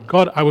 oh my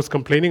God, I was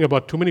complaining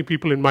about too many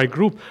people in my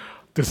group.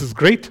 This is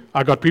great.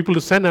 I got people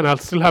to send and I'll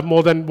still have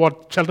more than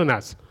what Sheldon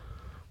has.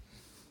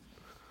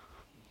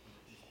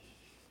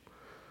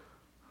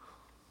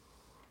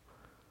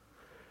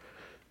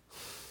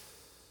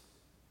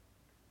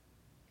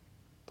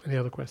 Any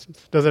other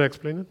questions? Does that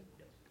explain it?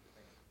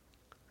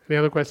 Any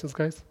other questions,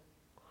 guys?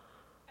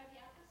 Are the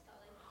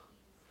apostolic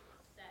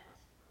keys set?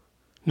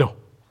 No.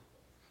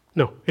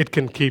 No, it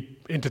can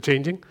keep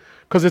interchanging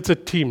because it's a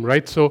team,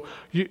 right? So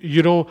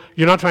you know,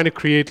 you're not trying to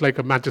create like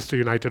a Manchester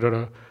United or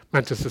a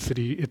Manchester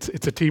City.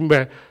 It's a team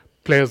where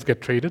players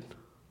get traded.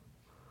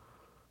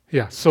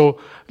 Yeah, so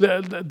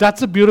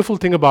that's the beautiful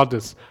thing about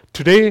this.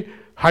 Today,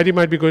 Heidi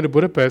might be going to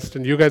Budapest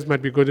and you guys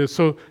might be going to,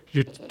 so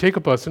you take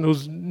a person who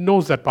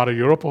knows that part of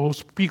Europe or who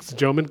speaks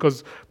German,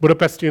 because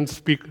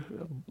Budapestians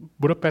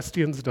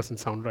doesn't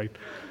sound right.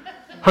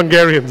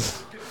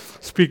 Hungarians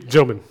speak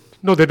German.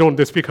 No, they don't,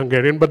 they speak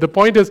Hungarian. But the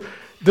point is,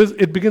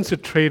 it begins to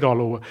trade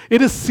all over.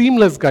 It is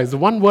seamless, guys. The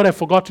one word I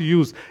forgot to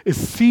use is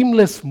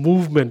seamless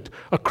movement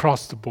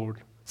across the board.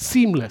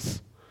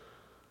 Seamless.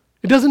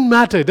 It doesn't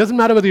matter. It doesn't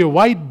matter whether you're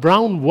white,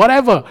 brown,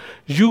 whatever.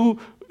 You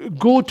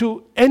go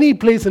to any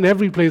place and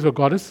every place where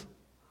God is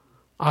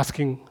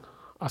asking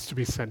us to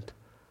be sent.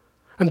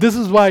 And this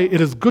is why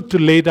it is good to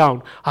lay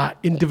down our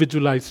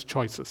individualized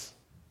choices.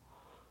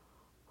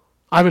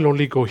 I will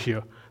only go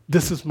here.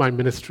 This is my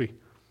ministry.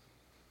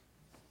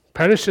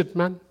 Perish it,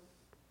 man.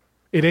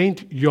 It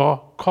ain't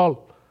your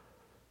call.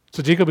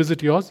 So Jacob, is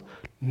it yours?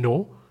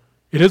 No,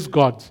 it is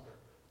God's.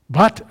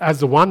 But as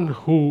the one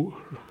who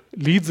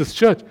leads this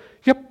church,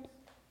 yep,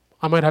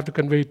 I might have to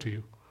convey it to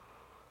you.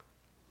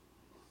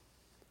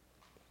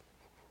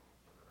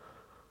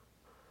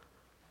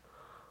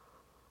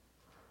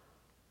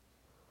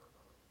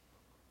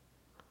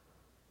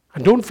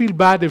 And don't feel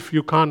bad if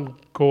you can't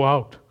go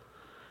out,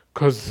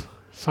 because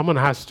someone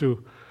has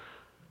to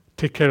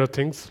take care of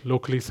things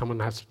locally, someone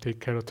has to take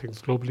care of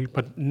things globally,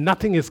 but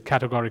nothing is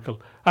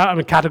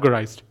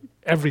categorized.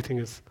 Everything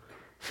is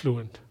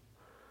fluent.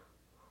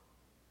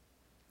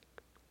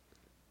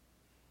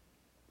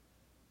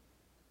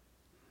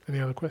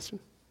 Any other question?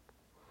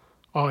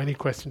 Or any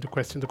question to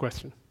question the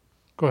question?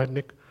 Go ahead,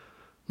 Nick.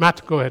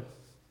 Matt, go ahead.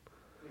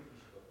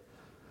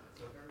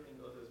 So if everything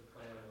goes as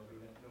planned, there'll be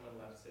no one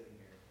left sitting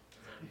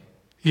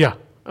here.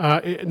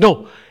 Yeah.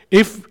 No,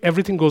 if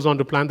everything goes on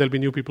to plan, there'll be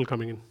new people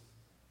coming in.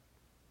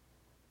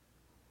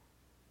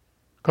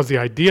 Because the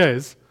idea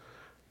is,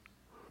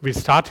 we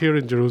start here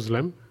in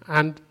Jerusalem,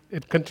 and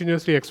it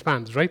continuously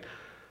expands, right?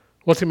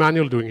 What's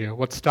Emmanuel doing here?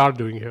 What's Star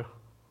doing here?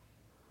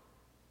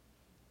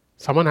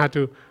 Someone had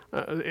to,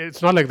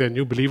 it's not like they're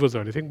new believers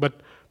or anything, but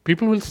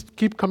people will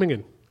keep coming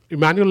in.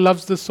 Emmanuel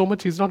loves this so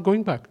much, he's not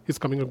going back. He's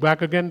coming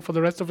back again for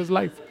the rest of his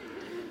life.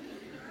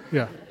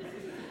 Yeah.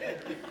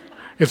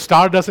 If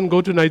Star doesn't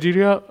go to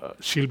Nigeria,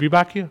 she'll be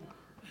back here.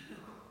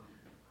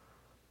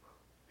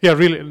 Yeah,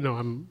 really, no,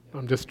 I'm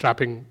just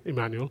trapping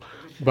Emmanuel.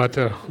 But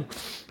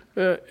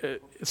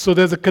so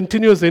there's a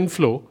continuous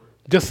inflow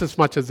just as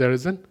much as there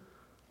is an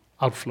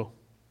outflow.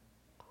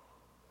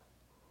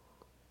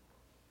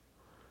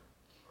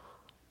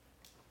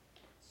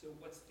 So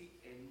what's the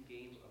end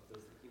game of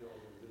those, the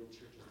little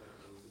churches like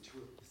those,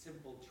 the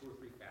simple 2 or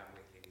 3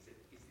 family thing? Is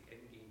the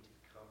end game to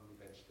become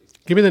eventually?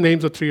 Give me the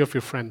names of 3 of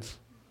your friends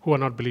who are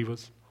not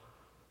believers.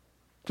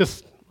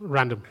 Just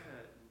random.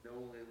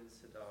 Nolan,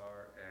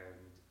 Sidar,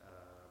 and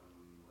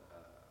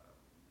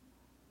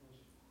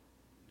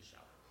Michelle.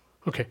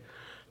 Okay.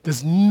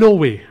 There's no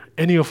way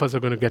any of us are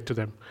going to get to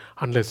them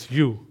unless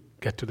you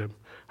get to them.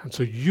 And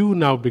so you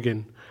now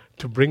begin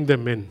to bring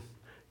them in,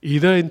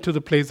 either into the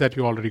place that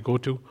you already go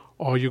to,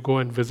 or you go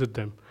and visit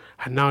them.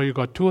 And now you've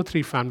got 2 or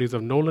 3 families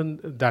of Nolan,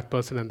 that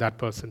person, and that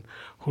person,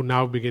 who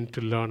now begin to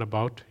learn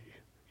about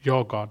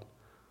your God.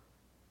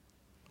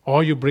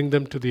 Or you bring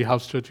them to the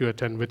house church you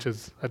attend, which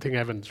is, I think,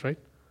 Evans, right?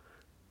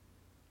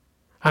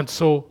 And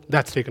so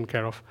that's taken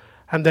care of.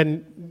 And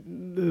then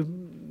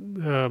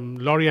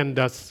Lorian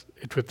does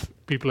it with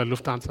people at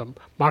Lufthansa.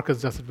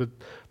 Marcus does it with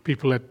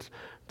people at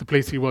the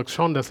place he works.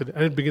 Sean does it,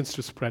 and it begins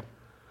to spread.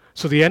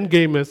 So the end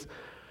game is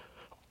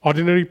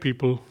ordinary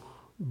people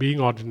being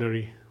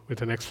ordinary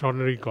with an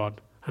extraordinary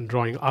God and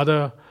drawing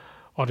other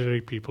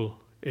ordinary people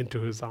into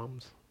his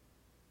arms.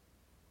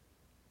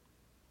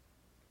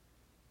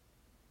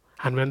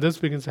 And when this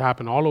begins to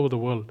happen all over the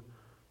world,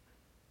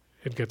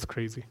 it gets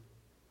crazy.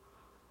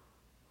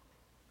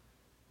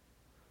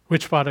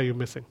 Which part are you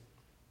missing?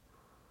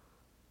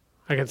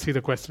 I can see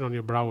the question on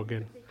your brow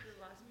again. I think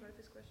the last part of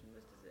this question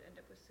was, does it end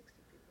up with 60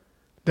 people?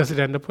 Does it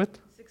end up with?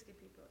 60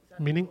 people. Is that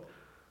the Meaning? goal?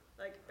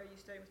 Like, are you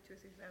starting with 2 or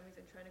 3 families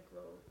and trying to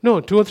grow?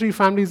 No, 2 or 3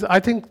 families. I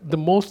think the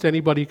most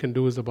anybody can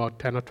do is about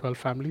 10 or 12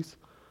 families.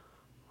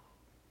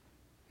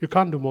 You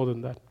can't do more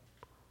than that.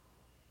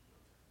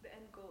 The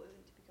end goal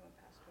isn't to become a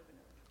pastor of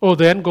another church. Oh,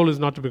 the end goal is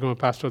not to become a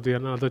pastor of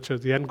another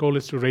church. The end goal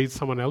is to raise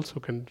someone else who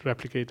can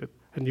replicate it,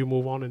 and you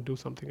move on and do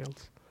something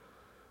else.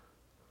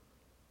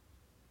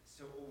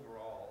 So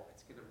overall,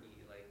 it's going to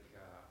be like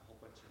a whole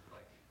bunch of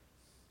like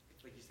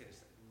you said, it's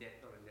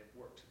not a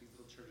network. So these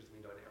little churches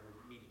may not ever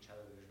meet each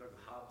other. There's no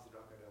hubs. They're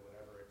not going to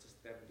whatever. It's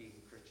just them being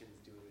Christians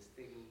doing this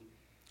thingy.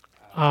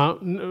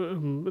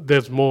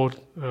 There's more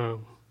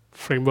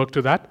framework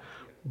to that,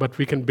 but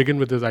we can begin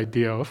with this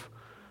idea of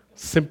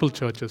simple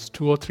churches,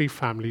 2 or 3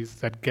 families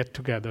that get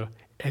together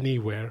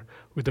anywhere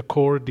with the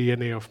core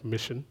DNA of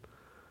mission,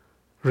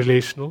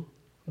 relational,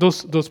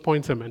 those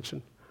points I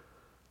mentioned.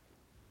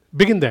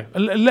 Begin there.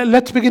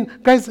 Let's begin.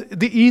 Guys,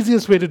 the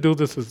easiest way to do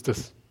this is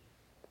this.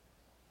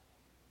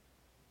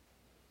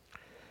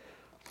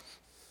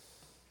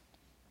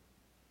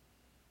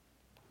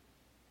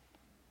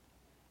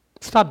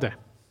 Start there.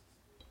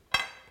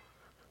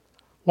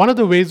 One of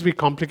the ways we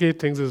complicate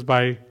things is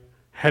by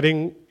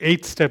heading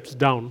 8 steps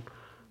down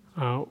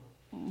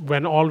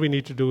when all we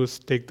need to do is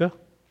take the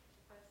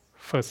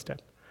first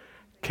step.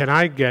 Can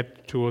I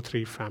get 2 or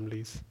 3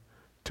 families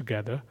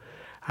together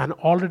and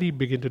already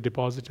begin to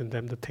deposit in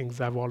them the things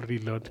I've already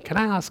learned? Can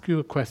I ask you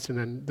a question?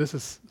 And this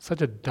is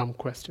such a dumb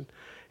question.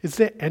 Is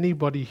there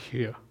anybody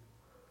here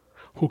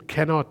who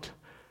cannot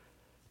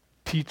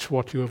teach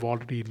what you have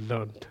already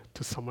learned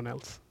to someone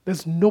else?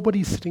 There's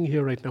nobody sitting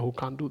here right now who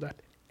can't do that.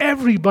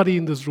 Everybody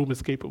in this room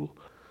is capable.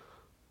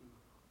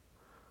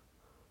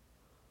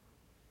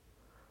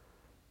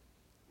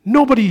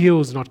 Nobody here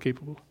is not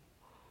capable.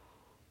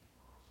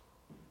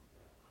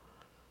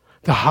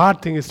 The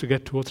hard thing is to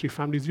get 2 or 3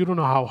 families. You don't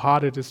know how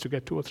hard it is to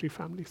get 2 or 3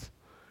 families.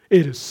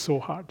 It is so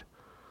hard.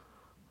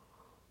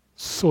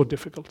 So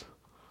difficult.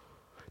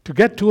 To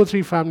get 2 or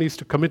 3 families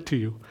to commit to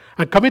you,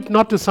 and commit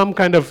not to some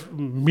kind of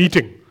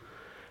meeting,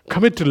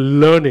 commit to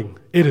learning.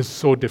 It is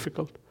so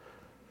difficult.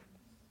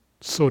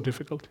 So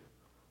difficult.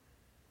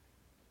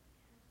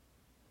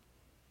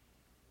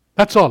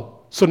 That's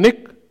all. So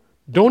Nick,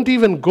 don't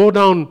even go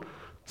down,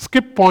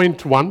 skip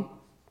point 1.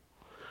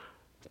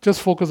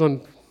 Just focus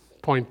on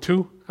point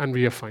 2 and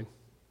we are fine.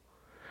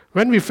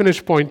 When we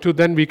finish point 2,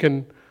 then we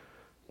can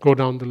go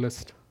down the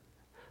list.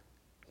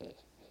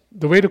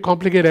 The way to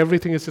complicate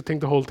everything is to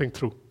think the whole thing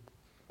through.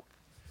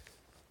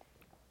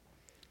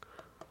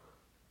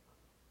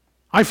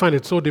 I find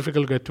it so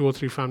difficult to get 2 or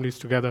 3 families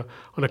together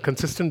on a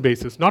consistent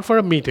basis, not for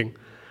a meeting,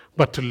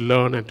 but to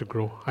learn and to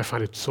grow. I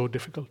find it so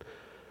difficult.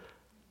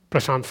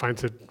 Prashant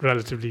finds it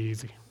relatively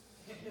easy.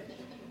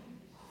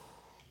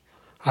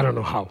 I don't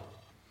know how.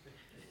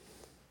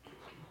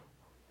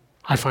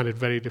 I find it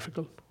very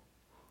difficult.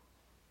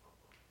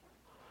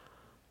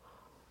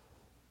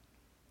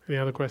 Any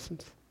other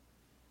questions?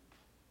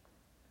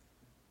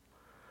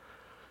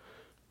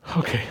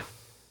 Okay.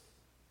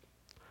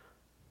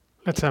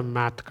 Let's have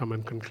Matt come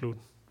and conclude.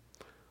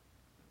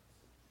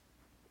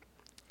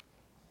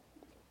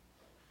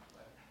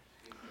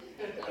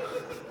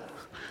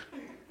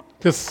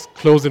 Just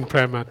close in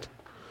prayer, Matt.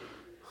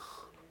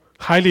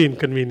 Highly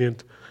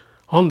inconvenient,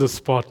 on the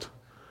spot.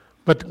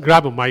 But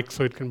grab a mic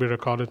so it can be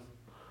recorded.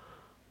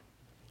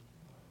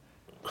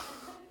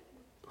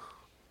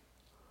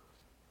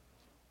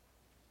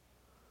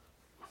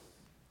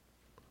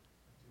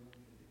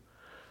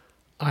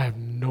 I have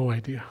no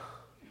idea.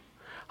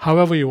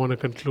 However you want to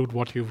conclude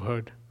what you've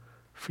heard,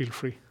 feel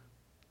free.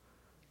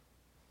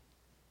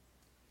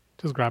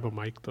 Just grab a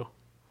mic though.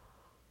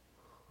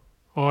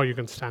 Or you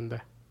can stand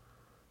there.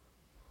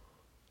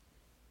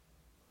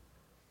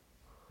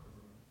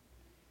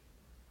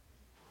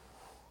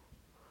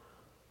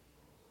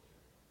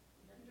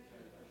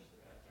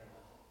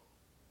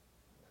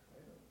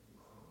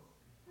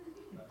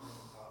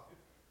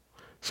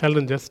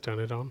 Sheldon, just turn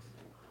it on.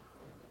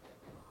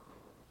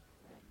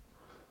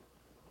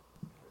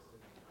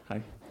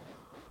 Hi.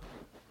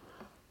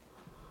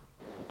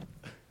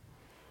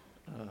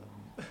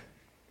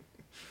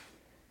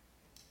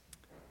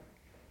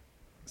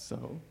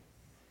 So,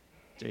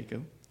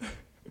 Jacob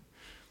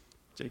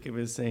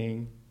is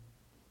saying,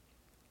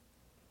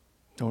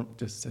 don't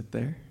just sit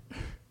there.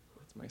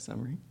 That's my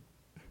summary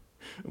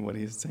of what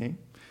he's saying.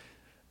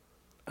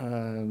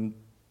 And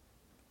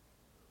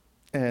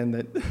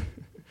that, okay,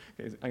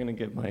 I'm going to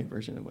give my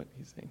version of what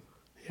he's saying.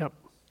 Yep.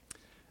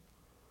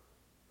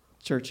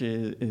 Church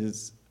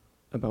is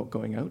about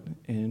going out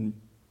and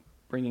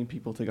bringing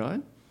people to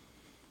God.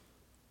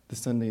 The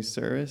Sunday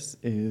service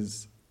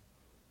is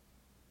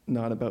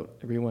not about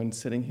everyone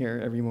sitting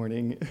here every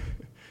morning,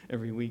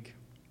 every week,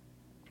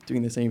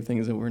 doing the same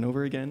things over and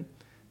over again.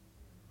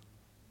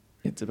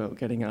 It's about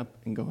getting up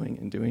and going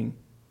and doing.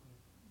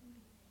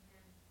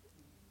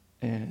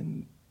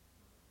 And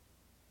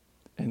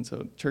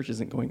so church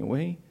isn't going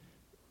away,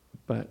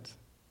 but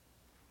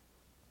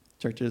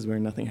church is where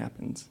nothing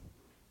happens.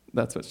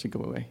 That's what should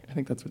go away. I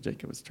think that's what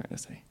Jacob was trying to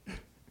say.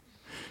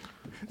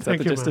 Is that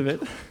the gist of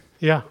it?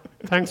 Yeah.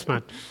 Thanks,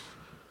 Matt.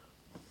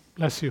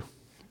 Bless you.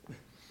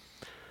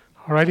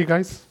 Alrighty,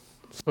 guys.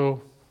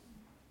 So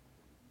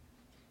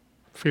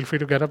feel free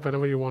to get up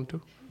whenever you want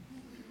to.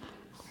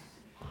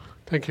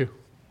 Thank you.